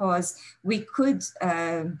useful because we could,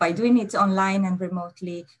 by doing it online and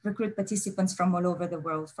remotely, recruit participants from all over the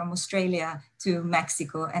world, from Australia to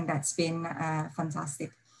Mexico, and that's been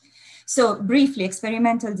fantastic. So briefly,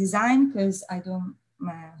 experimental design, because I don't,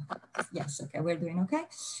 yes, okay, we're doing okay.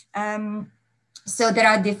 So there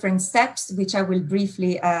are different steps, which I will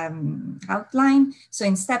briefly outline. So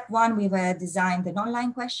in step 1, we were designed an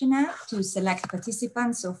online questionnaire to select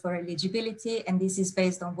participants, so for eligibility, and this is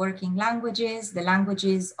based on working languages. The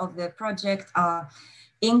languages of the project are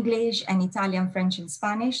English and Italian, French, and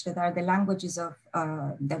Spanish, that are the languages of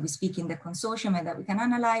that we speak in the consortium and that we can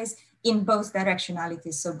analyze in both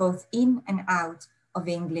directionalities, so both in and out of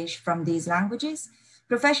English from these languages.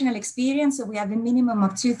 Professional experience, so we have a minimum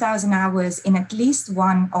of 2,000 hours in at least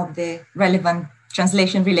one of the relevant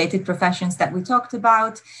translation-related professions that we talked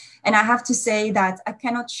about. And I have to say that I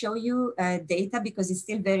cannot show you data because it's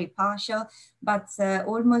still very partial, but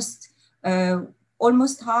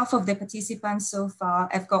almost half of the participants so far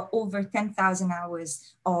have got over 10,000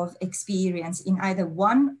 hours of experience in either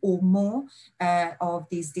one or more of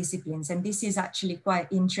these disciplines. And this is actually quite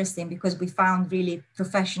interesting because we found really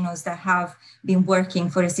professionals that have been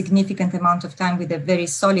working for a significant amount of time with a very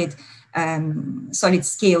solid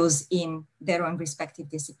skills in their own respective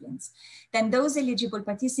disciplines. Then those eligible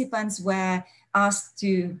participants were asked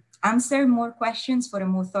to answer more questions for a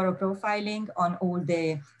more thorough profiling on all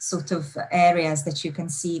the sort of areas that you can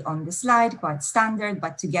see on the slide, quite standard,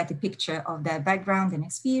 but to get a picture of their background and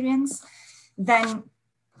experience. Then,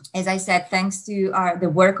 as I said, thanks to the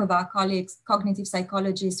work of our colleagues, cognitive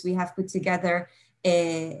psychologists, we have put together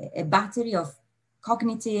a battery of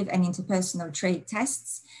cognitive and interpersonal trait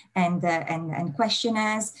tests and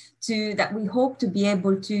questionnaires that we hope to be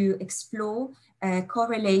able to explore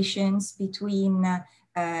correlations between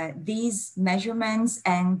these measurements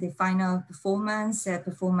and the final performance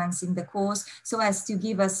in the course, so as to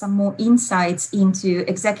give us some more insights into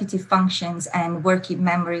executive functions and working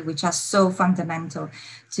memory, which are so fundamental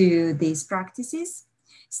to these practices.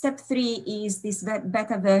 Step 3 is this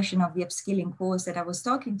beta version of the upskilling course that I was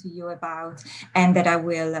talking to you about and that I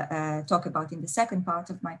will talk about in the second part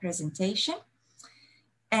of my presentation.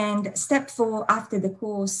 And step 4, after the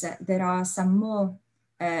course, there are some more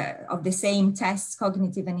of the same tests,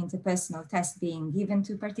 cognitive and interpersonal tests being given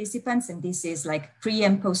to participants. And this is like pre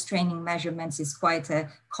and post-training measurements is quite a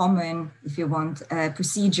common, if you want,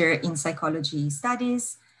 procedure in psychology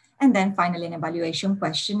studies. And then finally, an evaluation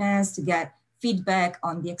questionnaires to get feedback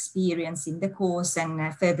on the experience in the course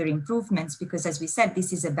and further improvements, because as we said,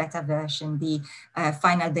 this is a beta version. The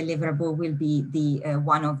final deliverable will be the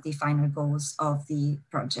one of the final goals of the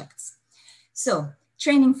projects. So,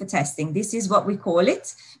 training for testing, this is what we call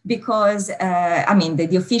it, because,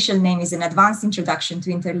 the official name is an advanced introduction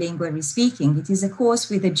to interlingual respeaking. It is a course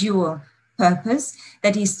with a dual purpose,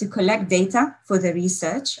 that is to collect data for the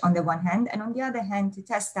research on the one hand, and on the other hand, to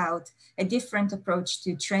test out a different approach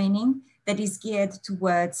to training that is geared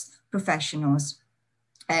towards professionals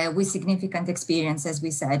with significant experience, as we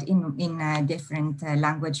said, in different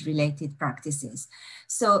language-related practices.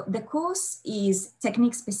 So the course is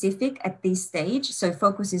technique-specific at this stage, so it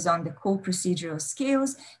focuses on the core procedural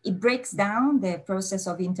skills. It breaks down the process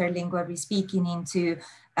of interlingual respeaking into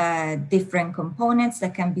different components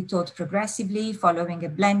that can be taught progressively, following a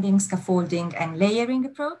blending, scaffolding, and layering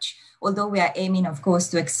approach, although we are aiming, of course,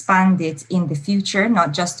 to expand it in the future,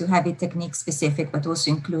 not just to have it technique-specific, but also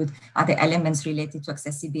include other elements related to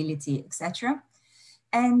accessibility, etc.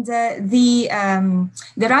 And the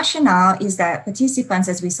rationale is that participants,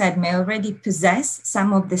 as we said, may already possess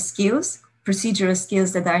some of the skills, procedural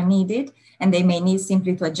skills that are needed, and they may need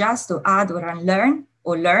simply to adjust or add or unlearn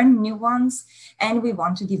or learn new ones. And we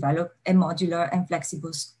want to develop a modular and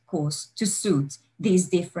flexible course to suit these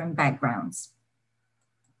different backgrounds.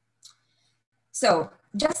 So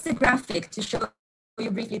just a graphic to show you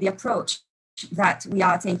briefly the approach that we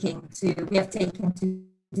have taken to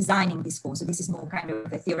designing this course. So this is more kind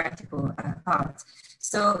of a theoretical part.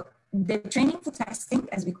 So the training for testing,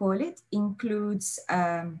 as we call it, includes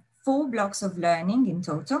 4 blocks of learning in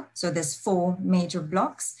total. So there's 4 major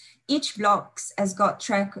blocks. Each block has got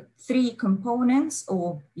 3 components,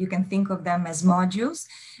 or you can think of them as modules.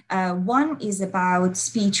 One is about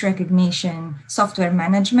speech recognition software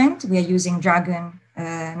management. We are using Dragon,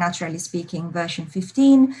 naturally speaking, version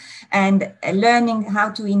 15, and learning how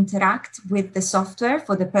to interact with the software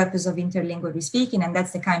for the purpose of interlingual respeaking. And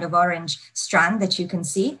that's the kind of orange strand that you can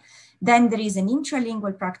see. Then there is an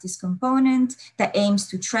intralingual practice component that aims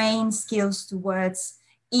to train skills towards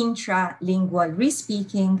intralingual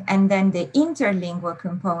respeaking, and then the interlingual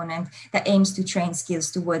component that aims to train skills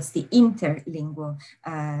towards the interlingual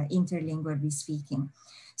respeaking.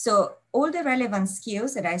 So all the relevant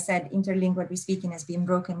skills that I said interlingual respeaking has been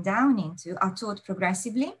broken down into are taught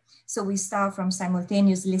progressively. So we start from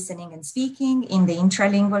simultaneous listening and speaking in the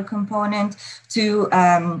intralingual component to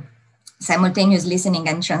simultaneous listening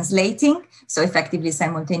and translating, so effectively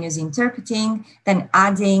simultaneous interpreting, then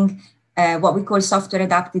adding what we call software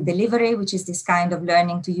adapted delivery, which is this kind of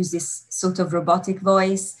learning to use this sort of robotic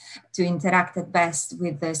voice to interact at best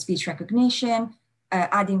with the speech recognition,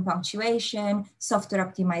 adding punctuation, software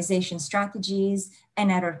optimization strategies,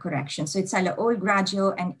 and error correction. So it's all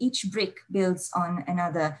gradual, and each brick builds on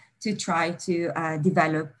another to try to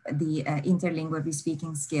develop the interlingual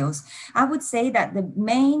respeaking skills. I would say that the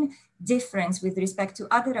main difference with respect to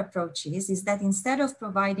other approaches is that instead of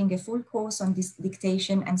providing a full course on this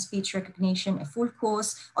dictation and speech recognition, a full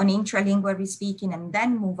course on intralingual respeaking, and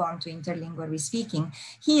then move on to interlingual respeaking,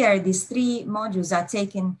 here these three modules are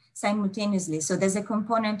taken simultaneously. So there's a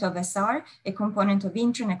component of SR, a component of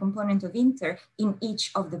intra, and a component of inter in each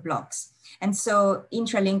of the blocks. And so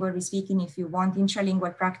intralingual respeaking, if you want,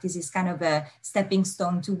 intralingual practice is kind of a stepping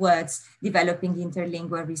stone towards developing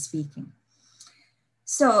interlingual respeaking.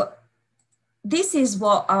 So this is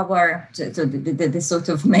what our, the sort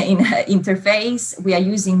of main interface. We are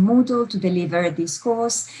using Moodle to deliver this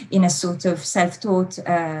course in a sort of self-taught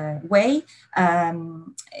way.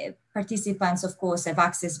 Participants, of course, have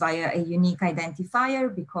access via a unique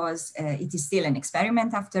identifier because it is still an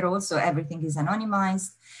experiment after all, so everything is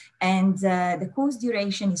anonymized. And the course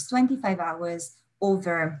duration is 25 hours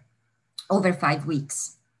over 5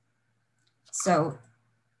 weeks. So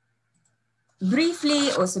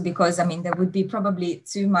briefly, also because, I mean, there would be probably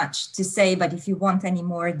too much to say, but if you want any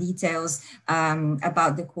more details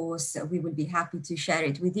about the course, we will be happy to share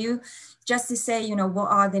it with you. Just to say, you know,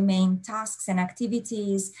 what are the main tasks and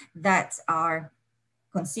activities that are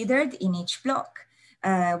considered in each block?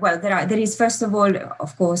 Well, there is, first of all,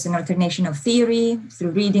 of course, an alternation of theory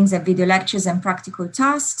through readings and video lectures and practical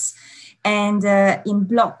tasks. And in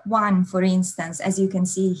block 1, for instance, as you can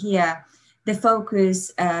see here, the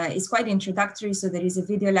focus is quite introductory. So there is a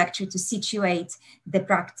video lecture to situate the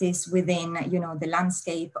practice within, you know, the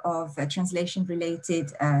landscape of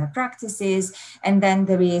translation-related practices. And then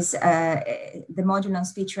there is the module on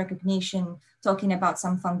speech recognition, talking about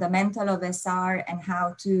some fundamental of SR and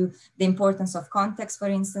how to, the importance of context, for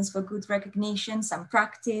instance, for good recognition, some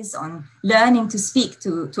practice on learning to speak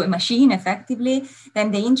to a machine effectively. Then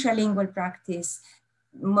the intralingual practice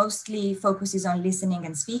mostly focuses on listening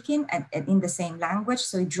and speaking in the same language.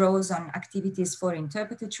 So it draws on activities for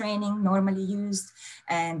interpreter training normally used.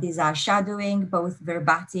 And these are shadowing, both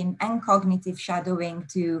verbatim and cognitive shadowing,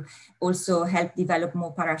 to also help develop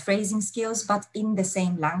more paraphrasing skills, but in the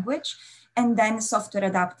same language. And then software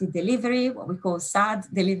adapted delivery, what we call SAD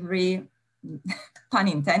delivery, pun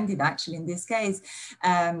intended actually in this case.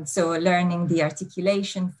 So learning the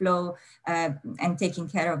articulation flow and taking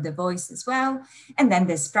care of the voice as well. And then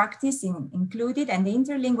there's practice included, and the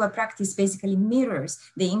interlingual practice basically mirrors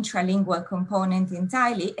the intralingual component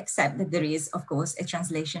entirely, except that there is, of course, a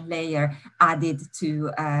translation layer added to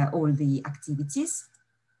all the activities.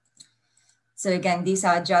 So again, these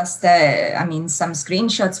are just, I mean, some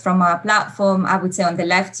screenshots from our platform. I would say on the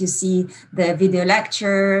left, you see the video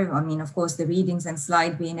lecture. I mean, of course, the readings and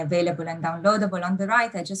slide being available and downloadable. On the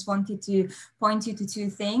right, I just wanted to point you to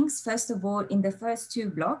two things. First of all, in the first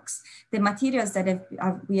 2 blocks, the materials that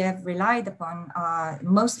we have relied upon are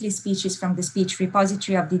mostly speeches from the speech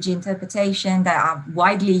repository of degli interpretation that are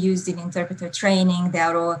widely used in interpreter training. They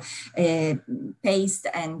are all paced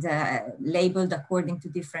and labeled according to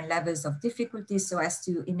different levels of difficulty, so as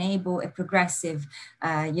to enable a progressive,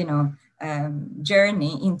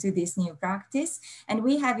 journey into this new practice. And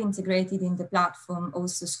we have integrated in the platform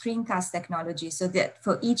also screencast technology, so that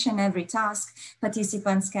for each and every task,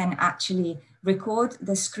 participants can actually record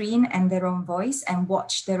the screen and their own voice and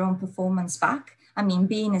watch their own performance back. I mean,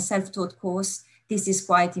 being a self-taught course, this is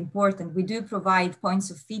quite important. We do provide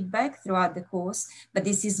points of feedback throughout the course, but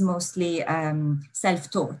this is mostly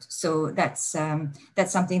self-taught. So that's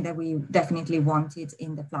something that we definitely wanted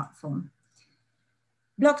in the platform.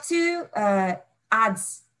 Block 2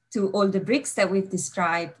 adds to all the bricks that we've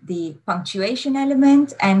described the punctuation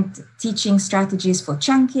element and teaching strategies for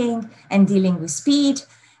chunking and dealing with speed.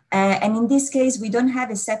 And in this case, we don't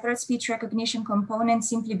have a separate speech recognition component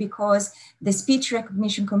simply because the speech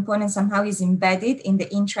recognition component somehow is embedded in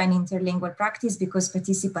the intra and interlingual practice because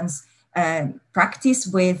participants practice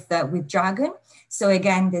with Dragon. So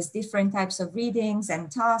again, there's different types of readings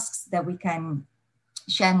and tasks that we can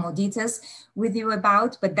share more details with you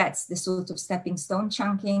about, but that's the sort of stepping stone,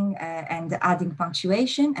 chunking and adding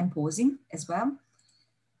punctuation and pausing as well.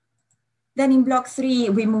 Then in block 3,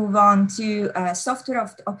 we move on to software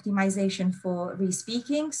optimization for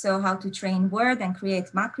re-speaking. So how to train Word and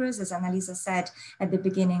create macros, as Annalisa said at the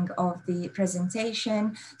beginning of the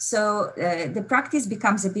presentation. So the practice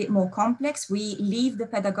becomes a bit more complex. We leave the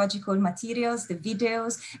pedagogical materials, the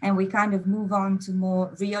videos, and we kind of move on to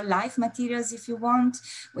more real life materials, if you want,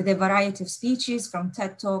 with a variety of speeches from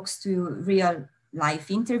TED Talks to real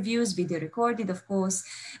live interviews, video recorded, of course,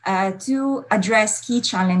 to address key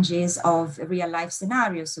challenges of real life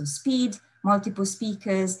scenarios. So speed, multiple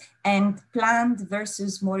speakers, and planned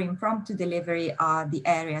versus more impromptu delivery are the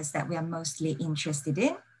areas that we are mostly interested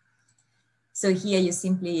in. So here you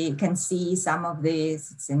simply can see some of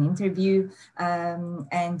this, it's an interview,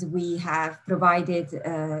 and we have provided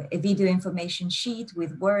a video information sheet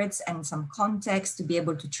with words and some context to be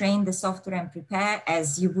able to train the software and prepare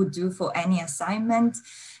as you would do for any assignment.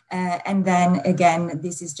 And then again,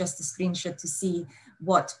 this is just a screenshot to see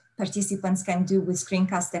what participants can do with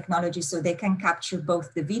screencast technology, so they can capture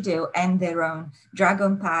both the video and their own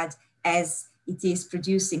Dragon Pad as it is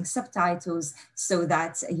producing subtitles, so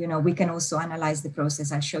that, you know, we can also analyze the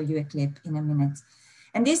process. I'll show you a clip in a minute.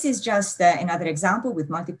 And this is just another example with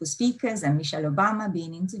multiple speakers and Michelle Obama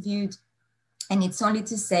being interviewed. And it's only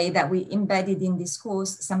to say that we embedded in this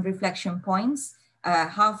course some reflection points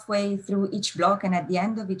halfway through each block and at the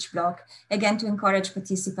end of each block, again, to encourage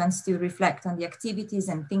participants to reflect on the activities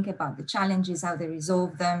and think about the challenges, how they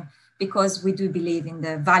resolve them, because we do believe in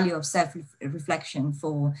the value of self-reflection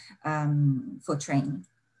for training.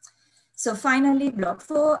 So finally, block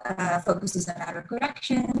 4 focuses on error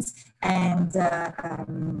corrections and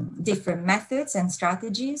different methods and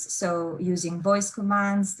strategies. So using voice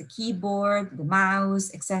commands, the keyboard, the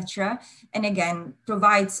mouse, etc. And again,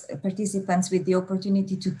 provides participants with the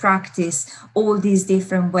opportunity to practice all these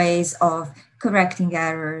different ways of correcting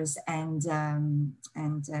errors and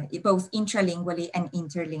both intralingually and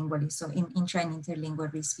interlingually. So in intra and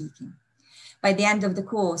interlingual re-speaking. By the end of the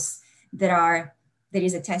course, there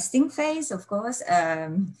is a testing phase, of course.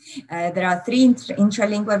 There are 3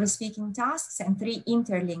 intralingual re-speaking tasks and 3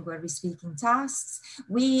 interlingual re-speaking tasks.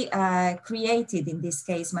 We created, in this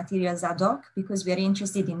case, materials ad hoc because we are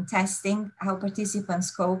interested in testing how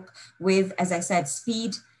participants cope with, as I said,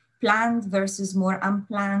 speed, planned versus more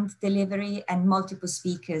unplanned delivery, and multiple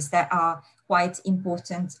speakers that are quite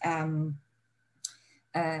important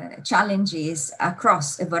challenges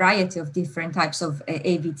across a variety of different types of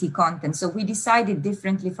AVT content. So we decided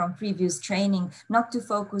differently from previous training not to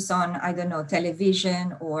focus on, I don't know,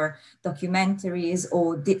 television or documentaries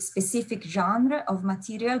or the specific genre of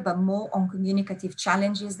material, but more on communicative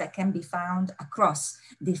challenges that can be found across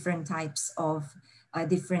different types of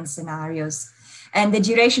different scenarios. And the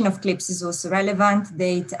duration of clips is also relevant.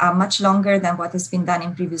 They are much longer than what has been done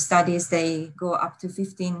in previous studies. They go up to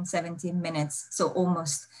 15, 17 minutes. So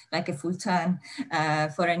almost like a full turn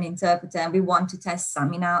for an interpreter. And we want to test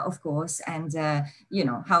stamina, of course, and you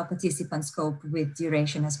know, how participants cope with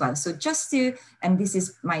duration as well. So just to, and this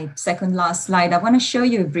is my second last slide, I want to show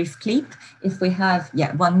you a brief clip, if we have,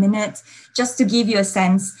 1 minute, just to give you a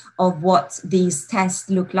sense of what these tests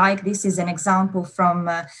look like. This is an example from,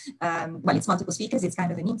 well, it's multiple speakers, it's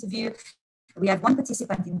kind of an interview. We have one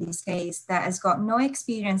participant in this case that has got no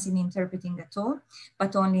experience in interpreting at all,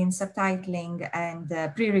 but only in subtitling and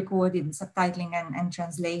pre-recorded subtitling and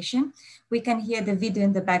translation. We can hear the video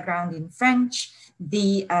in the background in French.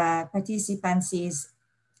 The participants is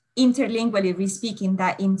interlingually re-speaking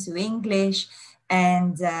that into English.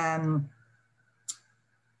 And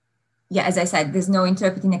yeah, as I said, there's no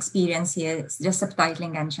interpreting experience here. It's just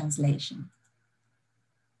subtitling and translation.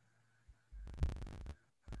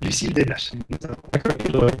 Lucille Desblaches.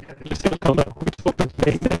 Lucille Combat, who talked with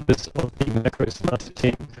many members of the Macro Smart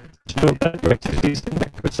team to know about your activities in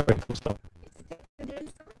Macro. Sorry, full stop.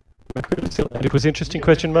 It was interesting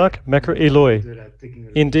question mark. Macro Eloy.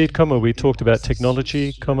 Indeed, comma, we talked about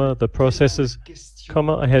technology, comma, the processes,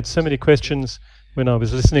 comma, I had so many questions when I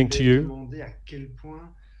was listening to you,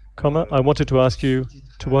 comma, I wanted to ask you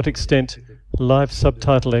to what extent live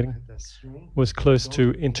subtitling was close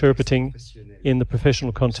to interpreting in the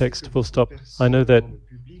professional context, full stop. I know that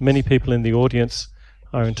many people in the audience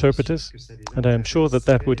are interpreters, and I am sure that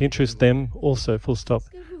that would interest them also, full stop.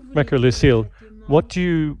 Macro Lucille, what do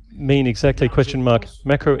you mean exactly, question mark,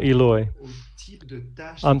 Macro Eloy?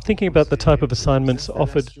 I'm thinking about the type of assignments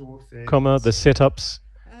offered, comma, the setups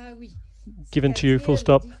given to you, full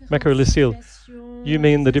stop. Macro Lucille, you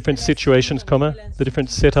mean the different situations, comma, the different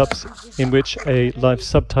setups in which a live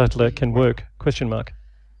subtitler can work, question mark.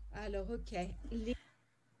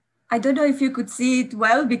 I don't know if you could see it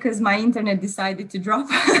well because my internet decided to drop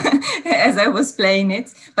as I was playing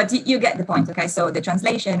it, but you get the point. Okay, so the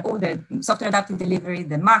translation, all the software adaptive delivery,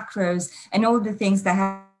 the macros, and all the things that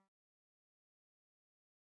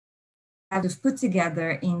have put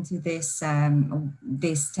together into this,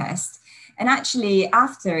 this test. And actually,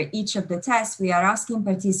 after each of the tests, we are asking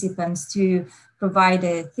participants to provide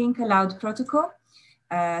a think aloud protocol,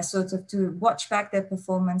 sort of to watch back their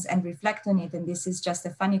performance and reflect on it. And this is just a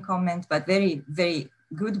funny comment, but very, very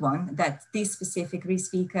good one that this specific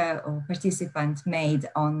re-speaker or participant made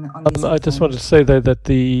on this. I just wanted to say though that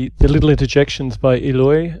the little interjections by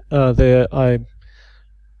Eloy there,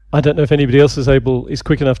 I don't know if anybody else is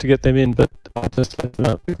quick enough to get them in, but I just let them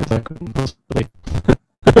out because I couldn't possibly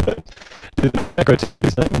do the macro to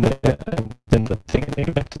his name in there and then the thing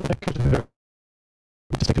and back to the macro to her.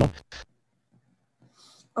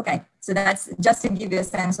 Okay, so that's just to give you a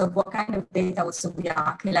sense of what kind of data also we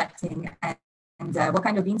are collecting and what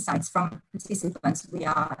kind of insights from participants we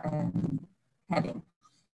are having.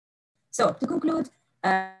 So to conclude,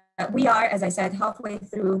 we are, as I said, halfway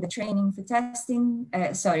through the training for testing,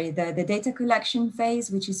 the data collection phase,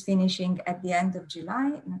 which is finishing at the end of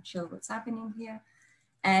July. I'm not sure what's happening here.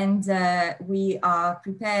 And we are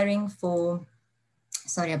preparing for,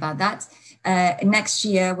 sorry about that, next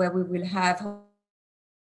year where we will have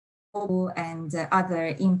and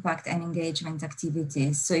other impact and engagement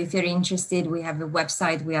activities. So if you're interested, we have a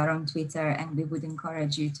website, we are on Twitter, and we would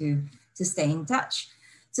encourage you to stay in touch.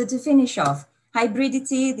 So to finish off,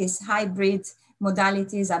 hybridity, these hybrid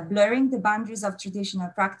modalities are blurring the boundaries of traditional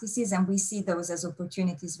practices, and we see those as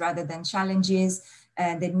opportunities rather than challenges.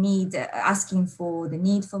 Asking for the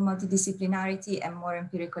need for multidisciplinarity and more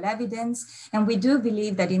empirical evidence. And we do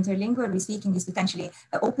believe that interlingual re-speaking is potentially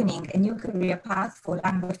opening a new career path for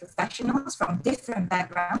language professionals from different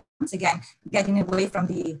backgrounds, again, getting away from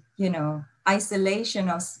the, isolation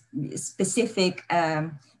of specific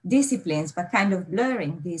disciplines, but kind of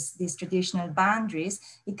blurring these traditional boundaries.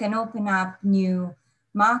 It can open up new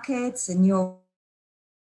markets and new.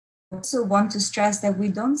 Also want to stress that we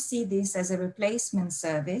don't see this as a replacement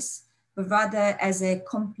service, but rather as a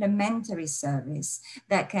complementary service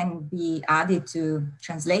that can be added to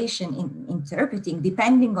translation, interpreting,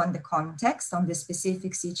 depending on the context, on the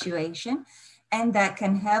specific situation, and that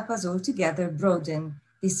can help us all together broaden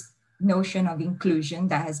this notion of inclusion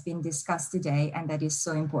that has been discussed today and that is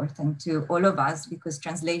so important to all of us because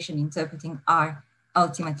translation, interpreting are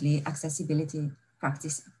ultimately accessibility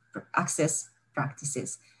access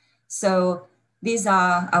practices. So these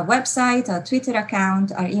are our website, our Twitter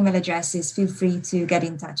account, our email addresses. Feel free to get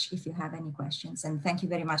in touch if you have any questions. And thank you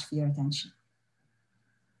very much for your attention.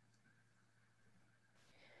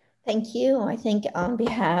 Thank you. I think on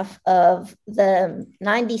behalf of the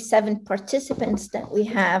 97 participants that we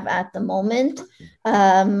have at the moment,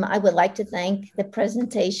 I would like to thank the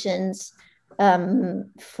presentations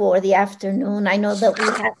for the afternoon. I know that we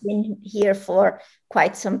have been here for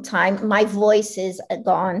quite some time. My voice is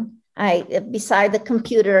gone. Beside the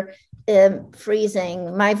computer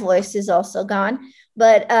freezing, my voice is also gone.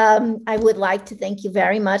 But I would like to thank you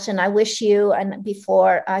very much. And I wish you, and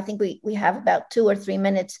before, I think we have about 2 or 3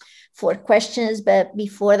 minutes for questions. But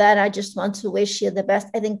before that, I just want to wish you the best.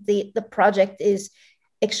 I think the project is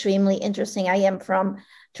extremely interesting. I am from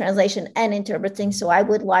translation and interpreting, so I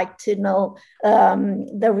would like to know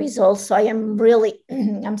the results. So I am really,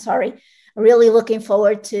 really looking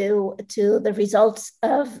forward to the results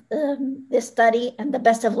of this study, and the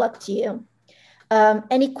best of luck to you.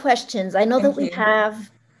 Any questions? I know that we have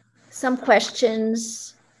some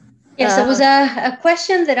questions. Yes, there was a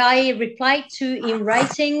question that I replied to in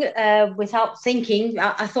writing without thinking.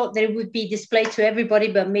 I thought that it would be displayed to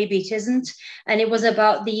everybody, but maybe it isn't. And it was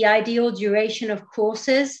about the ideal duration of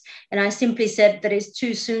courses. And I simply said that it's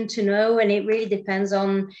too soon to know. And it really depends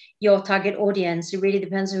on your target audience. It really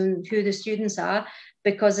depends on who the students are.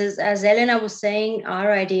 Because as Elena was saying,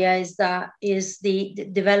 our idea is the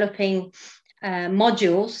developing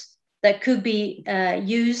modules that could be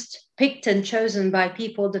picked and chosen by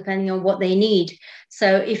people depending on what they need.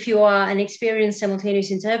 So if you are an experienced simultaneous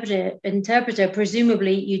interpreter,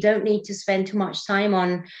 presumably you don't need to spend too much time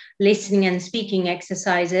on listening and speaking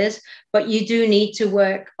exercises, but you do need to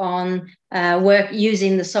work on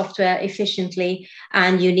using the software efficiently,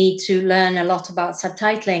 and you need to learn a lot about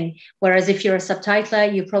subtitling. Whereas if you're a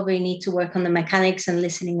subtitler, you probably need to work on the mechanics and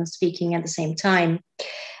listening and speaking at the same time.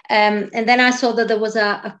 And then I saw that there was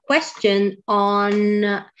a question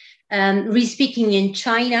on re-speaking in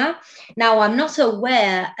China. Now, I'm not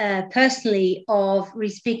aware personally of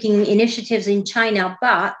re-speaking initiatives in China,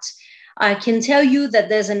 but I can tell you that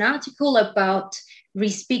there's an article about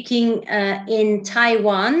Respeaking in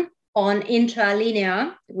Taiwan on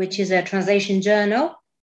Intralinea, which is a translation journal.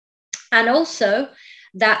 And also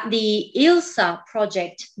that the ILSA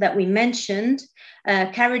project that we mentioned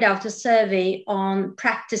carried out a survey on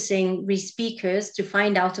practicing re-speakers to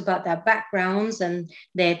find out about their backgrounds and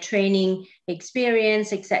their training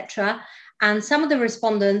experience, etc. And some of the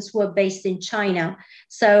respondents were based in China.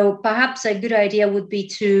 So perhaps a good idea would be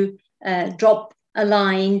to drop a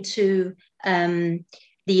line to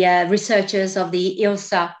the researchers of the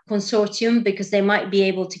ILSA consortium, because they might be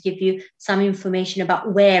able to give you some information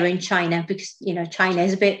about where in China, because, you know, China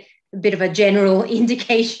is a bit of a general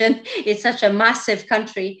indication. It's such a massive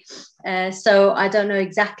country. So I don't know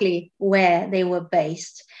exactly where they were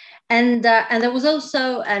based. And there was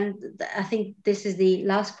also, and I think this is the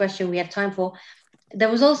last question we have time for, there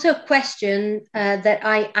was also a question that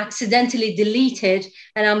I accidentally deleted,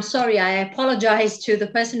 and I'm sorry, I apologize to the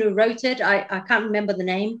person who wrote it. I can't remember the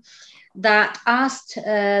name. That asked,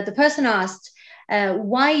 the person asked,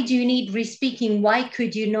 why do you need re-speaking? Why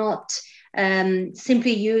could you not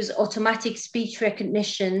simply use automatic speech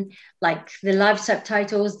recognition, like the live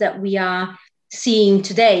subtitles that we are seeing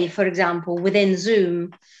today, for example, within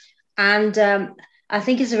Zoom? And I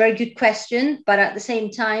think it's a very good question, but at the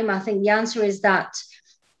same time, I think the answer is that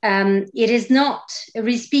it is not,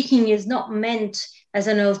 re-speaking is not meant as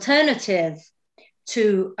an alternative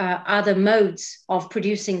to other modes of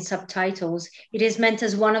producing subtitles. It is meant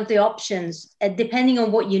as one of the options, depending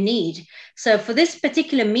on what you need. So for this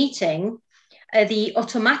particular meeting, the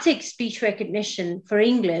automatic speech recognition for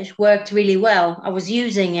English worked really well. I was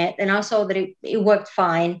using it and I saw that it worked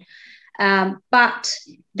fine. But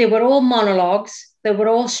they were all monologues, they were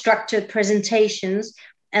all structured presentations,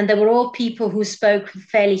 and they were all people who spoke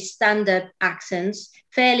fairly standard accents,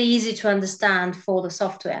 fairly easy to understand for the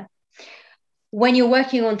software. When you're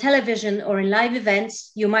working on television or in live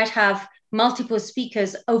events, you might have multiple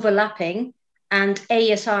speakers overlapping, and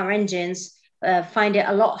ASR engines find it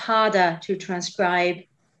a lot harder to transcribe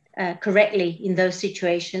correctly in those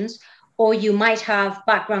situations. Or you might have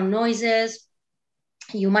background noises,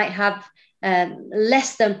 you might have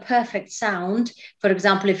less than perfect sound. For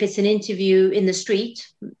example, if it's an interview in the street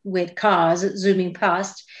with cars zooming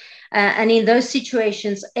past, and in those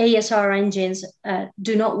situations, ASR engines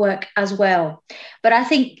do not work as well. But I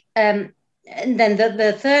think, and then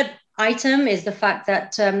the third item is the fact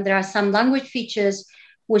that there are some language features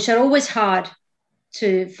which are always hard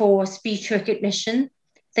for speech recognition.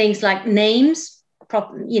 Things like names,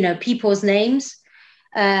 people's names,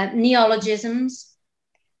 neologisms,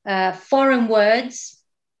 foreign words,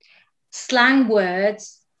 slang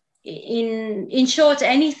words. In short,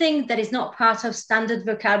 anything that is not part of standard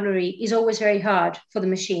vocabulary is always very hard for the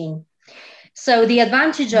machine. So the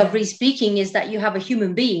advantage of re-speaking is that you have a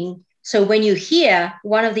human being. So when you hear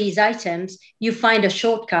one of these items, you find a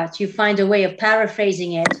shortcut, you find a way of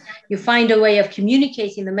paraphrasing it, you find a way of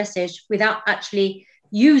communicating the message without actually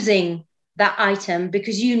using that item,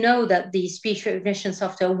 because you know that the speech recognition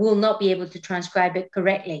software will not be able to transcribe it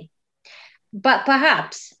correctly. But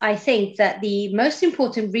perhaps I think that the most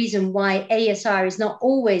important reason why ASR is not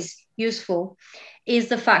always useful is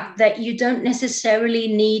the fact that you don't necessarily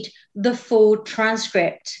need the full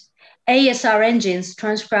transcript. ASR engines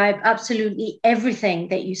transcribe absolutely everything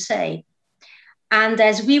that you say. And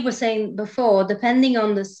as we were saying before, depending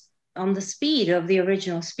on the speed of the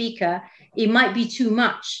original speaker, it might be too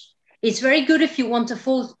much. It's very good if you want a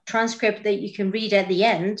full transcript that you can read at the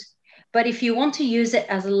end. But if you want to use it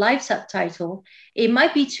as a live subtitle, it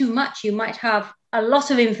might be too much. You might have a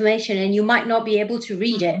lot of information and you might not be able to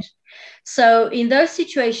read it. So in those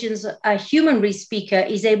situations, a human re-speaker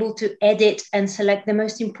is able to edit and select the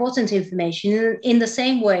most important information in the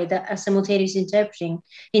same way that a simultaneous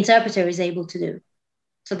interpreter is able to do.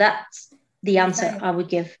 So that's the answer I would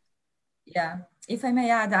give. Yeah. If I may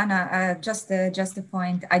add, Anna, just a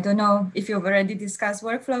point. I don't know if you've already discussed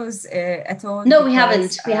workflows at all. No, we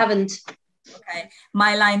haven't. We haven't. Okay,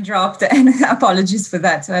 my line dropped, and apologies for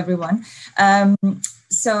that to everyone.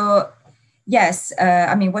 So, yes,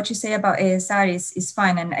 I mean, what you say about ASR is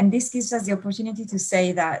fine, and this gives us the opportunity to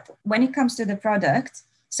say that when it comes to the product,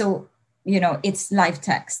 so it's live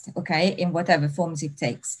text, okay, in whatever forms it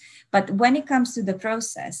takes. But when it comes to the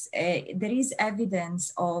process, there is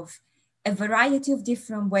evidence of a variety of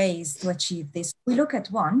different ways to achieve this. We look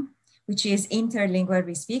at one, which is interlingual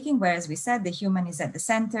re-speaking, where, as we said, the human is at the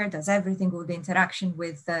center, does everything, all the interaction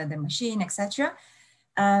with the machine, etc.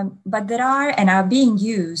 But there are and are being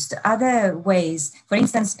used other ways. For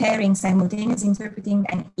instance, pairing simultaneous interpreting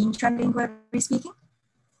and intralingual re-speaking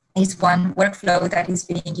is one workflow that is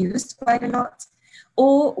being used quite a lot.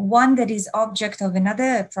 or one that is object of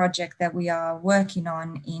another project that we are working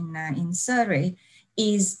on in Surrey,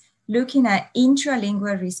 is looking at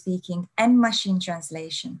intralingual respeaking and machine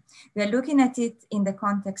translation. We are looking at it in the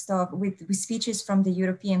context of with speeches from the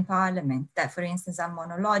European Parliament that, for instance, are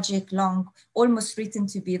monologic, long, almost written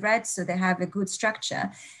to be read, so they have a good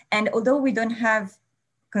structure. And although we don't have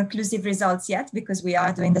conclusive results yet, because we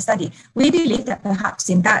are doing the study, we believe that perhaps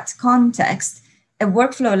in that context, a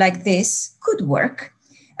workflow like this could work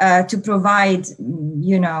to provide,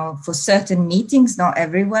 you know, for certain meetings, not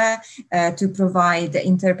everywhere, to provide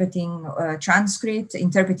interpreted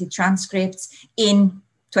transcripts in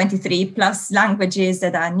 23 plus languages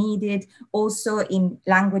that are needed, also in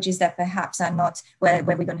languages that perhaps are not, where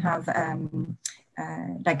we don't have,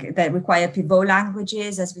 like that require pivot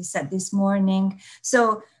languages, as we said this morning.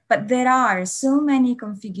 So, but there are so many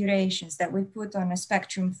configurations that we put on a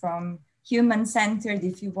spectrum from human-centered,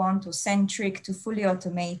 if you want, or centric to fully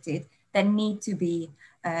automated, that need to be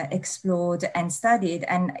explored and studied.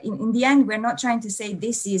 And in the end, we're not trying to say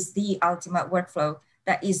this is the ultimate workflow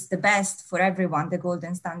that is the best for everyone, the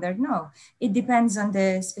golden standard. No, it depends on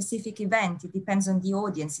the specific event. It depends on the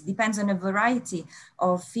audience. It depends on a variety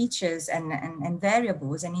of features and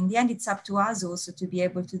variables. And in the end, it's up to us also to be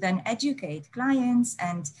able to then educate clients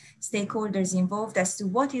and stakeholders involved as to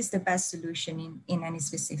what is the best solution in any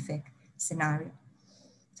specific scenario.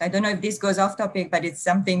 So I don't know if this goes off topic, but it's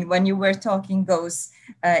something when you were talking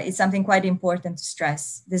it's something quite important to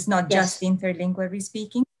stress. There's not just interlingual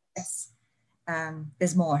respeaking. Yes.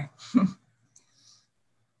 There's more.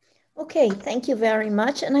 Okay, thank you very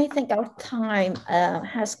much. And I think our time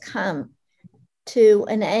has come to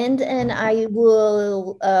an end, and I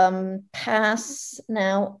will pass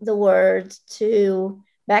now the word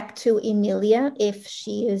back to Emilia, if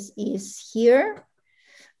she is here,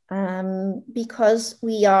 because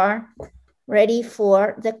we are ready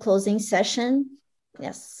for the closing session.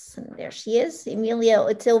 Yes, and there she is. Emilia,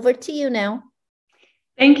 it's over to you now.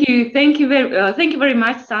 Thank you very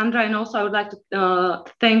much, Sandra. And also I would like to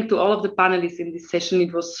thank to all of the panelists in this session.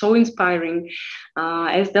 It was so inspiring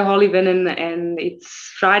as the whole event, and it's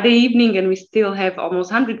Friday evening and we still have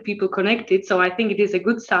almost 100 people connected. So I think it is a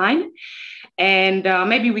good sign. And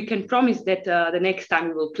maybe we can promise that the next time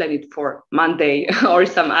we will plan it for Monday or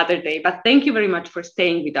some other day. But thank you very much for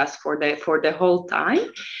staying with us for the whole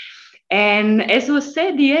time. And as was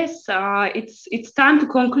said, yes, it's time to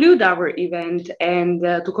conclude our event and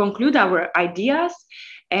to conclude our ideas.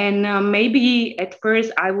 And maybe at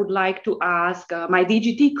first I would like to ask my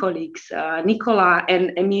DGT colleagues, Nicola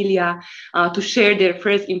and Emilia, to share their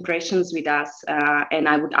first impressions with us. And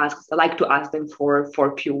I would like to ask them for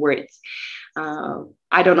a few words.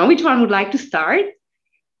 I don't know which one would like to start.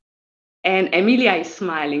 And Emilia is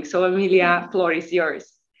smiling. So Emilia, floor is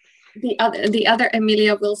yours. The other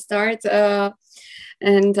Emilia will start,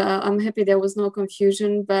 and I'm happy there was no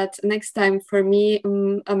confusion, but next time for me,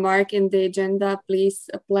 a mark in the agenda, please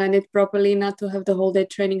plan it properly, not to have the whole day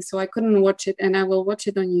training, so I couldn't watch it, and I will watch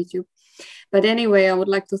it on YouTube. But anyway, I would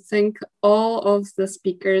like to thank all of the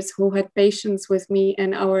speakers who had patience with me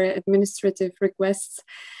and our administrative requests.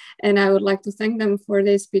 And I would like to thank them for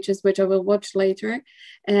their speeches, which I will watch later.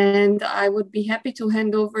 And I would be happy to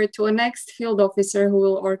hand over to a next field officer who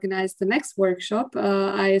will organize the next workshop.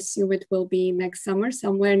 I assume it will be next summer,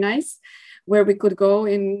 somewhere nice, where we could go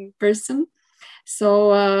in person.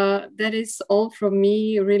 So that is all from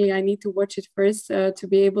me. Really, I need to watch it first to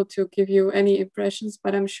be able to give you any impressions,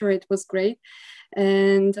 but I'm sure it was great.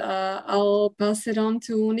 And I'll pass it on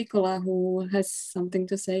to Nicola, who has something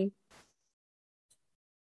to say.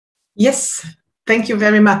 Yes, thank you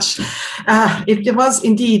very much. It was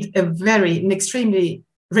indeed an extremely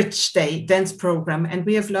rich day, dense program, and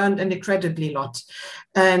we have learned an incredibly lot.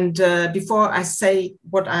 And before I say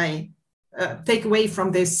what I take away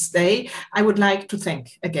from this day, I would like to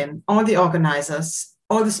thank again all the organizers,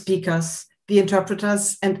 all the speakers, the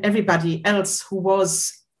interpreters, and everybody else who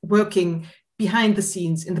was working behind the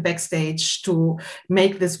scenes in the backstage to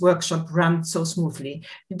make this workshop run so smoothly.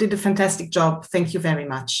 You did a fantastic job. Thank you very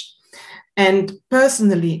much. And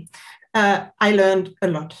personally, I learned a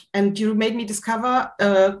lot, and you made me discover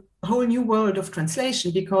a whole new world of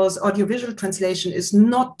translation, because audiovisual translation is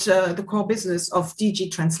not the core business of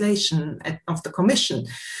DG translation of the Commission.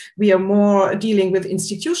 We are more dealing with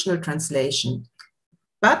institutional translation.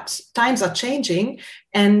 But times are changing,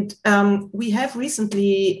 and we have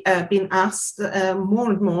recently been asked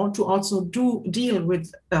more and more to also deal with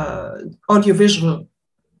audiovisual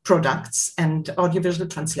products and audiovisual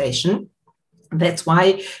translation. That's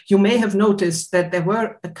why you may have noticed that there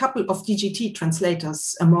were a couple of DGT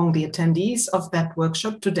translators among the attendees of that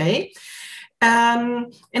workshop today.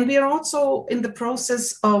 And we are also in the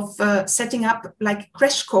process of setting up like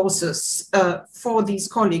crash courses for these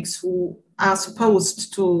colleagues who are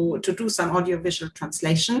supposed to do some audiovisual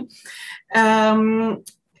translation.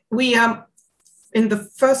 We are in the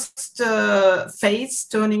first phase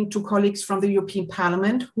turning to colleagues from the European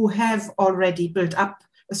Parliament who have already built up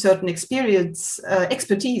a certain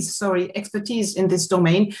expertise in this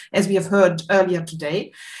domain, as we have heard earlier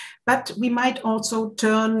today. But we might also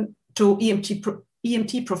turn to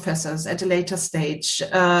EMT professors at a later stage.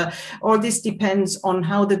 All this depends on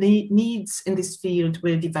how the needs in this field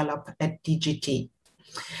will develop at DGT.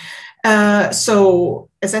 So,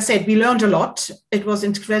 as I said, we learned a lot. It was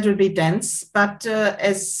incredibly dense, but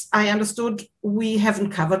as I understood, we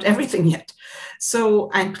haven't covered everything yet. So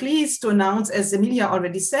I'm pleased to announce, as Emilia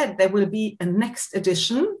already said, there will be a next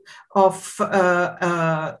edition of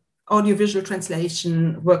audiovisual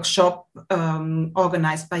translation workshop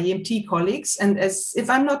organized by EMT colleagues. And as if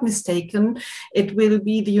I'm not mistaken, it will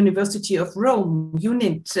be the University of Rome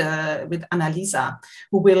unit with Annalisa,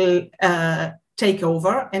 who will take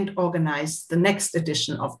over and organize the next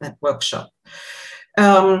edition of that workshop.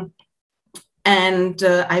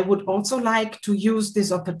 I would also like to use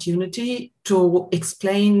this opportunity to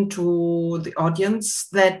explain to the audience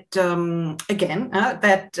that,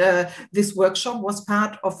 this workshop was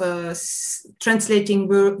part of a Translating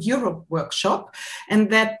Europe workshop, and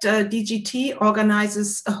that DGT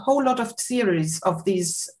organizes a whole lot of series of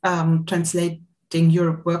these Translating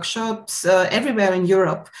Europe workshops everywhere in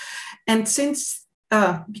Europe. And since,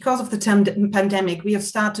 because of the pandemic, we have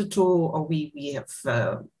started to, or we have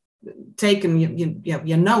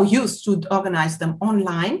we are now used to organize them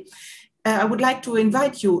online. I would like to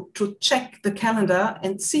invite you to check the calendar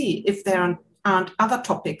and see if there aren't other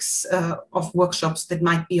topics of workshops that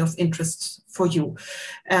might be of interest for you.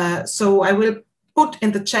 So I will put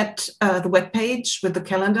in the chat the webpage with the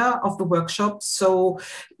calendar of the workshops. So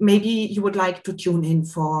maybe you would like to tune in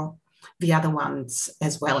for the other ones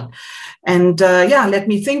as well. And let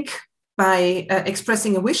me think. By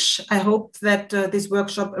expressing a wish, I hope that this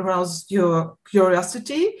workshop aroused your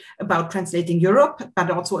curiosity about Translating Europe,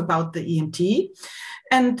 but also about the EMT,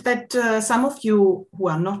 and that some of you who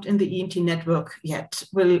are not in the EMT network yet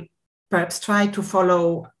will perhaps try to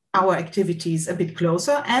follow our activities a bit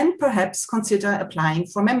closer and perhaps consider applying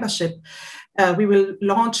for membership. We will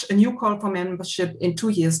launch a new call for membership in 2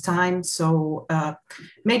 years' time, so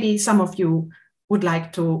maybe some of you would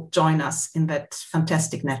like to join us in that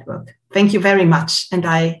fantastic network. Thank you very much. And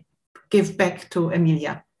I give back to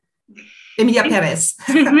Emilia Perez.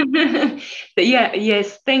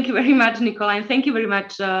 Yes, thank you very much, Nicola. And thank you very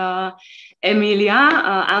much, Emilia,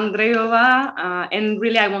 Andreeva. And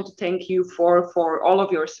really, I want to thank you for all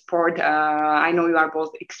of your support. I know you are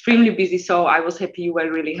both extremely busy, so I was happy you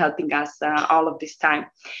were really helping us all of this time.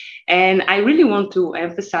 And I really want to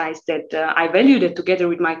emphasize that I value that together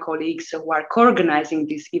with my colleagues who are co-organizing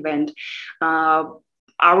this event,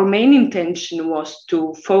 our main intention was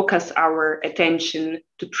to focus our attention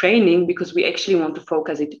to training because we actually want to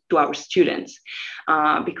focus it to our students.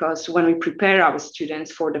 Because when we prepare our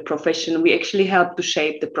students for the profession, we actually help to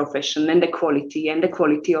shape the profession and the quality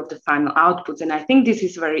of the final outputs. And I think this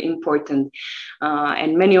is very important.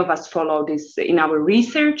 And many of us follow this in our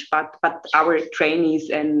research, but our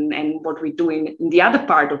trainees and what we do in the other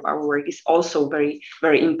part of our work is also very,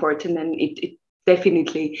 very important. And it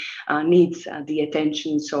definitely needs the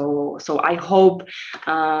attention. So I hope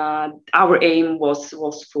our aim was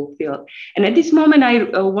fulfilled. And at this moment,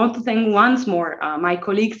 I want to thank once more my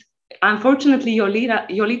colleagues. Unfortunately,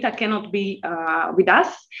 Yolita cannot be with us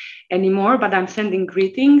anymore, but I'm sending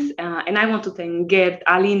greetings. And I want to thank Gert,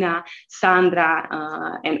 Alina, Sandra,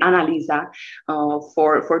 and Annalisa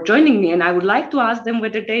for joining me. And I would like to ask them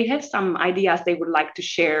whether they have some ideas they would like to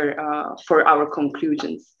share for our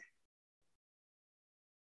conclusions.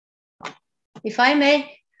 If I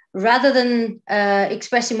may, rather than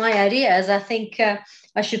expressing my ideas, I think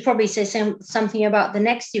I should probably say something about the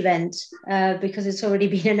next event because it's already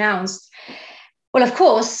been announced. Well, of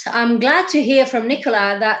course, I'm glad to hear from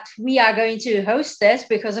Nicola that we are going to host it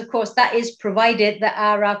because, of course, that is provided that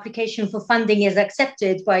our application for funding is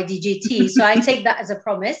accepted by DGT. So I take that as a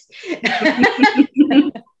promise.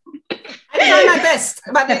 I try my best,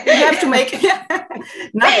 but you have to make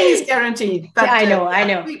nothing is guaranteed. But yeah, I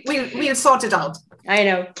know. We'll sort it out. I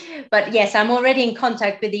know. But yes, I'm already in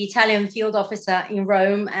contact with the Italian field officer in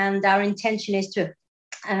Rome, and our intention is to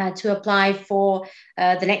apply for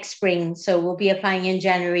the next spring. So we'll be applying in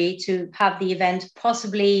January to have the event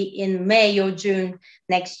possibly in May or June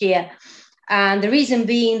next year. And the reason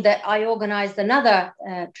being that I organized another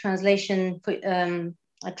translation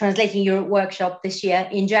translating your workshop this year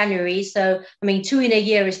in January. So, I mean, 2 in a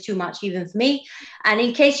year is too much even for me. And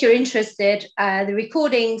in case you're interested, the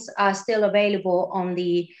recordings are still available on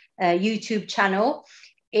the YouTube channel.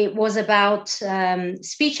 It was about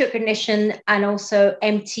speech recognition and also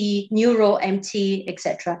MT, neural MT,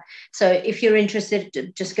 etc. So if you're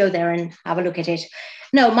interested, just go there and have a look at it.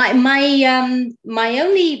 No, my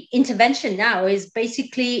only intervention now is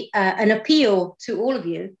basically an appeal to all of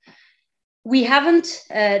you. We haven't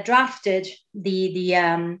drafted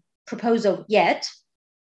the proposal yet,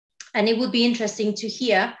 and it would be interesting to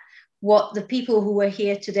hear what the people who were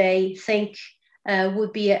here today think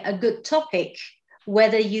would be a good topic,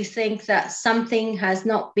 whether you think that something has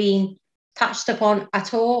not been touched upon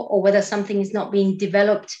at all, or whether something is not being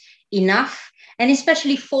developed enough, and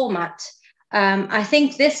especially format. I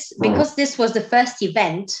think this, because this was the first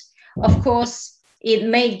event, of course, it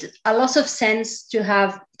made a lot of sense to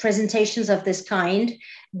have presentations of this kind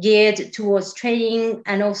geared towards training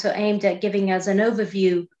and also aimed at giving us an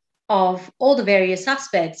overview of all the various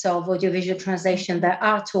aspects of audiovisual translation that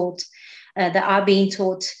are taught, that are being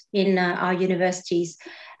taught in our universities.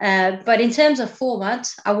 But in terms of format,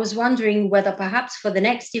 I was wondering whether perhaps for the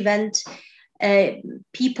next event,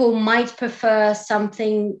 people might prefer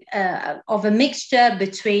something of a mixture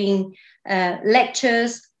between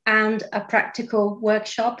lectures and a practical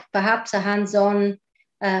workshop, perhaps a hands-on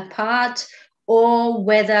part, or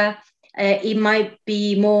whether it might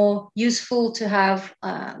be more useful to have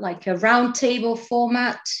like a roundtable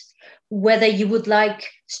format, whether you would like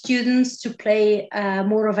students to play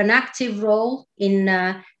more of an active role in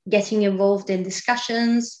getting involved in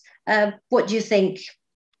discussions. What do you think?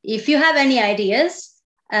 If you have any ideas,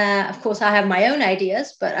 of course, I have my own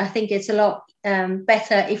ideas, but I think it's a lot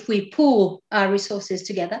better if we pool our resources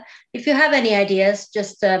together. If you have any ideas,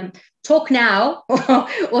 just talk now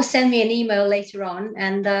or send me an email later on,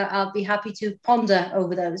 and I'll be happy to ponder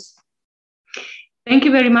over those. Thank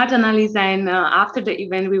you very much, Annalisa. And after the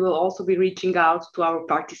event, we will also be reaching out to our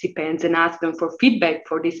participants and ask them for feedback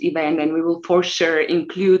for this event. And we will for sure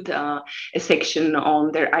include a section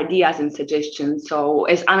on their ideas and suggestions. So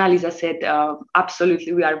as Annalisa said,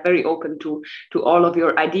 absolutely, we are very open to all of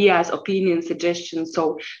your ideas, opinions, suggestions.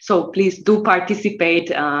 So please do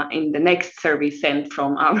participate in the next survey sent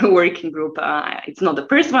from our working group. It's not the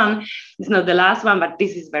first one, it's not the last one, but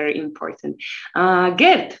this is very important.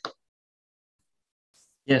 Gert.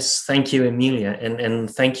 Yes, thank you, Emilia, and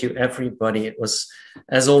thank you, everybody. It was,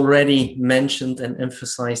 as already mentioned and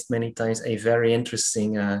emphasized many times, a very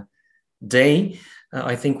interesting day.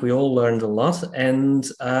 I think we all learned a lot, and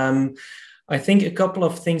I think a couple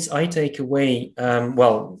of things I take away,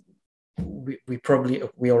 well,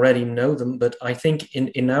 we already know them, but I think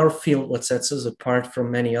in our field, what sets us apart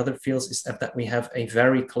from many other fields is that we have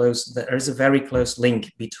there is a very close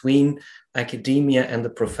link between academia and the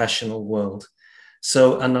professional world.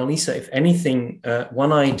 So, Annalisa, if anything,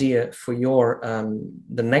 one idea for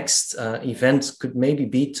the next event could maybe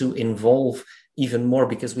be to involve even more,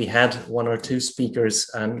 because we had 1 or 2 speakers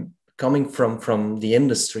coming from the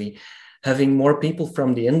industry, having more people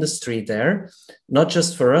from the industry there, not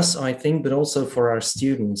just for us, I think, but also for our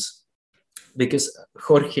students. Because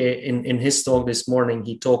Jorge, in his talk this morning,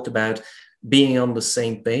 he talked about being on the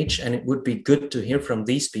same page, and it would be good to hear from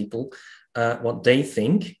these people what they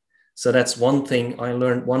think. So that's one thing I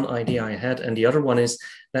learned, one idea I had. And the other one is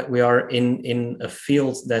that we are in a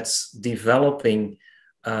field that's developing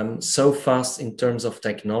so fast in terms of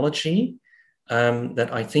technology that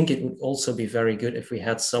I think it would also be very good if we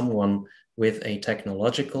had someone with a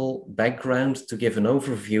technological background to give an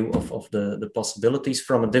overview of the possibilities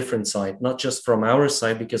from a different side, not just from our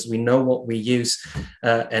side, because we know what we use.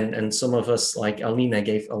 And some of us, like Alina,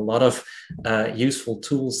 gave a lot of useful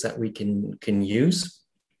tools that we can use.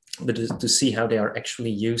 But to see how they are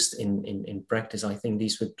actually used in practice, I think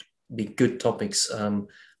these would be good topics,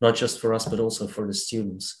 not just for us, but also for the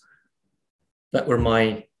students. That were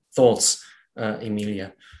my thoughts,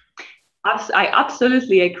 Emilia. I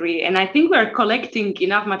absolutely agree. And I think we're collecting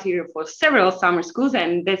enough material for several summer schools,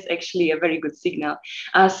 and that's actually a very good signal.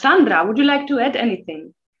 Sandra, would you like to add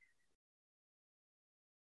anything?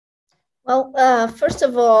 Well, first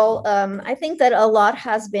of all, I think that a lot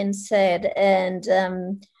has been said, and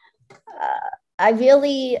I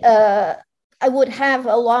really, I would have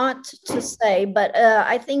a lot to say, but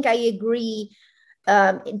I think I agree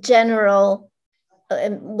in general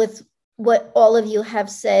with what all of you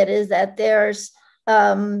have said, is that there's,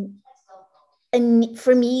 for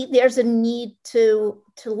me, there's a need to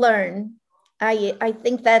learn. I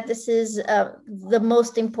think that this is the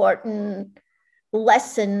most important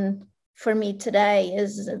lesson for me today,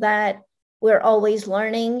 is that we're always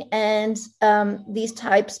learning, and these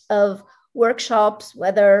types of workshops,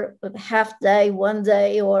 whether a half day, 1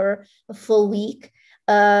 day, or a full week,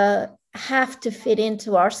 have to fit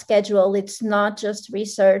into our schedule. It's not just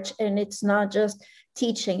research and it's not just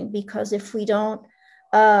teaching, because if we don't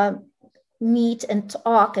meet and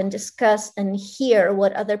talk and discuss and hear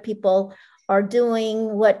what other people are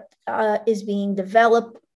doing, what is being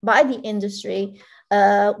developed by the industry,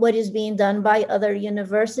 what is being done by other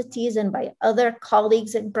universities and by other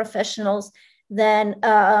colleagues and professionals, then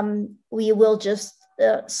we will just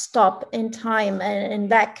stop in time, and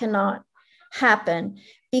that cannot happen,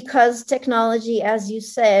 because technology, as you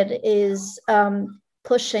said, is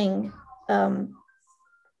pushing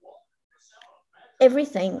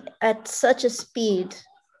everything at such a speed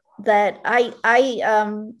that I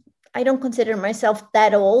don't consider myself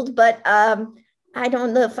that old, but I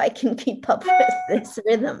don't know if I can keep up with this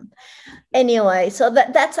rhythm. Anyway, so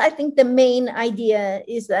that's I think the main idea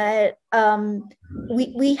is that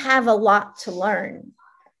we have a lot to learn.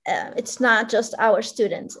 It's not just our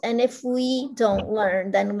students, and if we don't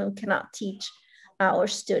learn, then we cannot teach our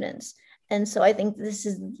students. And so I think this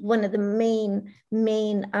is one of the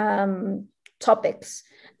main topics.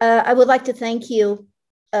 I would like to thank you,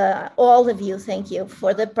 all of you, thank you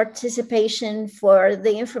for the participation, for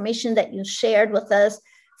the information that you shared with us,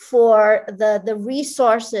 for the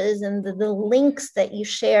resources and the links that you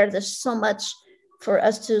shared. There's so much for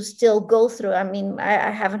us to still go through. I mean,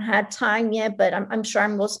 I haven't had time yet, but I'm sure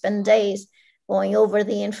I'm going to spend days going over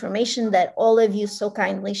the information that all of you so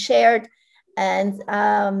kindly shared. And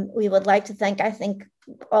we would like to thank, I think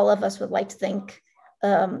all of us would like to thank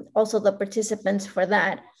also the participants for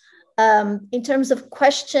that. In terms of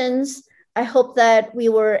questions, I hope that we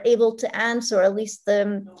were able to answer, at least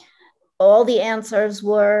all the answers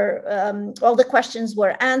were, all the questions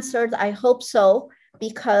were answered. I hope so,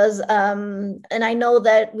 because, and I know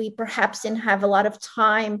that we perhaps didn't have a lot of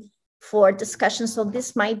time for discussion. So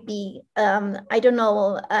this might be, I don't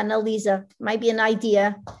know, Annalisa, might be an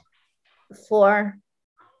idea for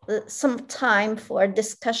some time for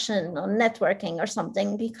discussion on networking or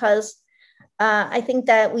something, because I think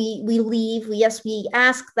that we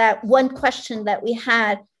ask that one question that we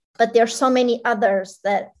had, but there are so many others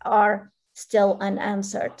that are still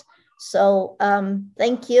unanswered. So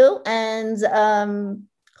thank you, and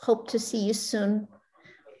hope to see you soon,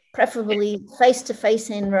 preferably face-to-face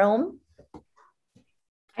in Rome.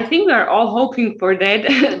 I think we're all hoping for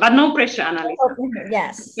that, but no pressure, Annalisa.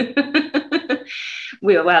 Yes.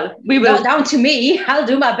 We will. No, down to me. I'll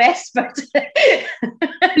do my best, but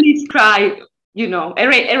please try,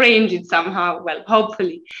 arrange it somehow. Well,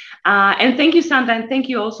 hopefully. And thank you, Sandra, and thank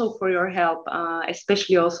you also for your help,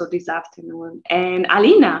 especially also this afternoon. And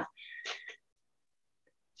Alina.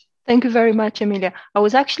 Thank you very much, Emilia. I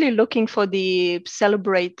was actually looking for the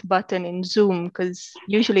celebrate button in Zoom, because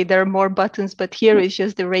usually there are more buttons, but here is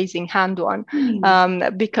just the raising hand one,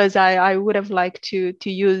 because I would have liked to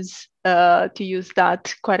use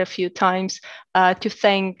that quite a few times to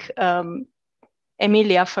thank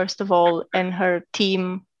Emilia, first of all, and her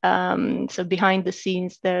team. So behind the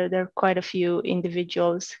scenes, there are quite a few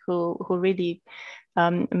individuals who really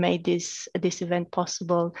made this event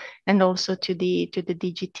possible, and also to the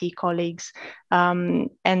DGT colleagues,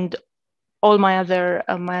 and all my other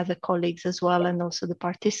colleagues as well, and also the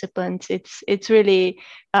participants. It's really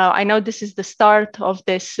I know this is the start of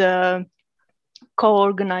this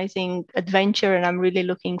co-organizing adventure, and I'm really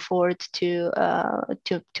looking forward to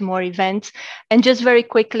more events. And just very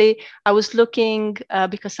quickly, I was looking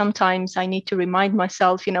because sometimes I need to remind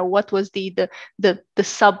myself, what was the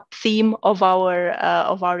sub theme of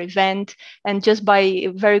our event, and just by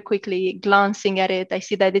very quickly glancing at it, I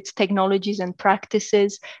see that it's technologies and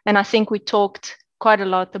practices, and I think we talked quite a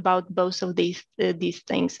lot about both of these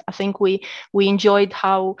things. I think we enjoyed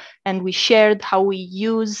how, and we shared how we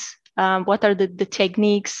use. What are the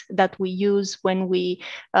techniques that we use when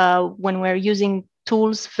we're using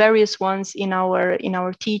tools, various ones in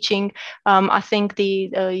our teaching? I think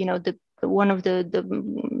one of the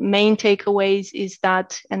main takeaways is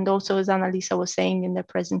that, and also as Annalisa was saying in the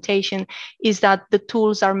presentation, is that the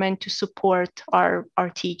tools are meant to support our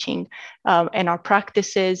teaching and our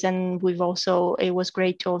practices. And it was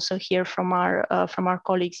great to also hear from our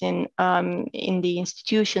colleagues in the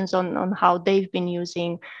institutions on how they've been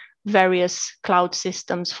using various cloud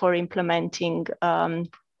systems for implementing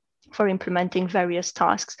various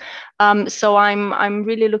tasks. So I'm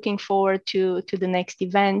really looking forward to the next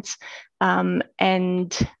events,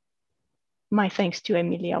 and my thanks to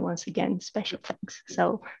Emilia once again, special thanks.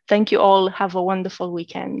 So thank you all, have a wonderful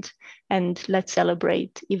weekend, and let's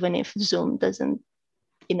celebrate, even if Zoom doesn't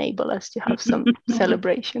enable us to have some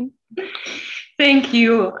celebration. Thank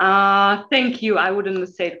you. Thank you. I wouldn't have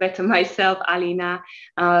said better myself, Alina.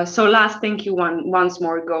 So last thank you once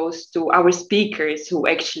more goes to our speakers who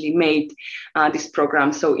actually made this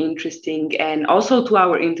program so interesting, and also to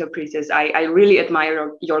our interpreters. I really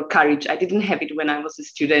admire your courage. I didn't have it when I was a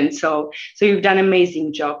student, so you've done an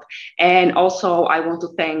amazing job. And also I want to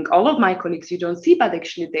thank all of my colleagues you don't see, but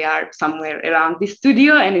actually they are somewhere around the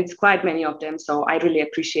studio, and it's quite many of them. So I really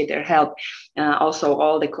appreciate their help. Also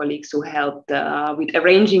all the colleagues who helped with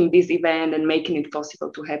arranging this event and making it possible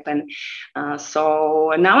to happen.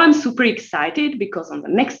 So now I'm super excited because on the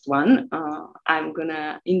next one, I'm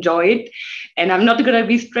gonna enjoy it, and I'm not gonna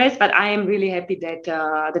be stressed, but I am really happy that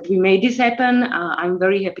that we made this happen. I'm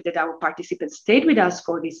very happy that our participants stayed with us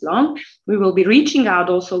for this long. We will be reaching out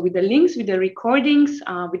also with the links, with the recordings,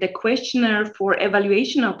 with the questionnaire for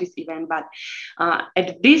evaluation of this event. But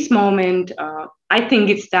at this moment, I think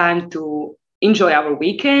it's time to enjoy our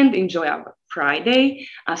weekend, enjoy our Friday.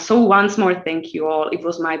 So once more, thank you all. It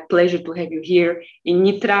was my pleasure to have you here in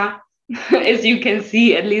Nitra, as you can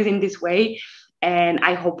see, at least in this way. And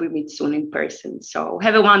I hope we meet soon in person. So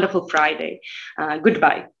have a wonderful Friday.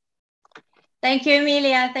 Goodbye. Thank you,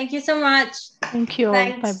 Emilia. Thank you so much. Thank you all.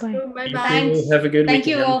 Thanks. Bye-bye. Thanks. Have a good Thank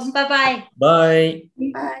weekend. you all. Bye-bye. Bye.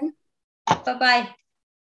 Bye. Bye-bye.